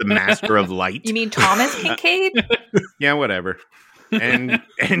much. The Master of Light. You mean Thomas Kincaid? Yeah, whatever. And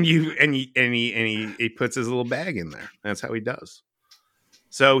he puts his little bag in there. That's how he does.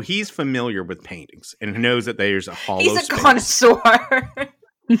 So he's familiar with paintings and knows that there's a hollow He's a space. connoisseur.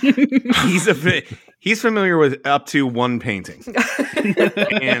 He's familiar with up to one painting,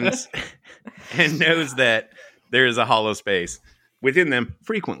 and knows that there is a hollow space within them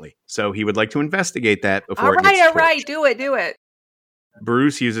frequently. So he would like to investigate that before. All right, do it.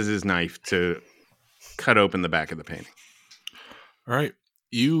 Bruce uses his knife to cut open the back of the painting. All right,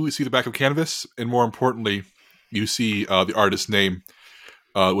 you see the back of canvas, and more importantly, you see the artist's name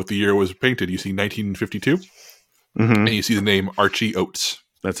with the year it was painted. You see 1952, and you see the name Archie Oates.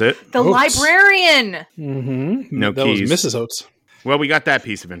 That's it? The librarian! Mm-hmm. No that keys. was Mrs. Oates. Well, we got that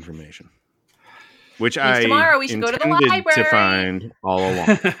piece of information. Which tomorrow we should go to the library to find all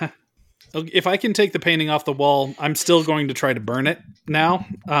along. If I can take the painting off the wall, I'm still going to try to burn it now.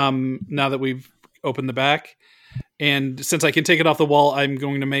 Now that we've opened the back. And since I can take it off the wall, I'm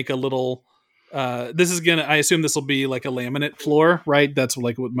going to make a little... I assume this will be like a laminate floor, right? That's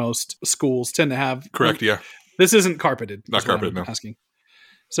like what most schools tend to have. Correct, yeah. This isn't carpeted. Not carpeted, no. Asking.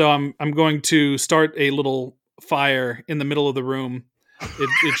 So I'm going to start a little fire in the middle of the room.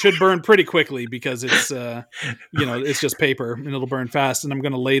 It should burn pretty quickly because it's it's just paper and it'll burn fast. And I'm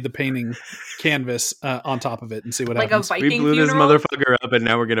going to lay the painting canvas on top of it and see what happens. Like a Viking We blew funeral? this motherfucker up, and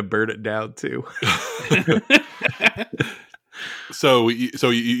now we're going to burn it down too. So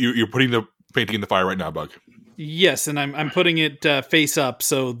you're putting the painting in the fire right now, Bug. Yes, and I'm putting it face up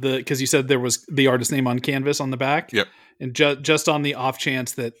so because you said there was the artist's name on canvas on the back. Yep. And just on the off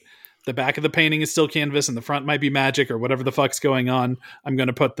chance that the back of the painting is still canvas and the front might be magic or whatever the fuck's going on, I'm going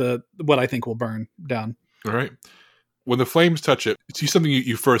to put what I think will burn down. All right. When the flames touch it, see something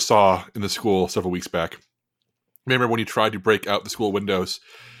you first saw in the school several weeks back. Remember when you tried to break out the school windows?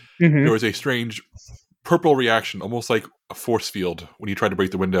 Mm-hmm. There was a strange purple reaction, almost like a force field when you tried to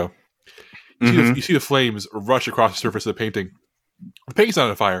break the window. You see the flames rush across the surface of the painting. The painting's not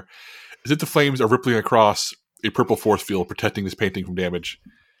on fire. As if the flames are rippling across a purple force field, protecting this painting from damage.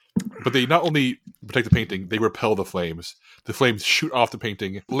 But they not only protect the painting, they repel the flames. The flames shoot off the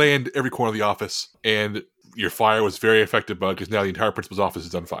painting, land every corner of the office, and your fire was very effective, Bud, because now the entire principal's office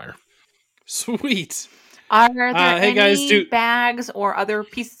is on fire. Sweet. Are there any guys, bags or other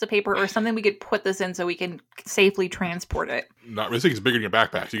pieces of paper or something we could put this in so we can safely transport it? Not really. This thing's bigger than your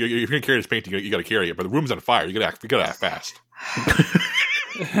backpack. So if you're going to carry this painting, you got to carry it. But the room's on fire. You got to act fast.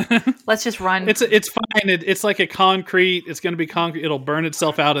 Let's just run. It's fine. It's like a concrete. It's going to be concrete. It'll burn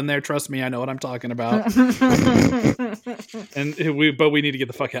itself out in there. Trust me, I know what I'm talking about. But we need to get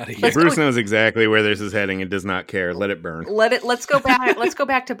the fuck out of here. Bruce knows exactly where this is heading and does not care. Let it burn. Let's go back. Let's go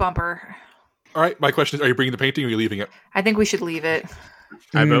back to Bumper. All right. My question is: are you bringing the painting or are you leaving it? I think we should leave it.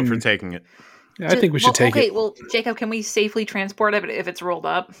 I vote for taking it. I think we should take it. Okay, well, Jacob, can we safely transport it if it's rolled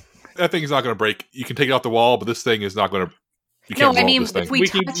up? That thing is not going to break. You can take it off the wall, but this thing is not going to. You No, can't I roll mean, this thing. if we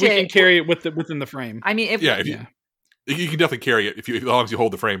can touch it, carry it within the frame. I mean, you can definitely carry it as long as you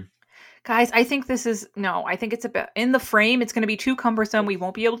hold the frame. Guys, I think it's a bit in the frame. It's going to be too cumbersome. We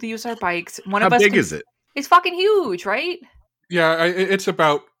won't be able to use our bikes. How big is it? It's fucking huge, right? Yeah, it's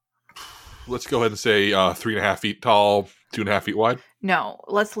about. Let's go ahead and say 3.5 feet tall, 2.5 feet wide. No,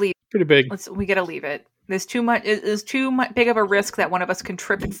 let's leave. Pretty big. We gotta leave it. There's too much. It's too big of a risk that one of us can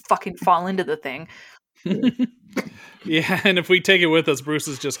trip and fucking fall into the thing. Yeah, and if we take it with us, Bruce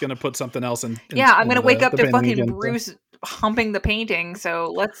is just going to put something else in. Yeah, I'm going to wake up the to painting fucking again, Bruce humping the painting.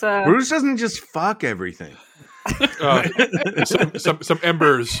 So let's. Bruce doesn't just fuck everything. Some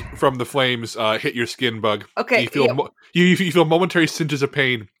embers from the flames hit your skin, Bug. Okay. You feel momentary cinches of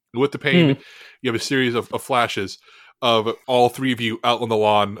pain. With the pain, you have a series of flashes of all three of you out on the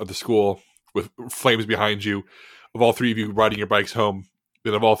lawn of the school with flames behind you, of all three of you riding your bikes home,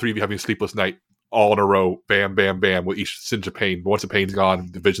 then of all three of you having a sleepless night, all in a row, bam, bam, bam, with each cinch of pain. But once the pain's gone,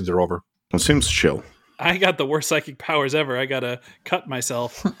 the visions are over. It seems chill. I got the worst psychic powers ever. I gotta cut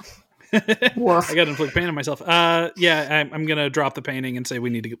myself. I gotta inflict pain on myself. I'm gonna drop the painting and say we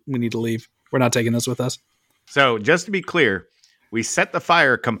need to leave. We're not taking this with us. So just to be clear, we set the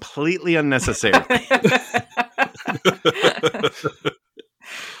fire completely unnecessary.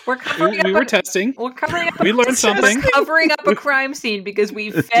 We're covering we were testing. We're covering up. We learned something. We're covering up a crime scene because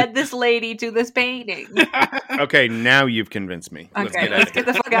we fed this lady to this painting. Okay, now you've convinced me. Okay, let's get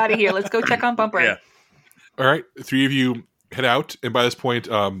the fuck out of here. Let's go check on Bumper. Yeah. All right, the three of you head out, and by this point,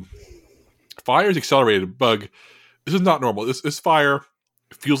 fire is accelerated. Bug, this is not normal. This fire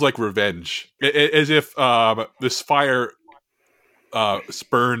feels like revenge, as if this fire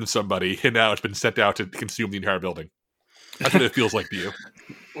spurned somebody, and now it's been sent out to consume the entire building. That's what it feels like to you.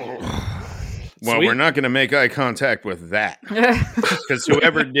 Well, we're not going to make eye contact with that, because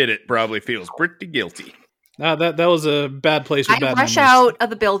whoever did it probably feels pretty guilty. That was a bad place with bad rush memories. out of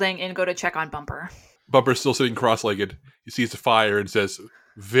the building and go to check on Bumper. Bumper's still sitting cross-legged. He sees the fire and says,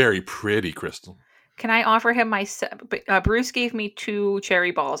 "Very pretty, Crystal." Can I offer him my... Bruce gave me 2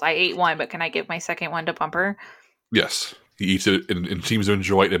 cherry balls. I ate one, but can I give my second one to Bumper? Yes. He eats it and seems to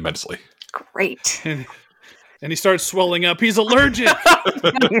enjoy it immensely. Great. And he starts swelling up. He's allergic.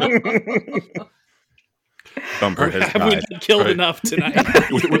 Bumper has Have we died. not killed enough tonight?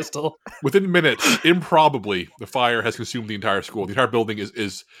 Crystal. Within minutes, improbably, the fire has consumed the entire school. The entire building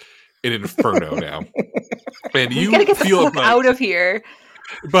is an inferno now. And He's you gotta get the feel fuck out of here.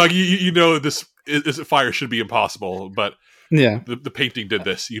 Bug, you know this fire should be impossible, but Yeah. the painting did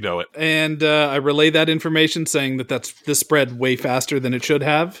this. You know it. And I relay that information, saying that this spread way faster than it should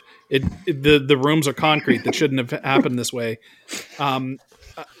have. The rooms are concrete. That shouldn't have happened this way.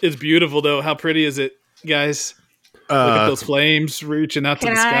 It's beautiful, though. How pretty is it, guys? Look at those flames reaching out to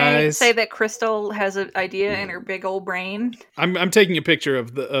the skies. Can I say that Crystal has an idea in her big old brain? I'm taking a picture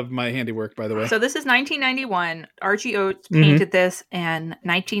of my handiwork, by the way. So this is 1991. Archie Oates painted this in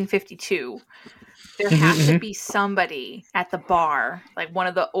 1952. There has to be somebody at the bar, like one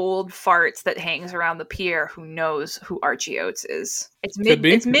of the old farts that hangs around the pier, who knows who Archie Oates is. It's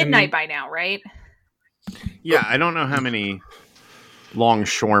midnight by now, right? Yeah, I don't know how many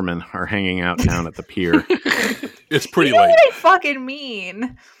longshoremen are hanging out down at the pier. It's pretty You know late. what I fucking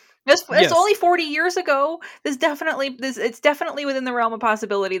mean. It's only 40 years ago. It's definitely within the realm of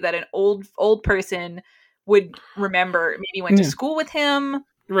possibility that an old person would remember. Maybe went to school with him.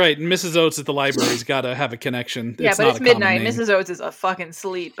 Right, and Mrs. Oates at the library's got to have a connection. Yeah, but it's midnight. Mrs. Oates is a fucking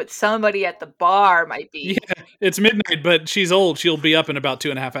sleep, but somebody at the bar might be. Yeah, it's midnight, but she's old. She'll be up in about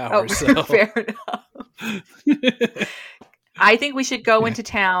 2.5 hours. So. Fair enough. I think we should go into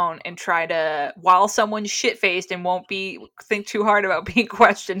town and try to, while someone's shit-faced and won't think too hard about being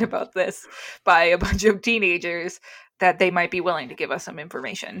questioned about this by a bunch of teenagers, that they might be willing to give us some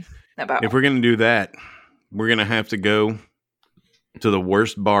information about. If we're going to do that, we're going to have to go to the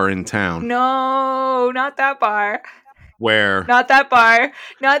worst bar in town. No, not that bar. Where? Not that bar.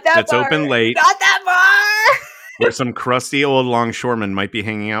 Not that That's bar. open late. Not that bar. Where some crusty old longshoremen might be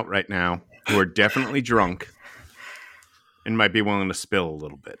hanging out right now, who are definitely drunk and might be willing to spill a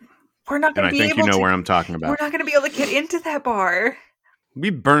little bit. We're not going to be able to. And I think you know where I'm talking about. We're not going to be able to get into that bar.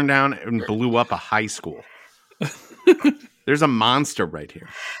 We burned down and blew up a high school. There's a monster right here.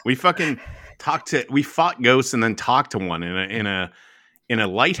 We fucking we fought ghosts and then talked to one in a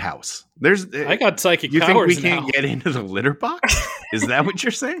lighthouse. I got psychic powers. You think we can't get into the litter box? Is that what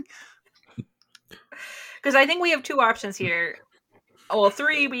you're saying? Because I think we have 2 options here. Well,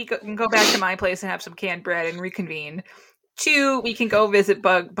 3, we can go back to my place and have some canned bread and reconvene. 2, we can go visit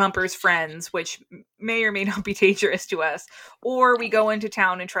Bumper's friends, which may or may not be dangerous to us. Or we go into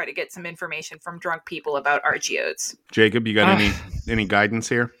town and try to get some information from drunk people about Archie Oates. Jacob, you got any guidance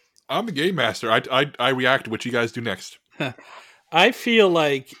here? I'm the game master. I react to what you guys do next. I feel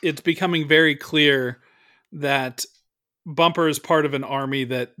like it's becoming very clear that Bumper is part of an army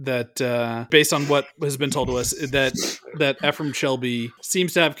that based on what has been told to us, that Ephraim Shelby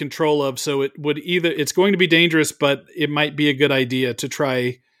seems to have control of. So it's going to be dangerous, but it might be a good idea to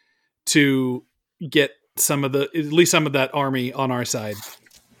try to get at least some of that army on our side.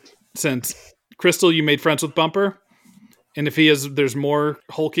 Since Crystal, you made friends with Bumper, and if there's more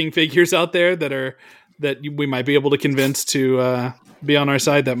hulking figures out there that that we might be able to convince to be on our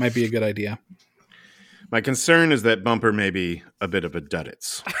side, that might be a good idea. My concern is that Bumper may be a bit of a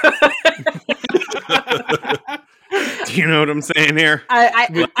duddits. Do you know what I'm saying here? I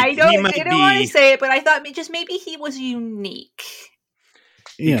don't want to say it, but I thought maybe he was unique.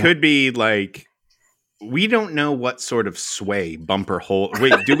 He could be like, we don't know what sort of sway Bumper holds.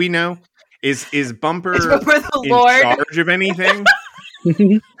 Wait, do we know? Is Bumper the in Lord? charge of anything?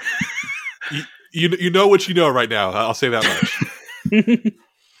 You know what you know right now. I'll say that much.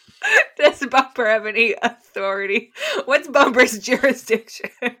 Does Bumper have any authority? What's Bumper's jurisdiction?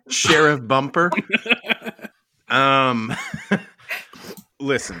 Sheriff Bumper.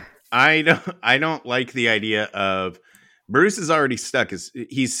 Listen, I don't like the idea of Bruce is already stuck.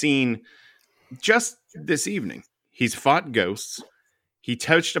 He's seen just this evening. He's fought ghosts. He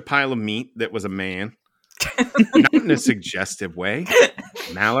touched a pile of meat that was a man, not in a suggestive way.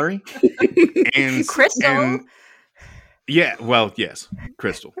 Mallory and Crystal. Yes,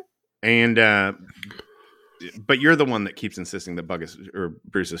 Crystal. And but you're the one that keeps insisting that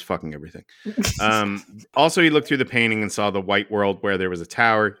Bruce is fucking everything. Also, he looked through the painting and saw the white world where there was a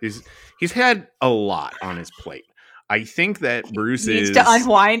tower. He's had a lot on his plate. I think that Bruce needs to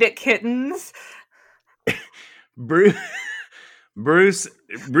unwind at Kittens. Bruce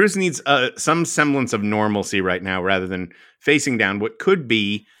needs some semblance of normalcy right now, rather than facing down what could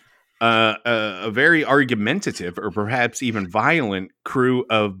be a very argumentative or perhaps even violent crew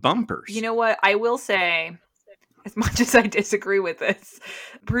of bumpers. You know what? I will say, as much as I disagree with this,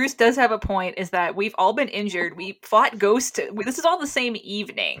 Bruce does have a point, is that we've all been injured. We fought ghosts. This is all the same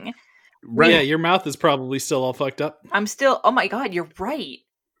evening. Right. Yeah, your mouth is probably still all fucked up. I'm still, oh my God, you're right.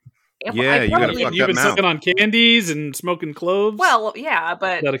 Yeah, you've been sucking on candies and smoking cloves. Well, yeah,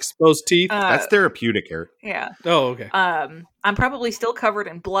 but that exposed teeth. That's therapeutic, Eric. Yeah. Oh, okay. I'm probably still covered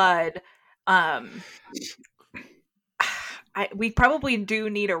in blood. We probably do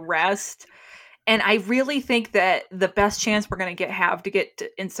need a rest, and I really think that the best chance we're going to have to get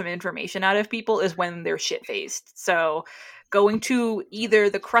in some information out of people is when they're shit faced. So, going to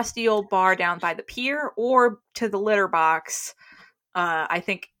either the crusty old bar down by the pier or to the litter box, I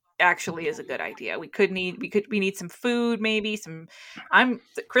think actually is a good idea. We need some food, maybe some.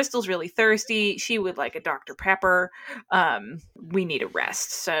 Crystal's really thirsty. She would like a Dr. Pepper. We need a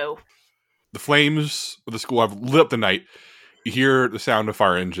rest. So the flames of the school have lit up the night. You hear the sound of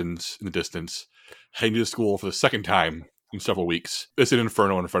fire engines in the distance. Heading to the school for the second time in several weeks. There's an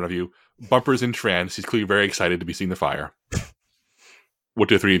inferno in front of you. Bumper's in trance. He's clearly very excited to be seeing the fire. What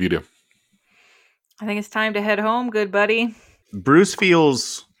do the three of you do? I think it's time to head home, good buddy. Bruce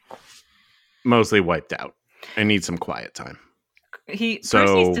feels mostly wiped out and needs some quiet time. Bruce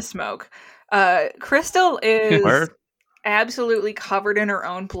needs to smoke. Crystal is absolutely covered in her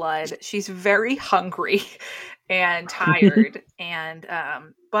own blood. She's very hungry and tired. And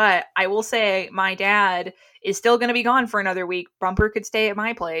but I will say my dad is still going to be gone for another week. Bumper could stay at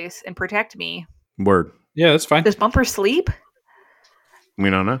my place and protect me. Word. Yeah, that's fine. Does Bumper sleep? We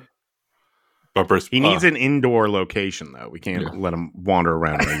don't know. He needs an indoor location, though. We can't let him wander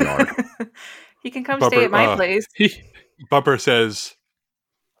around in the yard. He can come stay at my place. Bumper says,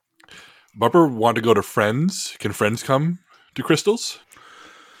 Bumper want to go to Friends. Can Friends come to Crystal's?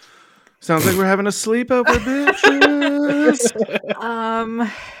 Sounds like we're having a sleepover, bitches.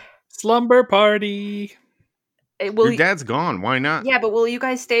 Slumber party. Your dad's gone. Why not? Yeah, but will you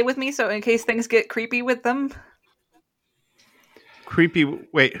guys stay with me so in case things get creepy with them? Creepy.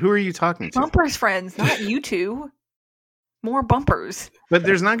 Wait, who are you talking to? Bumper's friends, not you two. More bumpers. But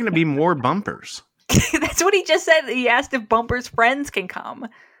there's not going to be more bumpers. That's what he just said. He asked if Bumper's friends can come.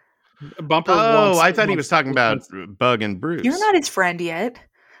 Bumper. I thought he was talking about Bug and Bruce. You're not his friend yet.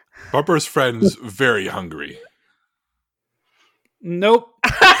 Bumper's friend's very hungry. Nope.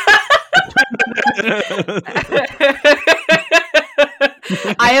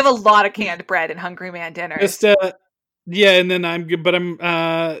 I have a lot of canned bread and Hungry Man dinner. Yeah, and then I'm good,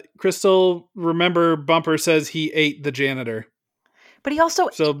 but Crystal, remember Bumper says he ate the janitor. But he also...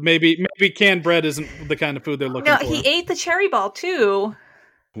 So maybe canned bread isn't the kind of food they're looking for. No, he ate the cherry ball, too.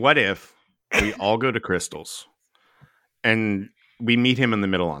 What if we all go to Crystal's and we meet him in the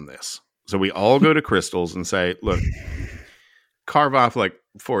middle on this? So we all go to Crystal's and say, look, carve off like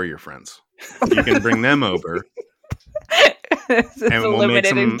 4 of your friends. You can bring them over. This is a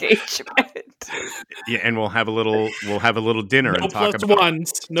limited engagement. Yeah, and we'll have a little dinner and talk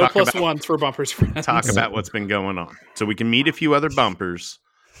about plus ones for Bumper's friends. Talk about what's been going on. So we can meet a few other bumpers.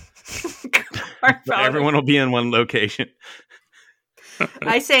 Everyone will be in one location.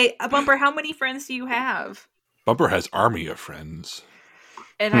 I say, Bumper, how many friends do you have? Bumper has army of friends.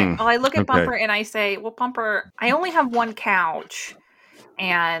 And I look at Bumper and I say, well, Bumper, I only have one couch.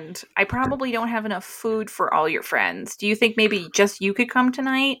 And I probably don't have enough food for all your friends. Do you think maybe just you could come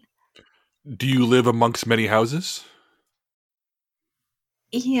tonight? Do you live amongst many houses?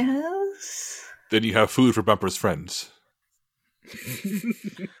 Yes. Then you have food for Bumper's friends.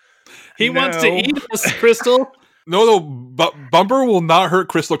 He wants to eat us, Crystal. No, Bumper will not hurt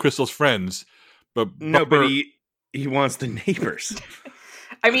Crystal's friends. But Bumper, he wants the neighbors.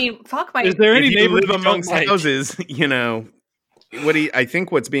 I mean, fuck my... Is there any neighbors live amongst houses, I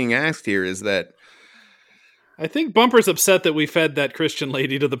think what's being asked here is that I think Bumper's upset that we fed that Christian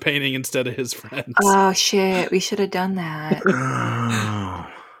lady to the painting instead of his friends. Oh shit, we should have done that.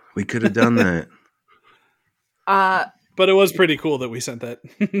 We could have done that. But it was pretty cool that we sent that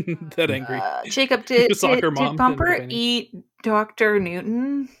angry. Jacob, did Bumper eat Dr.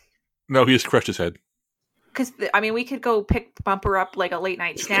 Newton? No, he just crushed his head. Because, we could go pick Bumper up like a late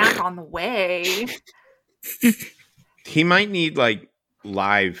night snack on the way. He might need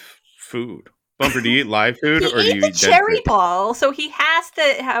live food. Bumper, do you eat live food or do you eat cherry food? ball? So he has to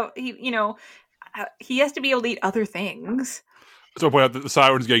have he has to be able to eat other things. So point out that the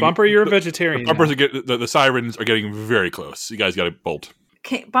sirens getting Bumper. You're a vegetarian. The sirens are getting very close. You guys got to bolt.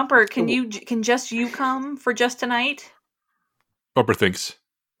 Bumper, can just you come for just tonight? Bumper thinks,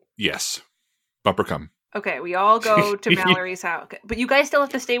 yes. Bumper, come. Okay, we all go to Mallory's house. But you guys still have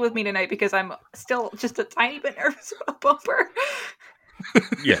to stay with me tonight because I'm still just a tiny bit nervous about Bumper.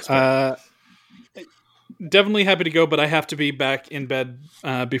 Yes. Definitely happy to go, but I have to be back in bed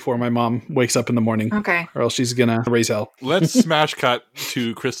before my mom wakes up in the morning. Okay. Or else she's going to raise hell. Let's smash cut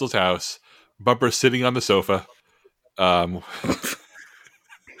to Crystal's house. Bumper sitting on the sofa. Imagine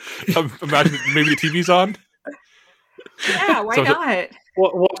maybe the TV's on. Yeah, why not?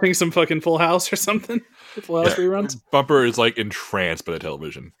 Watching some fucking Full House or something. Full House reruns. Bumper is entranced by the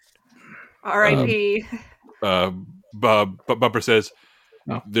television. R.I.P. Bumper says,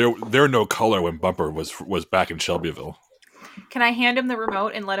 there no color when Bumper was back in Shelbyville. Can I hand him the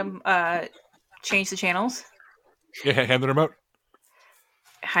remote and let him change the channels? Yeah, hand the remote.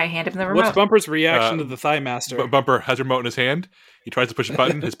 I hand him the remote. What's Bumper's reaction to the Thigh Master? Bumper has a remote in his hand. He tries to push a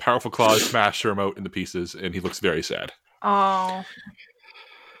button. His powerful claws smash the remote into pieces, and he looks very sad. Oh.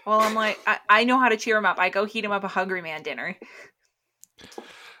 Well, I'm I know how to cheer him up. I go heat him up a Hungry Man dinner.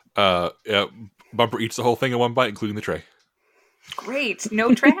 Bumper eats the whole thing in one bite, including the tray. Great.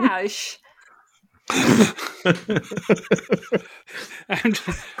 No trash. I'm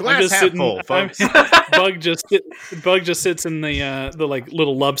just sitting, full, folks. Bug just sits in the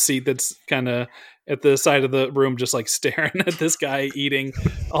little love seat that's kind of at the side of the room, just staring at this guy eating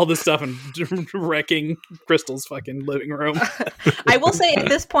all this stuff and wrecking Crystal's fucking living room. I will say at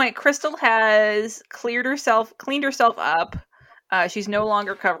this point, Crystal has cleaned herself up. She's no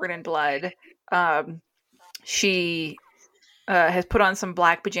longer covered in blood. She has put on some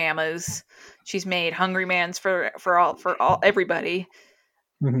black pajamas. She's made Hungry Man's for everybody.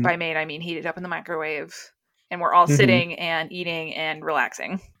 Mm-hmm. By made, I mean heated up in the microwave, and we're all sitting and eating and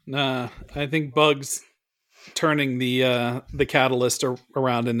relaxing. I think Bug's turning the catalyst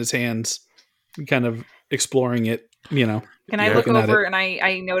around in his hands, kind of exploring it. Can I look over and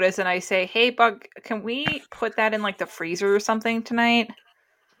I notice and I say, "Hey, Bug, can we put that in the freezer or something tonight?"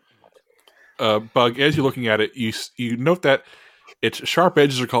 Bug, as you're looking at it, you note that its sharp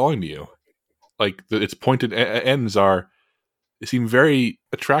edges are calling to you. Its pointed ends seem very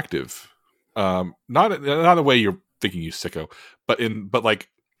attractive. Not in the way you're thinking, you sicko, but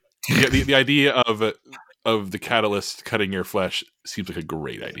the idea of the catalyst cutting your flesh seems like a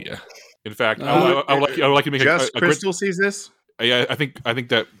great idea. In fact, I would like to make just Crystal sees this. Yeah, I think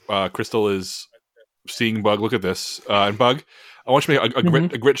that Crystal is seeing Bug. Look at this, and Bug, I want you to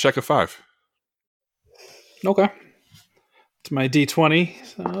make a grit check of 5. Okay, it's my D20,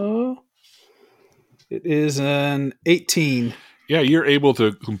 so it is an 18. Yeah, you're able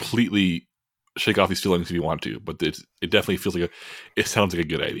to completely shake off these feelings if you want to, but it definitely feels it sounds like a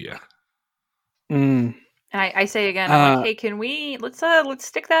good idea. And I say again, I'm like, hey, can we let's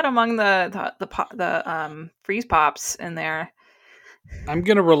stick that among the freeze pops in there. I'm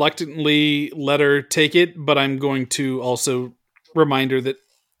gonna reluctantly let her take it, but I'm going to also remind her that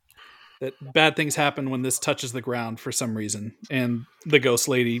bad things happen when this touches the ground for some reason, and the ghost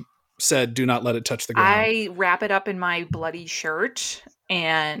lady said, "Do not let it touch the ground." I wrap it up in my bloody shirt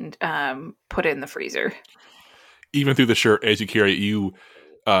and put it in the freezer. Even through the shirt, as you carry it, you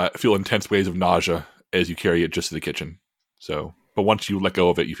feel intense waves of nausea as you carry it just to the kitchen. So, but once you let go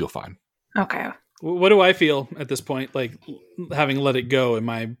of it, you feel fine. Okay. What do I feel at this point? Having let it go, am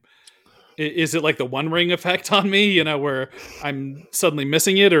Is it like the One Ring effect on me, you know, where I'm suddenly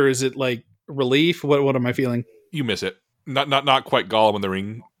missing it, or is it like relief? What am I feeling? You miss it. Not quite Gollum in the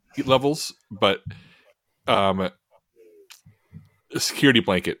Ring levels, but a security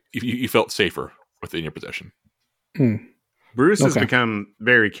blanket. You felt safer within your possession. Bruce has become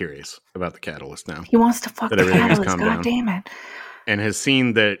very curious about the catalyst now. He wants to fuck the catalyst. God damn it! And has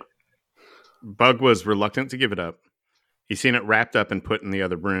seen that Bug was reluctant to give it up. He's seen it wrapped up and put in the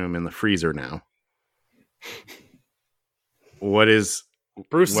other room in the freezer now. Bruce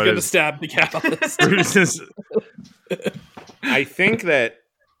is going to stab the catalyst.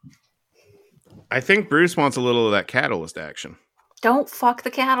 I think Bruce wants a little of that catalyst action. Don't fuck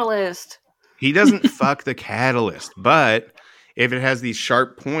the catalyst. He doesn't fuck the catalyst, but if it has these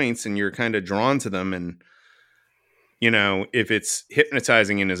sharp points and you're kind of drawn to them, and you know, if it's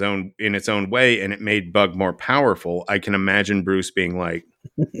hypnotizing in its own way and it made Bug more powerful, I can imagine Bruce being like,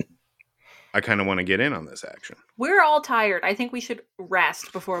 I kind of want to get in on this action. We're all tired. I think we should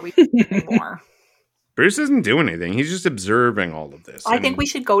rest before we do anymore. Bruce isn't doing anything. He's just observing all of this. I think we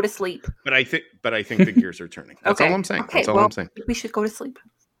should go to sleep. But I think the gears are turning. That's all I'm saying. That's all I'm saying. We should go to sleep.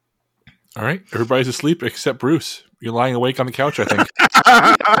 All right, everybody's asleep except Bruce. You're lying awake on the couch, I think.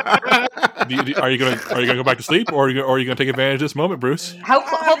 Are you gonna go back to sleep, or are you gonna take advantage of this moment, Bruce? Hold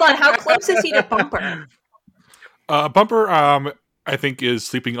on. How close is he to Bumper? Bumper, I think, is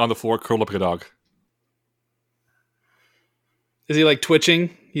sleeping on the floor, curled up like a dog. Is he like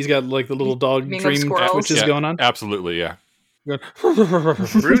twitching? He's got like the little dog dream twitches going on. Absolutely, yeah.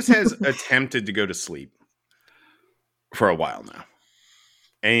 Bruce has attempted to go to sleep for a while now.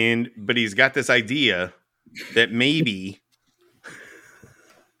 But he's got this idea that maybe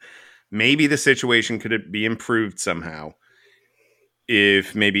the situation could be improved somehow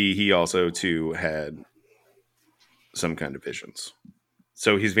if maybe he also too had some kind of visions.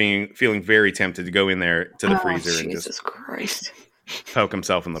 So he's feeling very tempted to go in there to the freezer and just poke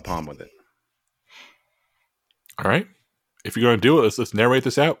himself in the palm with it. All right. If you're going to do it, let's narrate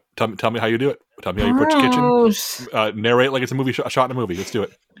this out. Tell me how you do it. Tell me how you approach the kitchen. Narrate like it's a movie shot in a movie. Let's do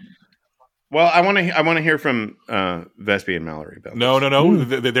it. Well, I want to hear from Vespi and Mallory about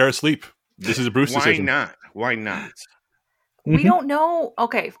this. They're asleep. This is a Bruce decision. Why not? We don't know.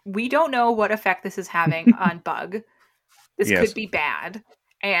 Okay, we don't know what effect this is having on Bug. This could be bad.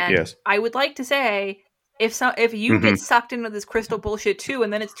 And I would like to say, if you get sucked into this crystal bullshit too,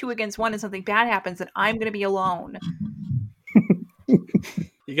 and then it's 2 against 1 and something bad happens, then I'm going to be alone.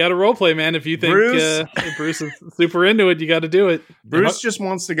 You got to roleplay, man. If you think Bruce is super into it, you got to do it. Bruce just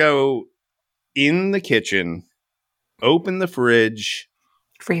wants to go in the kitchen, open the fridge,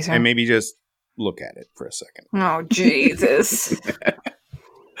 freezer, and maybe just look at it for a second. Oh, Jesus.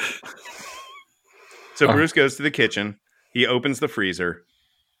 So Bruce goes to the kitchen. He opens the freezer.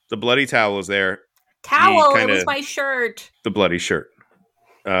 The bloody towel is there. Towel? It was my shirt. The bloody shirt.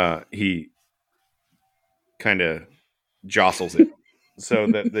 He kind of jostles it so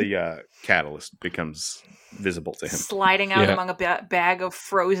that the catalyst becomes visible to him. Sliding out among a bag of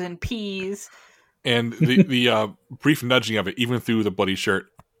frozen peas. And the brief nudging of it, even through the bloody shirt,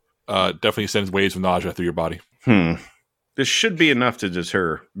 definitely sends waves of nausea through your body. This should be enough to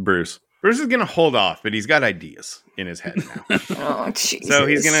deter Bruce. Bruce is going to hold off, but he's got ideas in his head now. Oh, Jesus. So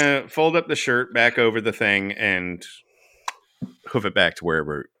he's going to fold up the shirt back over the thing and hoof it back to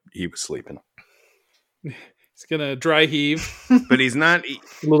wherever he was sleeping. He's going to dry heave. But he's not a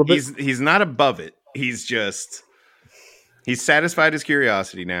little bit. He's not above it. He's satisfied his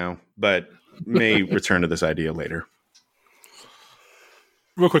curiosity now, but may return to this idea later.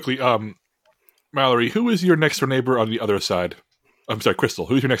 Real quickly, Mallory, who is your next door neighbor on the other side? I'm sorry, Crystal.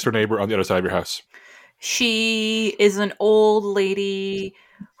 Who's your next door neighbor on the other side of your house? She is an old lady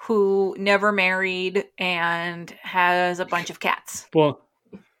who never married and has a bunch of cats. Well,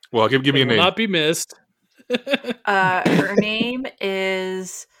 give me a name. Will not be missed. Her name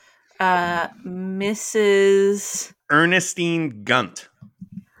is Mrs. Ernestine Gunt.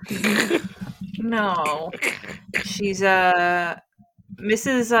 No, she's Mrs.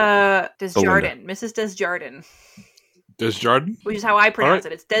 Desjardins. Mrs. Desjardins. Desjardins? Which is how I pronounce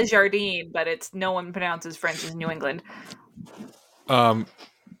it. It's Desjardins, but no one pronounces French in New England.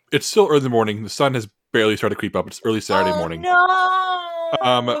 It's still early in the morning. The sun has barely started to creep up. It's early Saturday morning.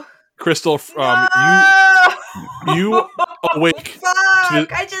 No! Crystal, you awake.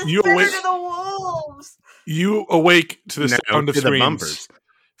 I just to the wolves. You awake to the sound of screams. Bumpers.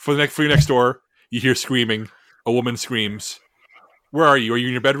 For your next door, you hear screaming. A woman screams. Where are you? Are you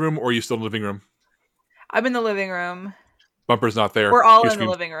in your bedroom or are you still in the living room? I'm in the living room. Bumper's not there. We're all in the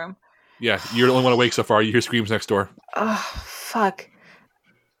living room. Yeah, you're the only one awake so far. You hear screams next door. Oh, fuck.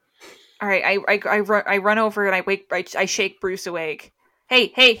 All right, I run over and I shake Bruce awake.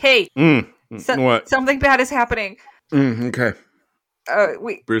 Hey! What? Something bad is happening. Okay.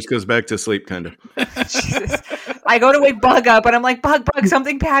 Wait. Bruce goes back to sleep, kind of. Jesus. I go to wake Bug up, and I'm like, Bug,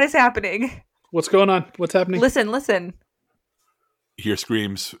 something bad is happening. What's going on? What's happening? Listen. You hear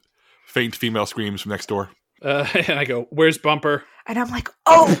screams, faint female screams from next door. And I go, "Where's Bumper?" And I'm like,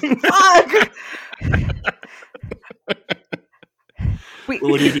 "Oh, fuck!"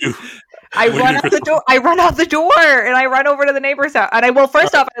 What do you do? I run out the door. I run out the door, and I run over to the neighbor's house. And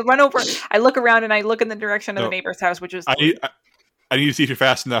first off, I run over. I look around, and I look in the direction of the neighbor's house, which is. I need to see if you're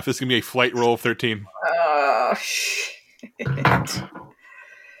fast enough. This is gonna be a flight roll of 13. Oh shit!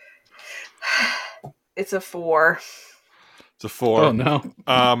 It's a 4. It's a 4. Oh no!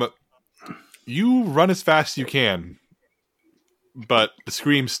 You run as fast as you can, but the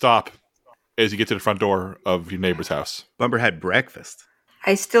screams stop as you get to the front door of your neighbor's house. Bumper had breakfast.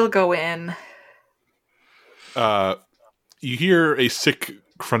 I still go in. You hear a sick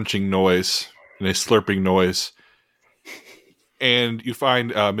crunching noise and a slurping noise, and you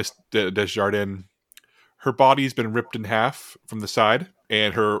find Miss Desjardins. Her body's been ripped in half from the side,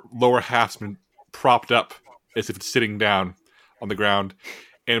 and her lower half's been propped up as if it's sitting down on the ground.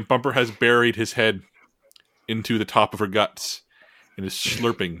 And Bumper has buried his head into the top of her guts and is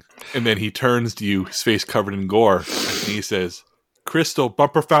slurping. And then he turns to you, his face covered in gore, and he says, "Crystal,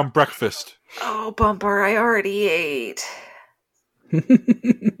 Bumper found breakfast." Oh, Bumper, I already ate.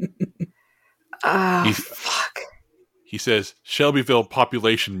 Fuck. He says, "Shelbyville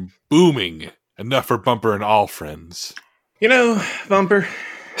population booming. Enough for Bumper and all friends." You know, Bumper.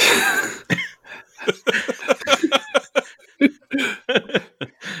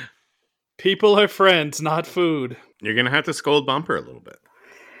 People are friends, not food. You're going to have to scold Bumper a little bit.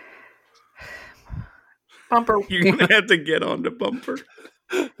 Bumper. You're going to have to get on to Bumper.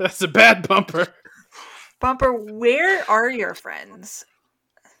 That's a bad Bumper. Bumper, where are your friends?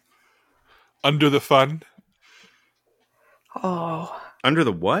 Under the fun. Oh. Under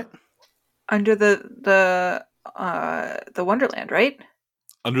the what? Under the Wonderland, right?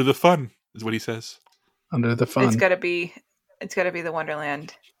 Under the fun is what he says. Under the fun. It's gotta be the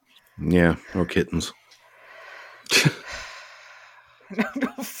Wonderland. Yeah, or kittens. No,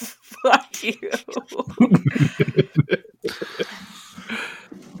 fuck you.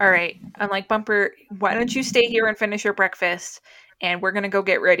 All right. I'm like, Bumper, why don't you stay here and finish your breakfast? And we're going to go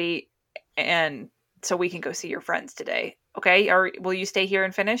get ready. And so we can go see your friends today. Okay? Or will you stay here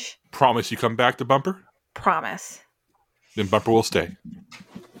and finish? Promise you come back to Bumper? Promise. Then Bumper will stay.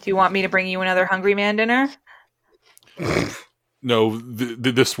 Do you want me to bring you another Hungry Man dinner? No,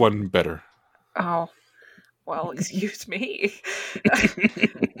 this one better. Oh. Well, excuse me.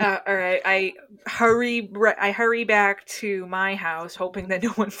 All right, I hurry back to my house, hoping that no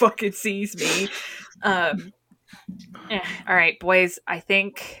one fucking sees me. All right, boys. I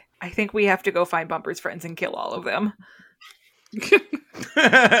think we have to go find Bumper's friends and kill all of them.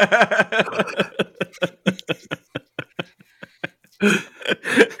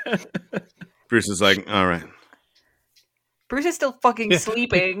 Bruce is like, all right. Bruce is still fucking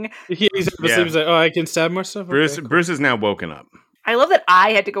sleeping. He's like, oh, I can stab more stuff? Bruce Okay. Bruce is now woken up. I love that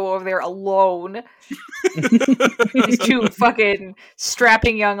I had to go over there alone. These two fucking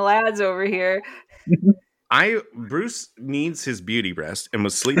strapping young lads over here. Bruce needs his beauty rest and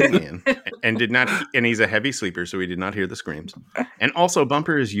was sleeping in and did not, and he's a heavy sleeper, so he did not hear the screams. And also,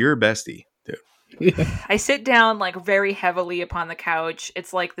 Bumper is your bestie, too. Yeah. I sit down like very heavily upon the couch.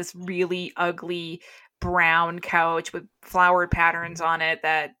 It's like this really ugly brown couch with flowered patterns on it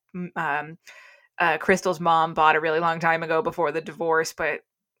that Crystal's mom bought a really long time ago before the divorce, but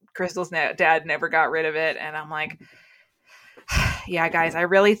Crystal's dad never got rid of it. And I'm like, yeah, guys, I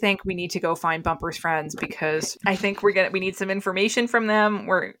really think we need to go find Bumper's friends because I think we need some information from them.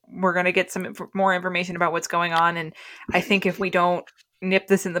 We're gonna get some more information about what's going on, and I think if we don't nip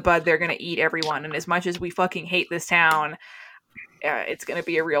this in the bud, they're gonna eat everyone. And as much as we fucking hate this town, it's gonna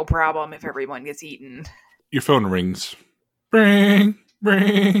be a real problem if everyone gets eaten. Your phone rings. Ring,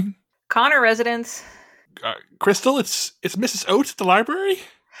 ring. Connor residence. Crystal, it's Mrs. Oates at the library.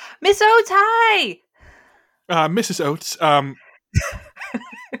 Miss Oates, hi. Mrs. Oates, I'm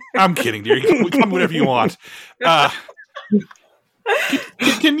kidding, dear. You can come whenever you want.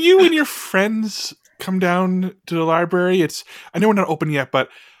 Can you and your friends come down to the library? I know we're not open yet, but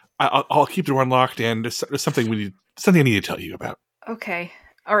I'll keep the door unlocked, and there's something I need to tell you about. Okay.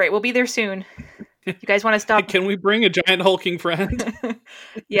 All right, we'll be there soon. You guys want to stop? Can we bring a giant hulking friend?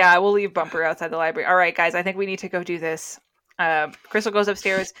 Yeah, we'll leave Bumper outside the library. All right, guys, I think we need to go do this. Crystal goes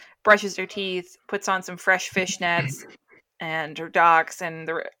upstairs, brushes her teeth, puts on some fresh fishnets, and her Docs and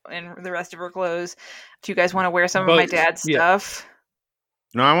the rest of her clothes. Do you guys want to wear some of my dad's stuff?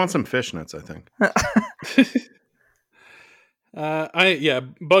 No, I want some fishnets, I think.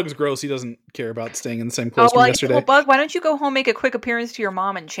 Bug's gross. He doesn't care about staying in the same clothes from yesterday. Well, Bug, why don't you go home, make a quick appearance to your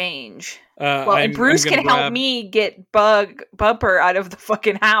mom, and change? And Bruce can help me get Bumper out of the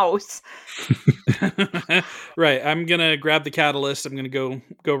fucking house. Right. I'm gonna grab the catalyst. I'm gonna go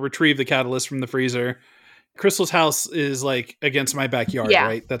retrieve the catalyst from the freezer. Crystal's house is like against my backyard,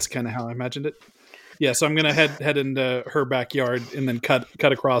 right? That's kind of how I imagined it. Yeah, so I'm gonna head into her backyard and then cut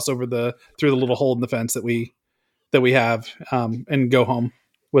across through the little hole in the fence that we have, and go home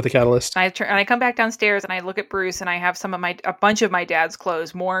with the catalyst. I come back downstairs and I look at Bruce and I have a bunch of my dad's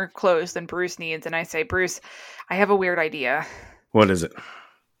clothes, more clothes than Bruce needs, and I say, Bruce, I have a weird idea. What is it?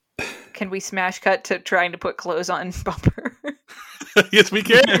 Can we smash cut to trying to put clothes on Bumper? Yes, we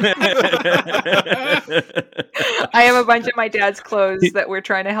can. I have a bunch of my dad's clothes that we're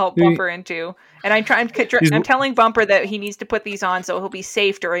trying to help Bumper into. And I'm telling Bumper that he needs to put these on so he'll be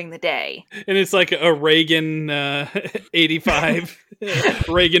safe during the day. And it's like a Reagan 85,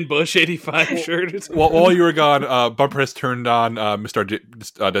 Reagan Bush 85 shirt. While you were gone, Bumper has turned on Mr.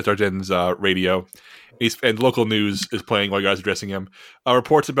 Desjardins' radio. And local news is playing while you guys are addressing him.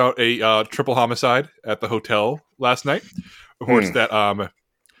 Reports about a triple homicide at the hotel last night. Reports that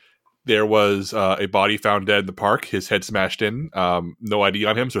there was a body found dead in the park, his head smashed in, no ID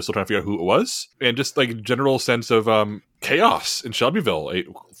on him, so we're still trying to figure out who it was. And just like general sense of chaos in Shelbyville.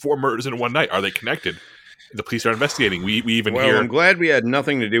 4 murders in one night. Are they connected? The police are investigating. We even hear... I'm glad we had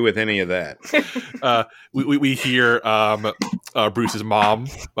nothing to do with any of that. We hear Bruce's mom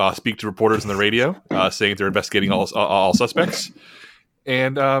speak to reporters on the radio, saying they're investigating all suspects.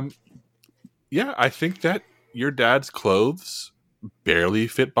 And I think that your dad's clothes barely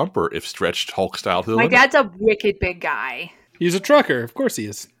fit Bumper if stretched Hulk style to the limit. My dad's a wicked big guy. He's a trucker. Of course he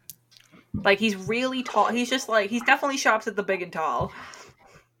is. Like, he's really tall. He's just like, he definitely shops at the Big and Tall.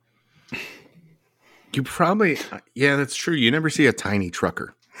 You probably, that's true. You never see a tiny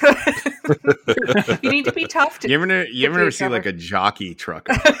trucker. You need to be tough to. You ever see like a jockey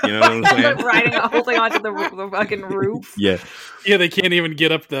trucker? You know what I'm saying? Holding onto the fucking roof. Yeah. Yeah, they can't even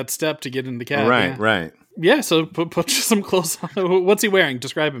get up that step to get in the cab. Right. Yeah, so put some clothes on. What's he wearing?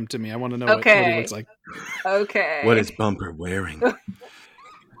 Describe him to me. I want to know what he looks like. Okay. What is Bumper wearing? Tell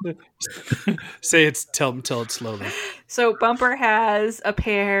it slowly. So Bumper has a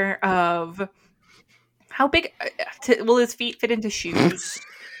pair of... How big will his feet fit into shoes?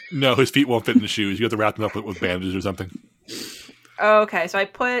 No, his feet won't fit into shoes. You have to wrap them up with bandages or something. Okay, so I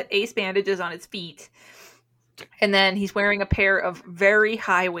put ace bandages on his feet. And then he's wearing a pair of very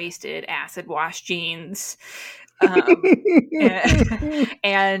high-waisted acid wash jeans.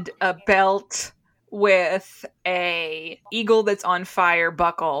 And a belt with a eagle that's on fire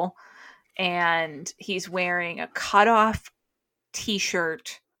buckle. And he's wearing a cutoff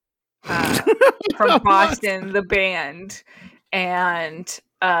t-shirt from Boston, the band, and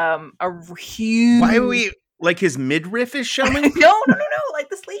a huge... Why are we... Like his midriff is showing? No, like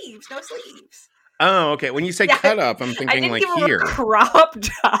the sleeves. No sleeves. Oh, okay. When you say cut up, I'm thinking like here. A crop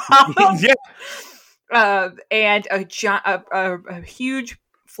top. Yeah. And a huge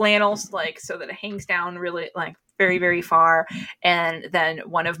flannel, like, so that it hangs down really, like, very, very far. And then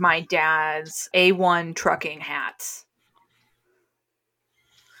one of my dad's A1 trucking hats.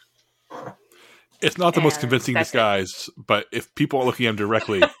 It's not the most convincing disguise, but if people are looking at him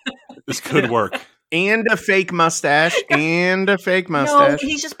directly, this could work. And a fake mustache. No,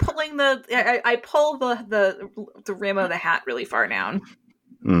 he's just pulling I pull the rim of the hat really far down.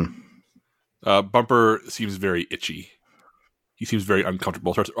 Bumper seems very itchy. He seems very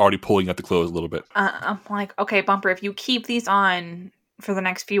uncomfortable. Starts already pulling at the clothes a little bit. I'm like, okay, Bumper, if you keep these on for the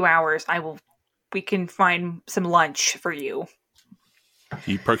next few hours, we can find some lunch for you.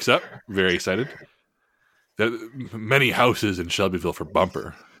 He perks up, very excited. Many houses in Shelbyville for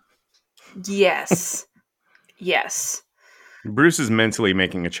Bumper. Yes. Bruce is mentally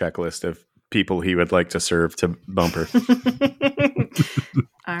making a checklist of people he would like to serve to Bumper.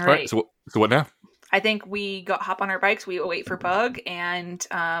 All right. So what now? I think we hop on our bikes. We wait for Bug and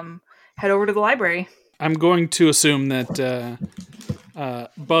head over to the library. I'm going to assume that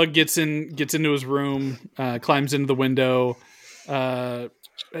Bug gets into his room, climbs into the window.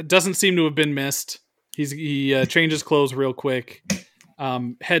 It doesn't seem to have been missed. He changes clothes real quick.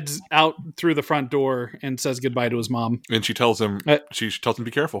 Heads out through the front door and says goodbye to his mom. And she tells him,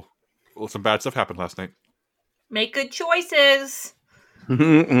 be careful. Well, some bad stuff happened last night. Make good choices.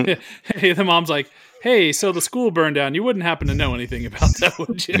 Hey, the mom's like, hey, so the school burned down. You wouldn't happen to know anything about that,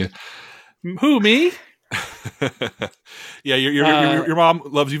 would you? Yeah. Who, me? Yeah, your mom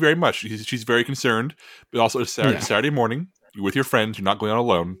loves you very much. She's very concerned, but also it's Saturday morning. You're with your friends. You're not going out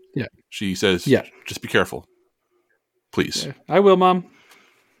alone. Yeah. She says, just be careful. Please. Yeah, I will, Mom.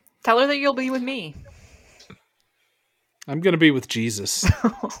 Tell her that you'll be with me. I'm going to be with Jesus.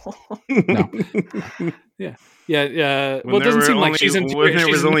 No. Yeah. Well, it doesn't seem like she's in. When there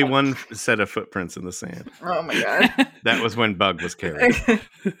was only one set of footprints in the sand. Oh my god. That was when Bug was carried.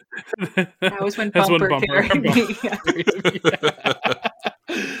 That was when Bumper carried me.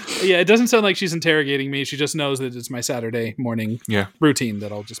 Yeah, it doesn't sound like she's interrogating me. She just knows that it's my Saturday morning routine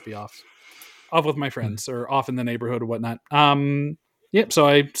that I'll just be off with my friends or off in the neighborhood or whatnot. So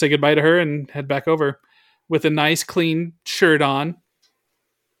I say goodbye to her and head back over with a nice clean shirt on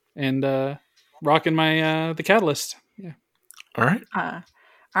and rocking my the catalyst. Yeah. All right. All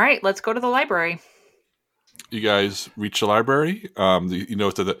right, let's go to the library. You guys reach the library. You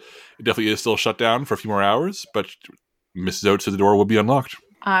notice that it definitely is still shut down for a few more hours, but Mrs. Oates said the door will be unlocked.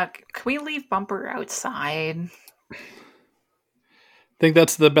 Can we leave Bumper outside? Think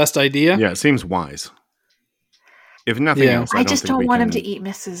that's the best idea? Yeah, it seems wise. If nothing else, I just don't want him to eat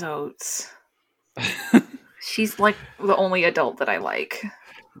Mrs. Oates. She's like the only adult that I like.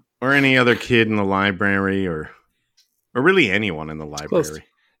 Or any other kid in the library, or really anyone in the library.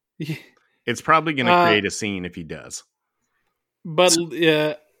 It's probably going to create a scene if he does. But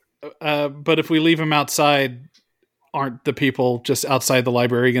if we leave him outside, aren't the people just outside the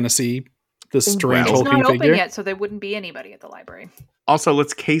library going to see this strange hulking figure? It's not open yet, so there wouldn't be anybody at the library. Also,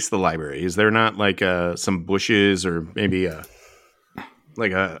 let's case the library. Is there not like some bushes or maybe a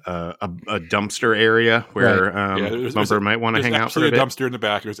dumpster area where Bumper might want to hang out for a bit? There's absolutely a dumpster in the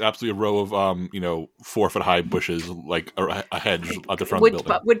back. There's absolutely a row of 4-foot-high bushes, like a hedge at the front of the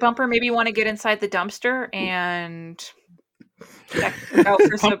building. Would Bumper maybe want to get inside the dumpster and check out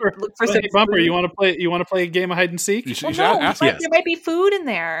for look for some Bumper, food? you want to play a game of hide and seek? You should ask. There might be food in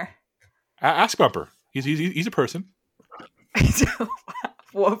there. Ask Bumper. He's a person.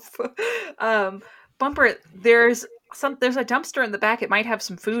 Bumper, there's a dumpster in the back. It might have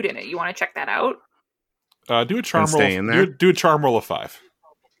some food in it. You want to check that out? Do a charm roll. In there. Do a charm roll of 5.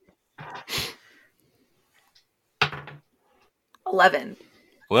 11.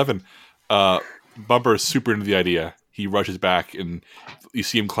 Bumper is super into the idea. He rushes back, and you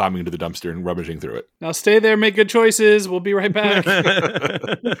see him climbing into the dumpster and rummaging through it. Now stay there, make good choices. We'll be right back.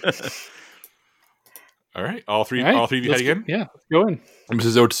 All right, all three of you head again. Yeah, go in.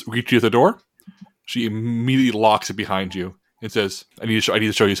 Mrs. Oates reaches you at the door. She immediately locks it behind you and says, "I need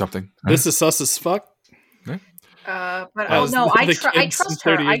to show you something." This is sus as fuck. Okay. I trust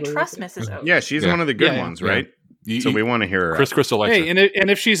her. I trust Mrs. Oates. Yeah, she's one of the good ones, right? So we want to hear her. Chris Crystal likes her. And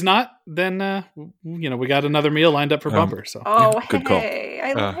if she's not, then we got another meal lined up for Bumper. So good call.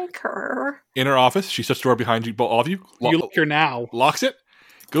 I like her. In her office, she shuts the door behind you, all of you. You like her now. Locks it.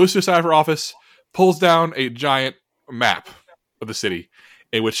 Goes to the side of her office. Pulls down a giant map of the city,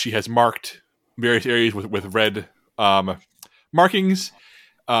 in which she has marked various areas with red markings.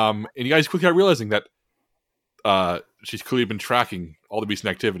 And you guys quickly are realizing that she's clearly been tracking all the recent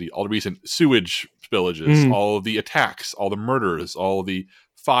activity, all the recent sewage spillages, all of the attacks, all the murders, all the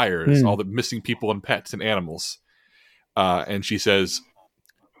fires, all the missing people and pets and animals. And she says,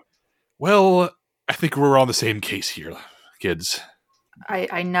 "Well, I think we're on the same case here, kids."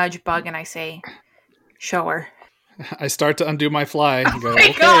 I nudge Bug and I say, "Show her." I start to undo my fly. And go,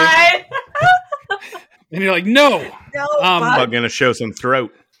 my God! And you're like, "No, Bug gonna show some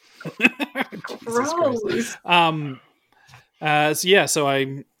throat." Gross. So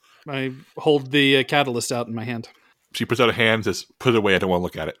I hold the catalyst out in my hand. She puts out a hand, says, "Put it away. I don't want to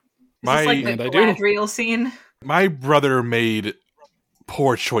look at it." Is this like the Galadriel scene? My brother made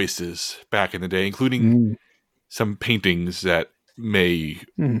poor choices back in the day, including some paintings that may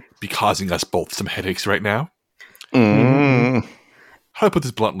be causing us both some headaches right now. How do I put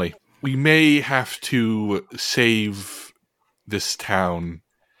this bluntly? We may have to save this town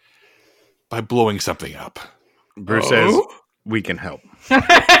by blowing something up. Bruce says, "We can help."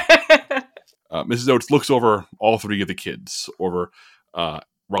 Mrs. Oates looks over all 3 of the kids, over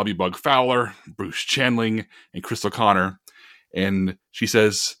Robbie Bug Fowler, Bruce Chanling, and Crystal Connor, and she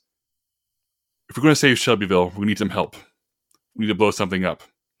says, "If we're going to save Shelbyville, we need some help. We need to blow something up.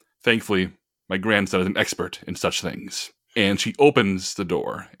 Thankfully, my grandson is an expert in such things." And she opens the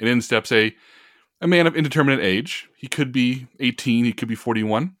door, and in steps a man of indeterminate age. He could be 18, he could be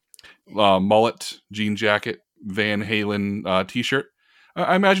 41. Mullet, jean jacket, Van Halen t-shirt.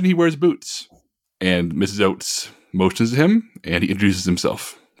 I imagine he wears boots. And Mrs. Oates motions to him, and he introduces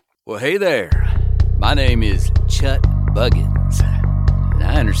himself. Well, hey there. My name is Chut Buggins. And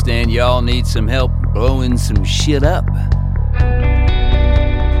I understand y'all need some help blowing some shit up.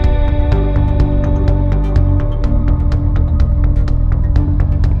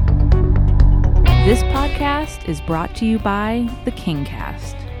 This podcast is brought to you by the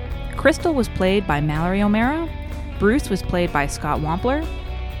KingCast. Crystal was played by Mallory O'Mara. Bruce was played by Scott Wampler.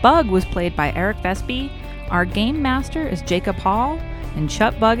 Bug was played by Eric Vespi. Our game master is Jacob Hall. And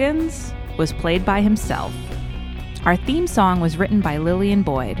Chuck Buggins was played by himself. Our theme song was written by Lillian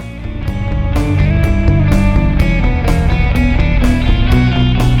Boyd.